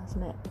beautiful,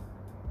 isn't it?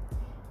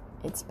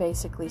 It's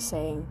basically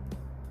saying,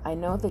 I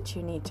know that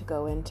you need to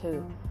go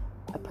into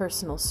a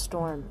personal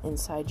storm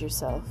inside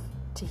yourself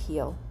to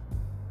heal,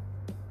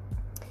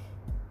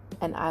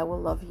 and I will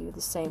love you the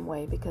same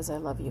way because I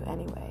love you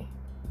anyway,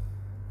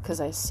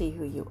 because I see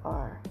who you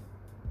are,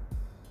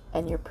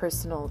 and your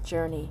personal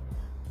journey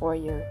or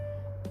your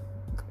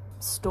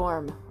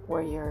storm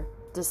or your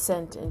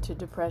descent into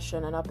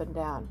depression and up and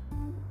down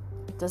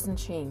doesn't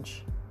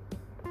change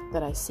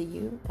that I see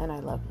you and I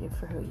love you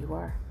for who you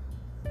are.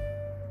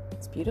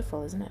 It's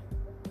beautiful, isn't it?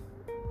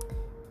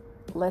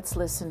 Let's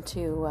listen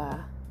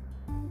to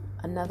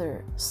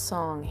another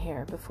song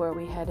here before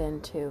we head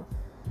into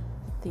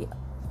the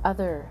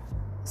other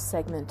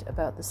segment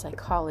about the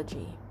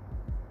psychology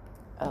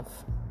of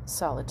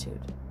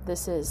solitude.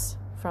 This is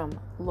from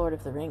Lord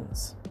of the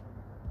Rings.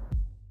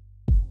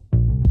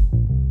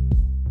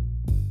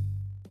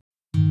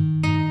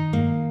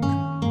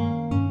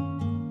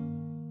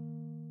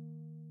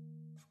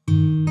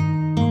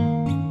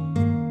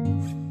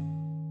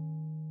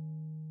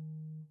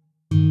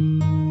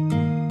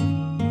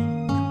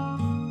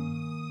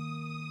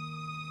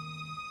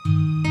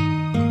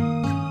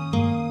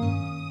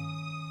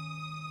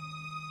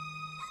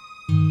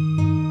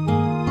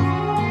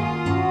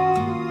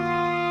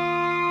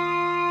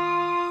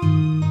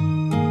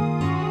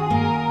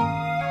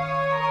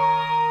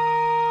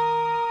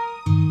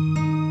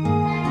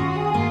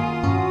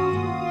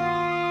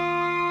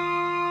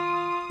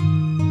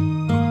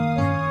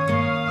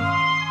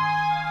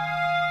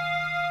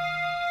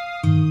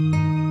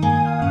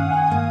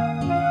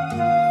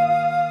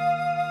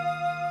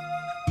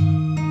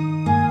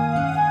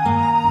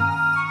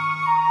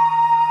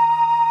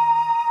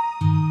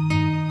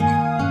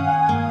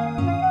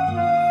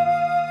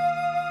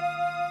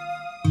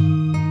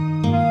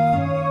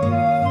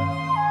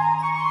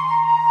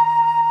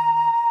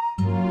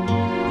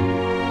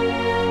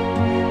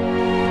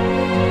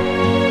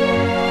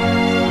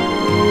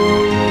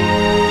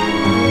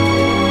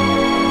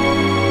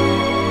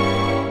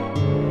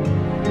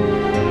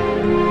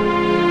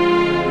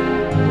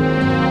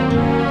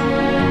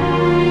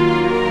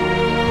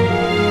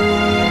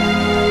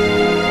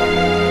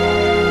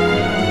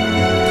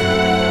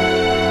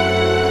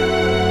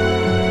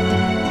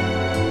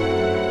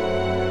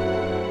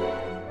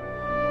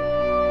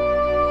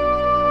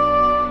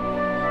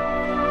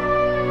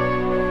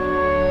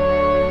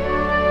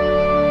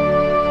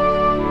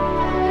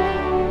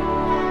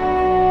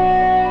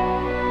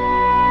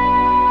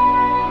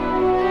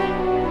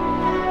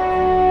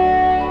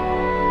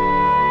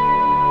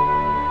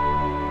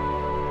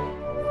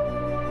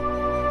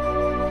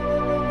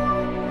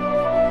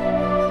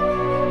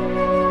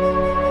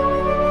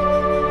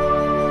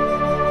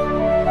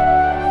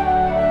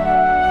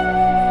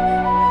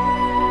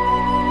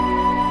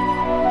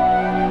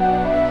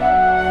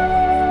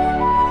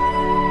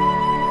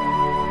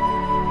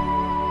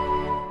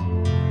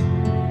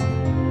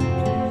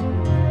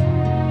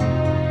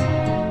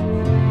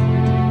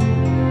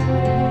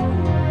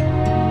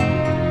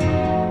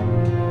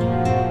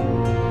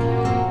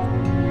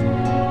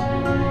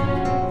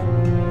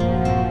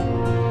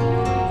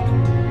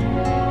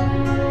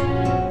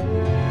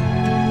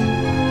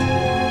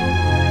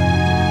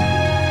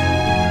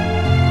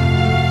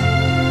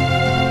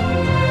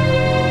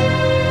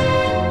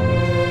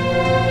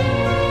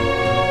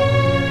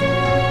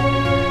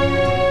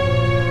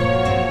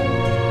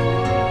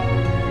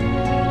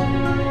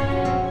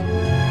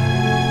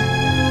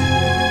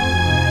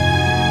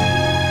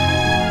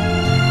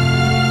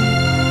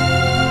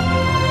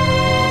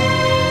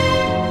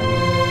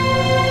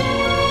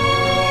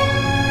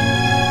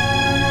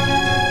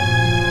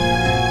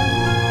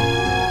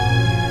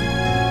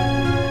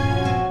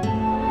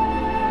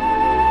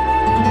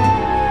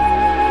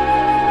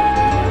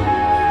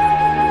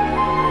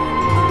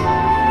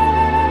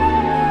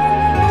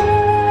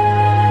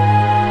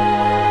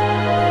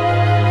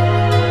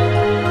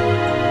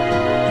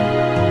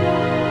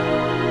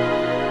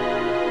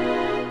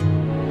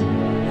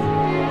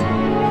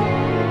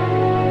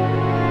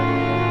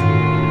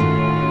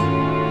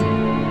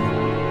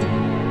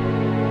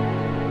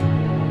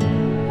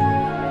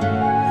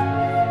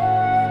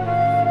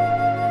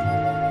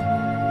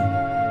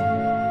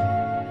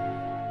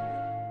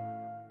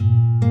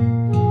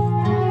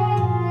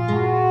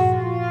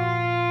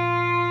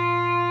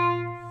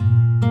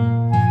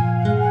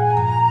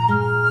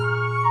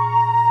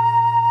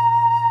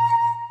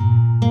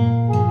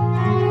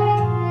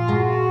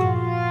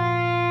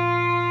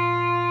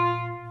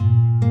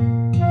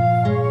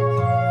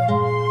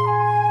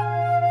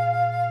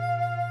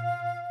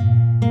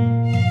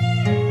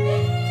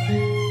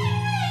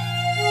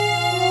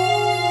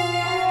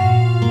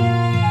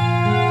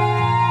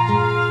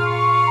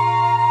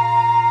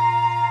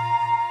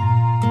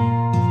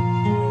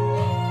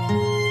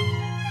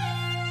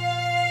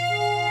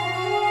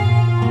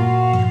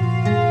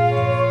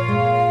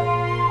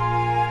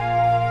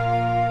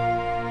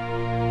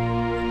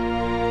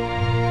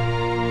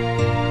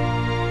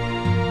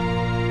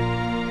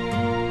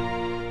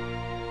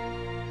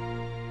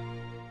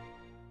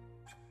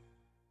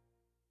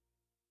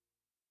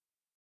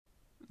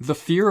 The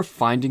fear of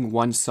finding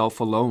oneself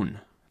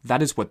alone,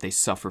 that is what they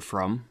suffer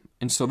from,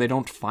 and so they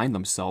don't find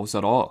themselves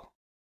at all.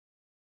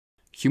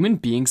 Human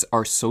beings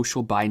are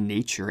social by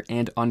nature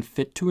and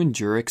unfit to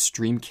endure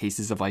extreme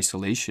cases of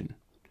isolation.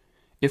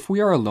 If we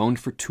are alone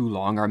for too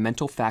long, our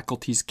mental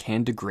faculties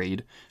can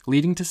degrade,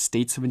 leading to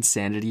states of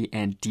insanity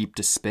and deep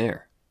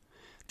despair.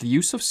 The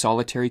use of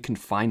solitary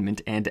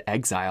confinement and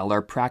exile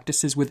are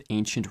practices with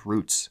ancient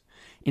roots,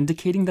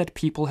 indicating that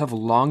people have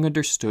long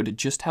understood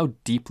just how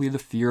deeply the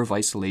fear of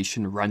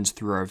isolation runs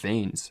through our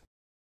veins.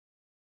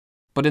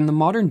 But in the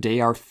modern day,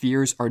 our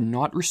fears are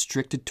not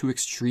restricted to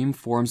extreme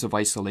forms of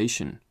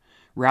isolation.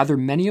 Rather,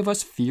 many of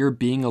us fear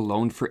being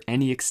alone for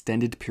any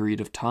extended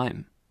period of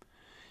time.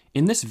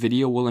 In this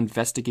video, we'll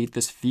investigate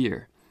this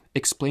fear,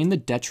 explain the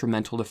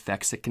detrimental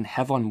effects it can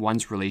have on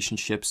one's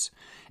relationships,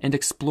 and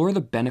explore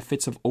the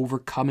benefits of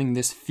overcoming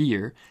this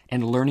fear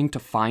and learning to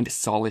find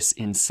solace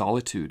in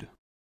solitude.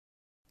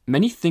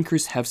 Many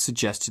thinkers have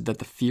suggested that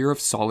the fear of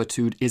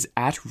solitude is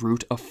at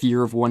root a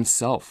fear of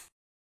oneself.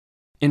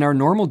 In our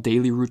normal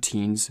daily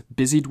routines,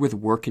 busied with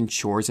work and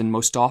chores and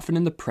most often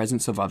in the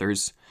presence of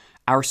others,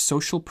 our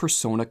social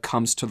persona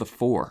comes to the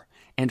fore,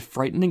 and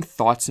frightening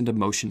thoughts and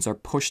emotions are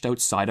pushed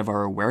outside of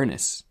our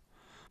awareness.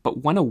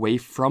 But when away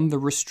from the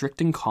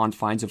restricting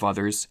confines of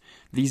others,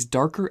 these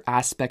darker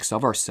aspects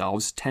of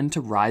ourselves tend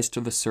to rise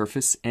to the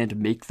surface and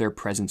make their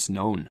presence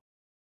known.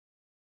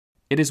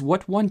 It is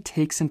what one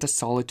takes into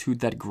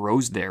solitude that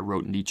grows there,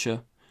 wrote Nietzsche,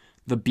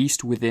 the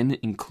beast within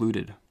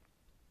included.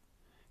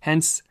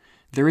 Hence,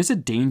 there is a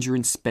danger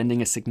in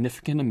spending a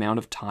significant amount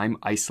of time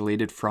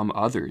isolated from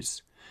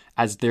others,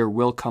 as there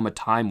will come a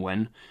time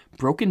when,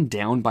 broken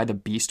down by the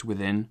beast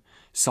within,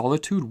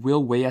 solitude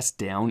will weigh us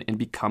down and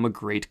become a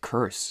great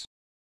curse.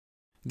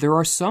 There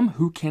are some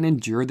who can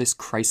endure this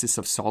crisis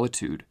of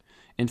solitude,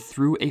 and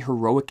through a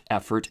heroic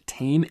effort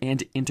tame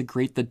and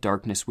integrate the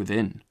darkness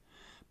within.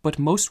 But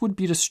most would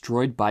be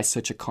destroyed by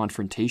such a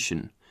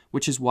confrontation,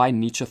 which is why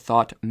Nietzsche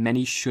thought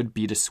many should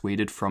be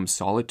dissuaded from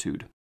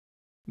solitude.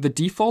 The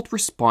default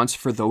response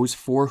for those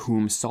for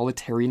whom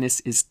solitariness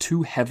is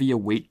too heavy a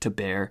weight to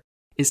bear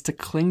is to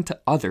cling to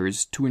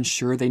others to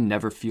ensure they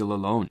never feel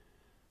alone.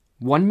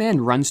 One man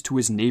runs to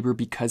his neighbor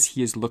because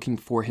he is looking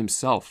for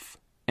himself,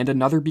 and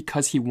another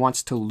because he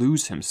wants to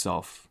lose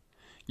himself.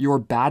 Your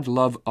bad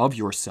love of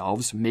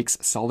yourselves makes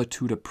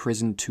solitude a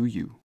prison to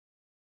you.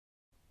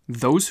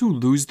 Those who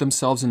lose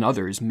themselves in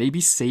others may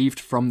be saved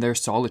from their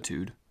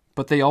solitude,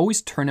 but they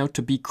always turn out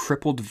to be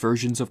crippled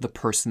versions of the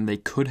person they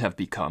could have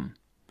become.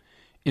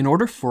 In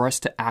order for us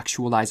to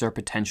actualize our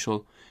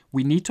potential,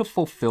 we need to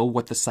fulfill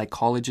what the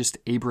psychologist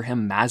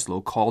Abraham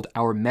Maslow called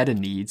our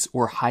meta-needs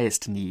or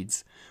highest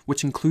needs,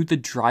 which include the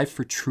drive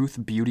for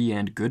truth, beauty,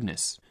 and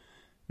goodness.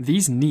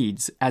 These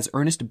needs, as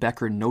Ernest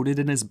Becker noted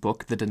in his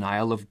book The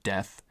Denial of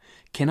Death,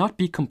 cannot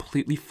be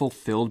completely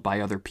fulfilled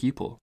by other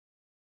people.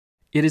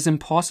 It is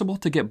impossible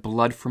to get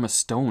blood from a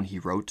stone, he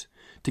wrote,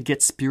 to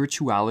get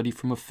spirituality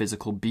from a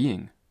physical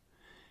being.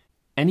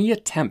 Any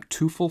attempt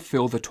to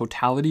fulfill the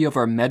totality of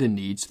our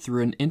meta-needs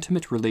through an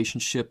intimate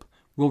relationship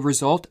will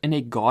result in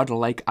a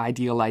godlike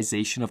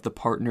idealization of the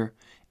partner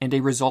and a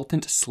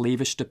resultant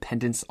slavish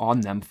dependence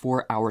on them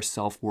for our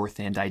self-worth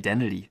and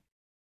identity.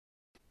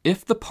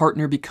 If the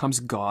partner becomes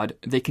God,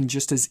 they can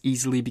just as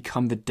easily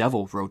become the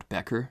devil, wrote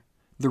Becker.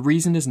 The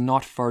reason is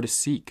not far to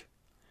seek.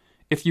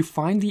 If you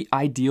find the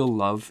ideal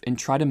love and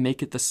try to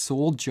make it the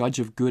sole judge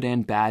of good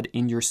and bad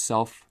in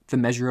yourself, the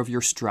measure of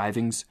your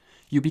strivings,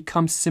 you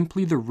become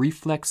simply the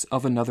reflex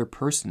of another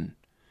person.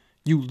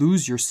 You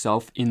lose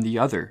yourself in the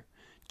other,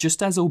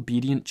 just as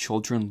obedient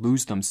children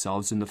lose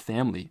themselves in the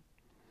family.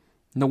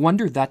 No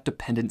wonder that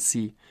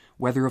dependency,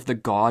 whether of the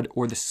god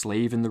or the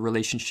slave in the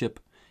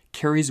relationship,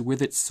 carries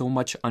with it so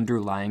much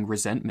underlying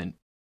resentment.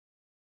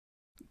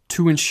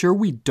 To ensure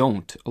we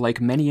don't,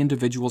 like many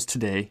individuals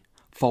today,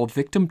 fall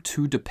victim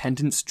to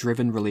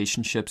dependence-driven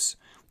relationships,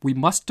 we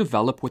must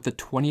develop what the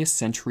 20th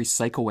century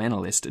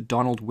psychoanalyst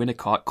Donald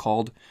Winnicott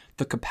called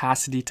the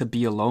capacity to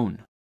be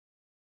alone.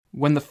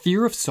 When the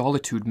fear of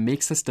solitude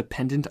makes us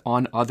dependent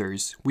on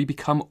others, we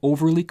become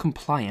overly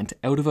compliant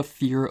out of a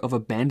fear of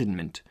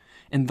abandonment,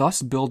 and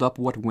thus build up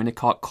what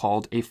Winnicott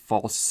called a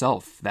false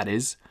self, that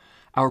is,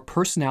 our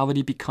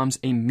personality becomes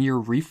a mere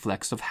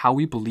reflex of how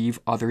we believe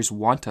others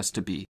want us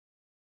to be.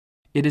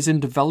 It is in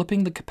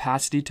developing the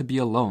capacity to be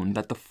alone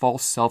that the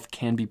false self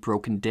can be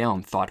broken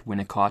down, thought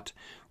Winnicott,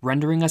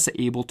 rendering us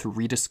able to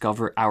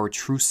rediscover our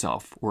true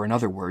self, or in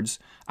other words,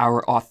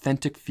 our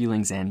authentic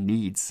feelings and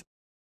needs.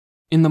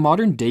 In the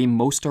modern day,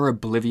 most are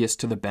oblivious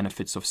to the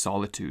benefits of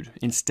solitude.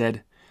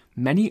 Instead,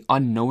 many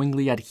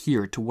unknowingly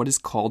adhere to what is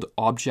called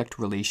object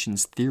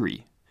relations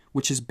theory,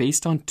 which is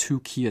based on two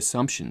key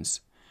assumptions: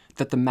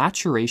 that the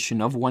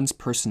maturation of one's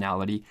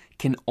personality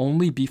can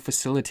only be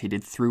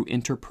facilitated through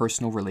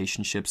interpersonal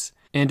relationships,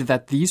 and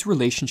that these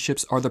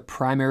relationships are the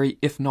primary,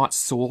 if not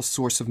sole,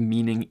 source of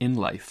meaning in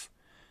life.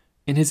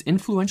 In his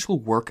influential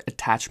work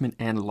Attachment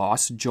and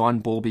Loss, John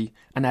Bowlby,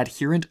 an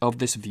adherent of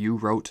this view,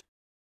 wrote,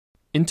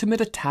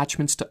 "Intimate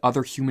attachments to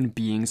other human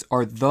beings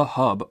are the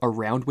hub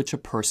around which a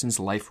person's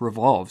life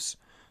revolves,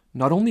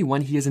 not only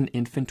when he is an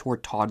infant or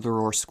toddler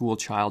or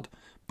schoolchild,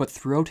 but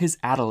throughout his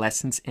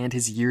adolescence and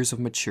his years of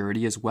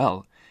maturity as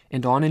well,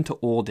 and on into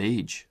old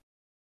age."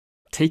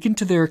 Taken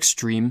to their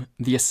extreme,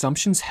 the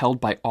assumptions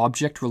held by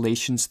object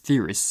relations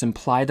theorists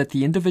imply that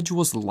the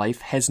individual's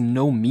life has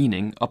no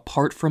meaning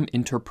apart from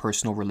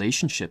interpersonal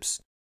relationships,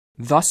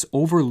 thus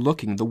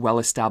overlooking the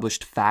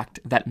well-established fact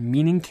that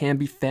meaning can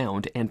be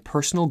found and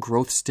personal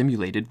growth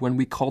stimulated when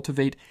we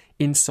cultivate,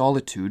 in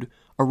solitude,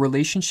 a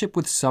relationship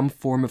with some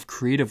form of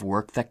creative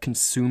work that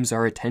consumes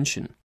our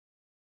attention.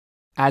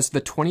 As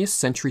the 20th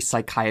century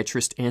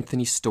psychiatrist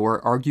Anthony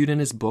Storr argued in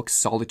his book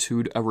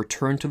Solitude, A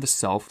Return to the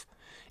Self,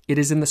 it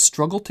is in the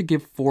struggle to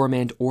give form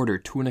and order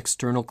to an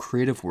external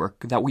creative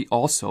work that we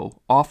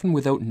also, often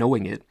without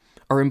knowing it,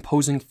 are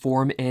imposing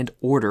form and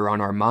order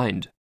on our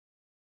mind.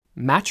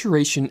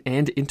 Maturation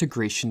and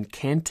integration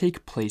can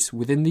take place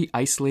within the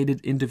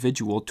isolated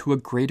individual to a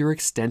greater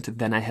extent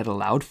than I had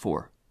allowed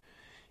for.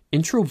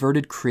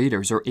 Introverted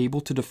creators are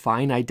able to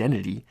define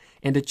identity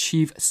and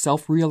achieve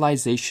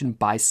self-realization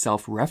by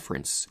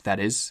self-reference, that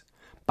is,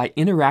 by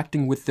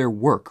interacting with their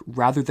work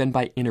rather than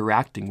by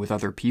interacting with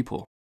other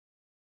people.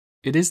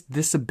 It is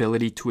this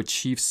ability to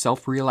achieve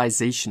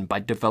self-realization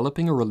by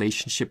developing a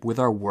relationship with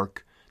our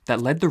work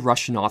that led the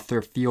Russian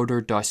author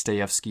Fyodor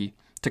Dostoevsky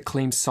to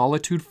claim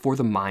solitude for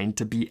the mind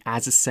to be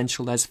as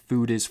essential as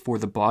food is for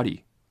the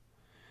body.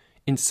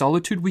 In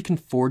solitude, we can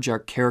forge our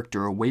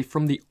character away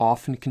from the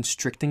often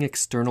constricting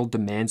external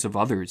demands of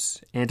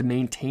others and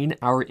maintain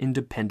our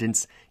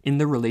independence in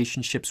the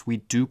relationships we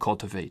do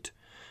cultivate,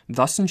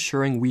 thus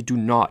ensuring we do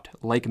not,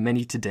 like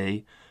many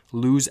today,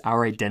 lose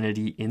our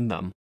identity in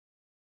them.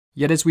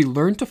 Yet as we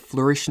learn to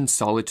flourish in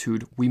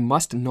solitude, we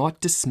must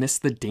not dismiss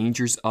the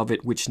dangers of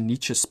it which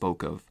Nietzsche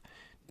spoke of,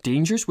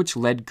 dangers which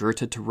led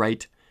Goethe to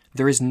write,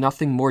 "There is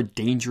nothing more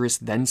dangerous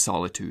than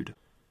solitude."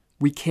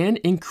 We can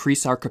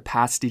increase our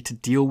capacity to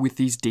deal with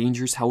these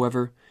dangers,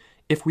 however,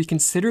 if we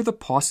consider the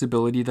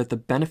possibility that the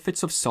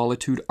benefits of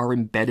solitude are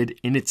embedded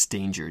in its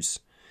dangers,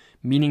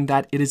 meaning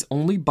that it is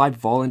only by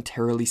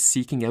voluntarily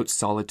seeking out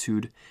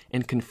solitude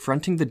and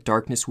confronting the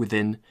darkness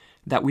within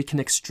that we can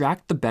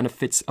extract the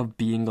benefits of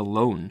being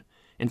alone,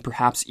 and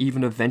perhaps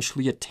even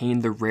eventually attain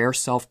the rare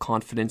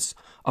self-confidence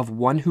of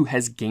one who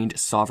has gained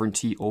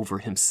sovereignty over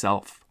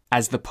himself.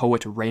 As the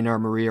poet Rainer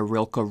Maria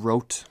Rilke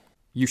wrote,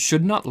 "You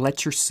should not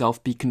let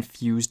yourself be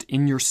confused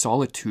in your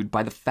solitude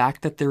by the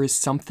fact that there is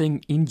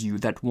something in you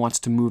that wants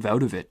to move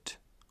out of it.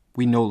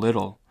 We know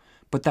little,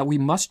 but that we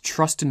must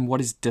trust in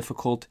what is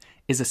difficult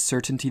is a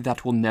certainty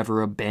that will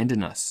never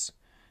abandon us.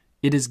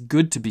 It is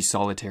good to be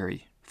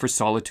solitary, for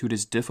solitude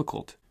is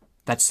difficult.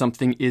 That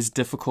something is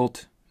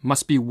difficult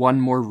must be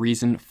one more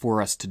reason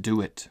for us to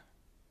do it."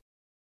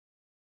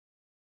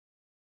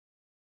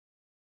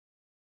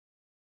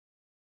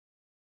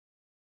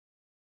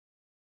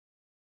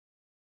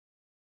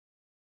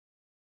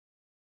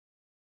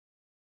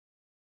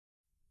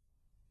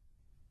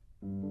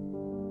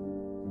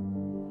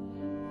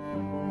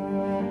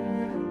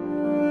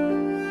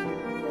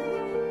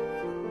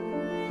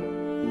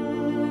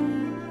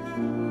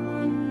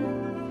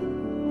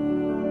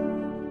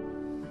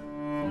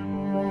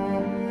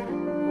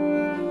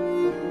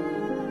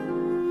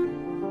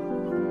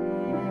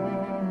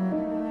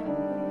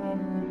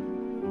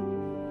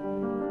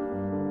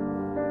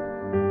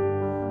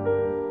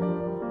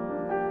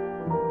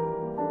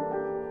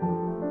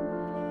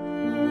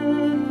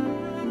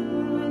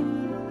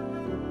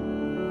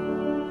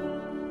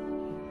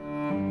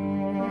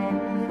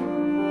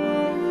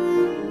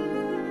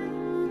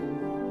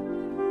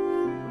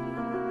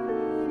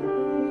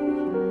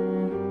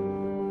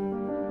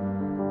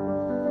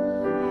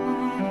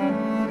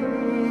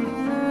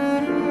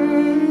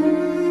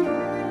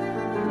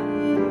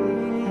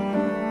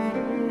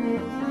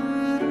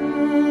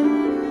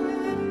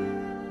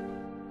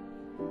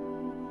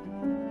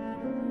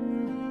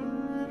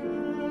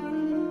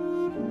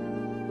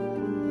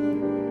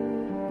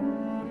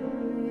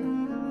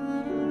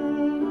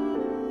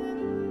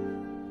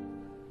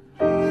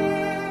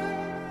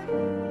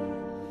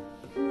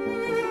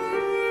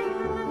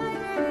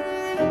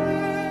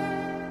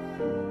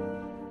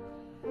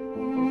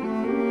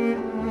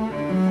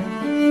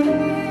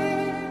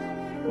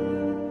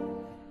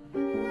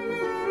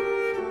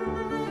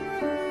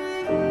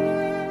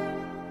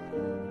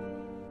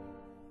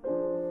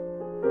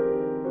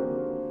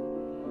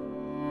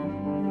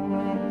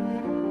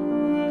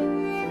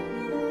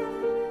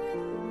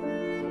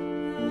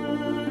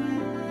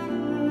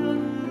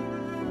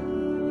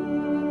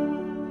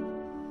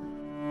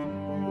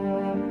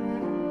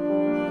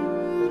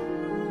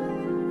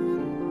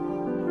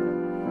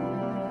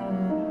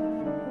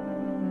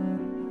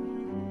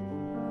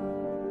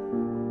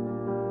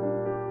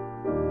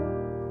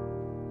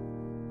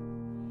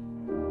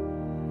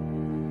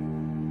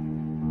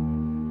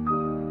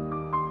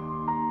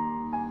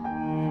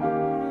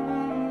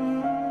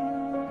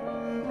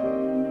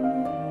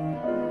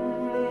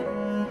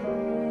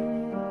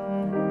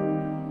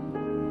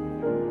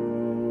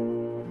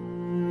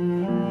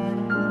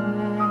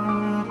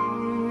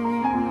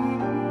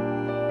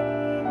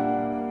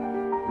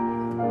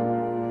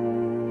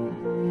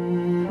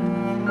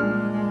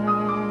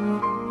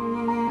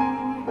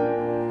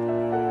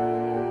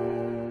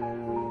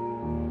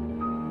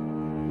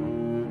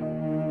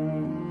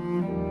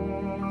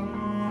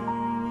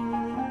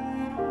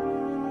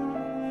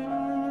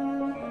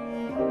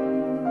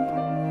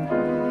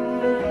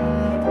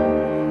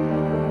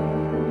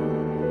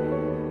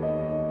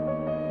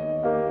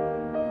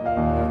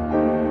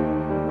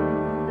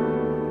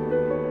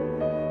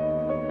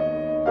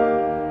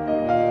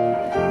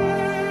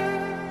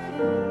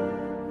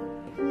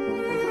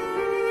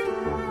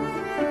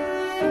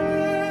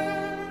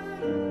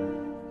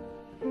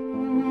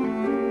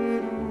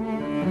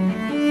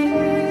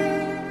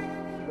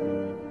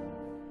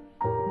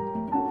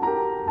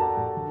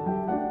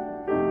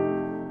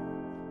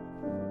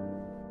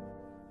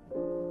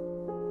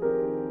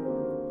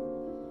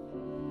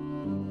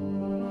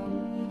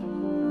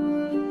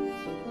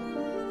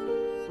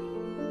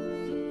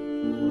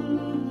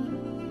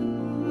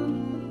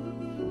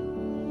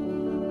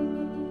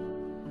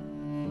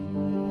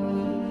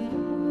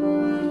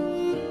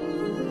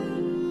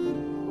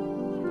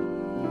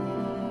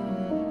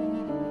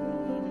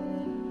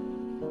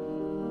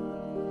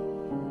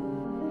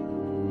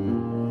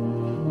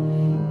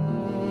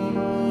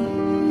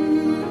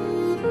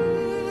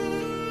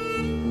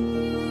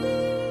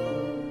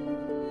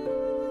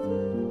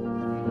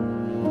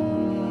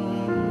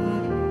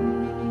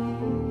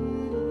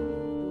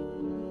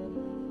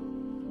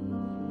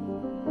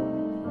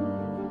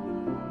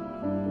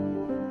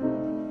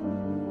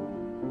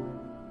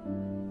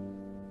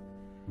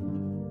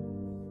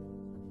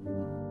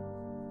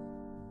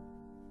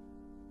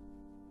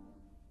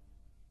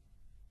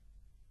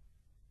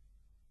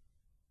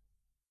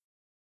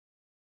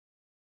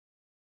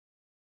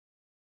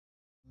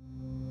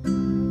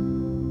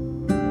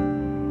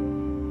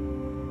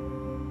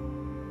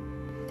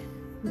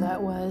 That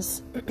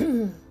was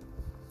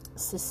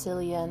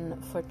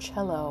Sicilian for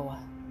cello.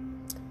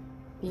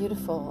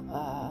 Beautiful.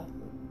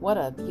 What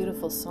a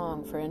beautiful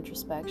song for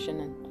introspection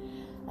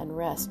and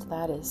rest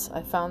that is.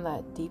 I found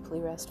that deeply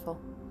restful.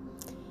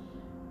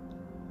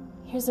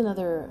 Here's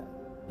another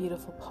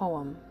beautiful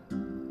poem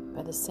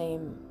by the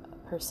same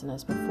person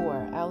as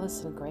before,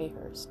 Alison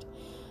Grayhurst.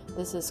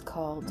 This is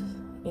called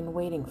In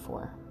Waiting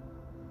For.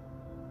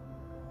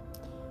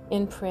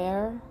 In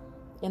prayer,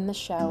 in the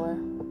shower,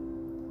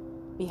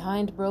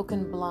 behind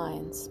broken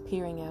blinds,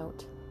 peering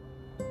out,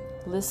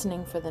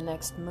 listening for the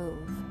next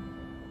move,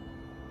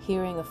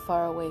 hearing a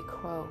faraway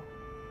crow,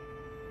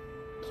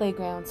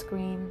 playground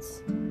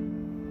screams,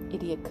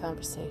 idiot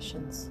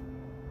conversations.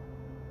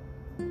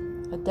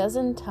 A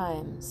dozen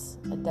times,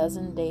 a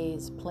dozen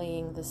days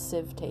playing the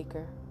sieve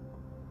taker,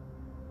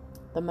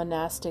 the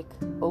monastic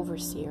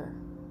overseer,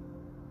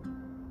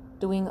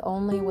 doing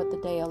only what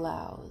the day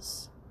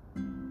allows,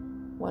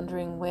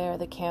 wondering where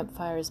the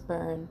campfires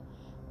burn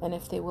and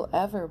if they will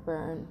ever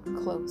burn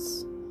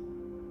close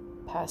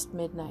past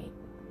midnight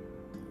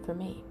for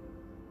me.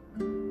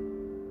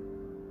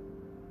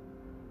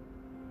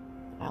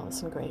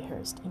 Alison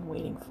Grayhurst in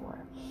Waiting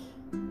For.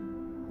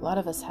 A lot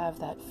of us have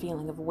that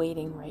feeling of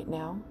waiting right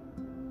now.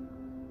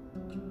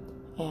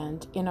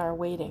 And in our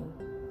waiting,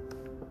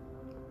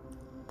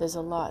 there's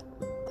a lot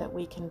that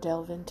we can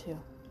delve into,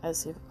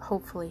 as you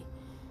hopefully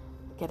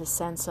get a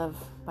sense of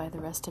by the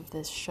rest of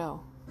this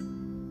show.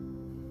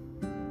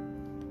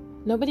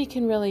 Nobody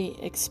can really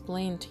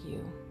explain to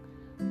you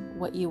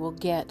what you will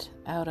get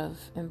out of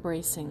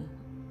embracing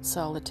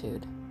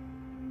solitude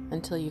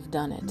until you've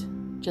done it,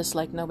 just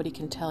like nobody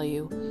can tell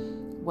you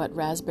what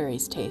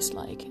raspberries taste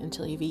like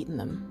until you've eaten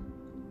them.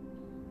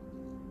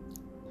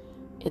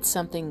 It's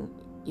something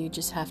you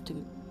just have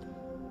to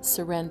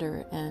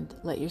surrender and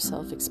let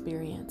yourself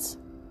experience.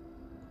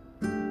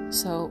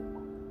 So,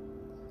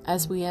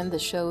 as we end the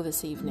show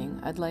this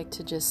evening, I'd like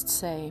to just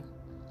say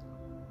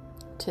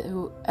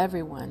to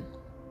everyone,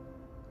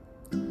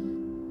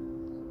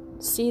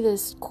 see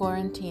this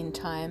quarantine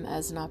time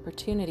as an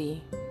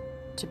opportunity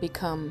to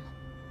become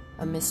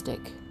a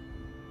mystic.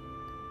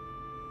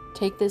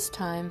 Take this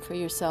time for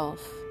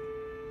yourself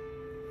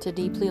to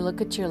deeply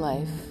look at your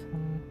life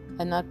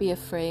and not be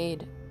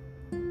afraid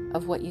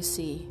of what you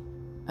see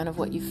and of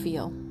what you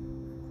feel.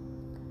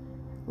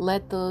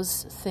 Let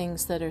those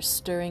things that are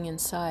stirring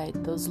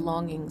inside, those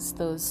longings,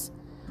 those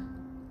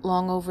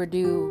long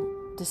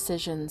overdue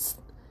decisions,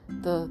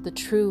 the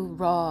true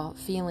raw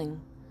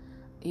feeling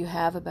you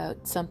have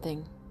about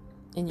something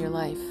in your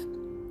life,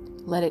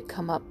 let it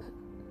come up,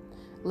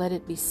 let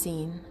it be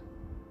seen,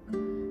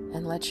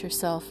 and let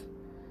yourself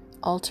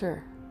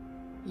alter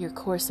your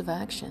course of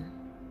action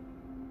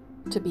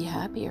to be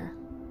happier.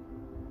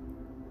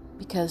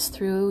 Because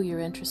through your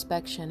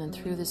introspection and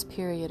through this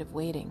period of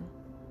waiting,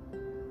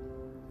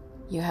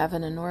 you have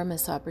an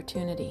enormous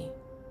opportunity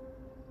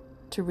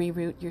to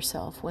reroute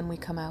yourself when we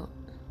come out.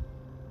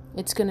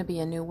 It's going to be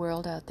a new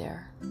world out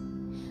there,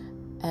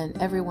 and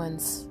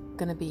everyone's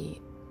going to be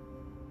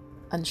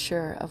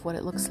unsure of what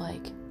it looks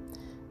like.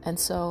 And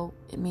so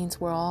it means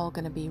we're all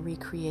going to be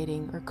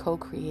recreating or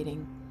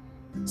co-creating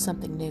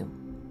something new.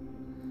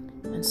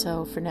 And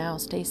so for now,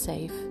 stay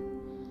safe.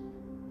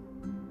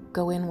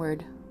 Go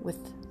inward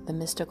with the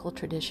mystical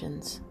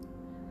traditions.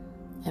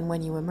 And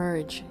when you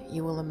emerge,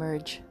 you will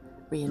emerge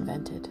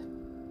reinvented.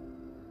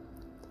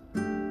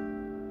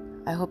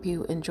 I hope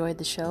you enjoyed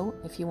the show.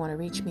 If you want to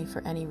reach me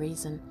for any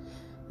reason,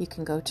 you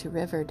can go to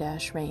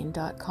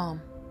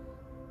river-rain.com.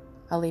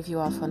 I'll leave you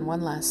off on one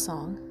last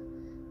song,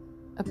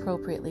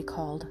 appropriately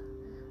called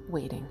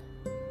Waiting.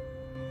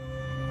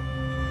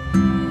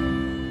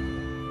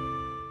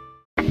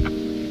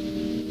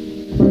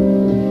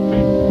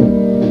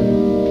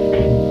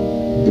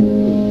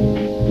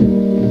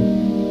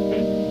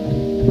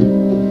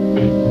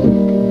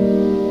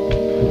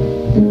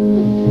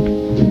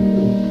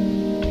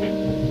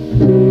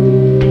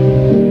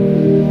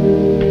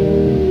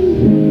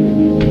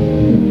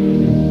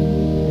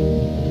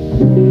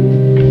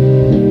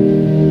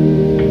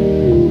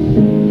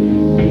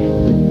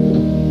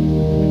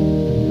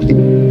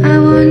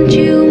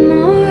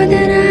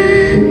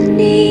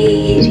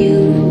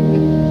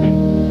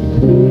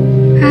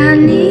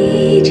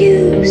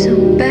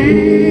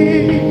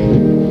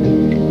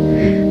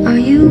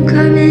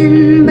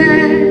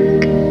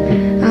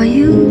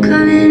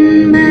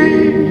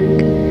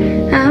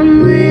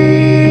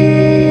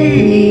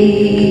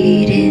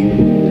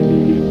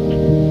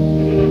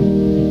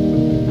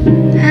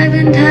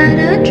 Haven't had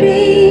a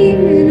dream.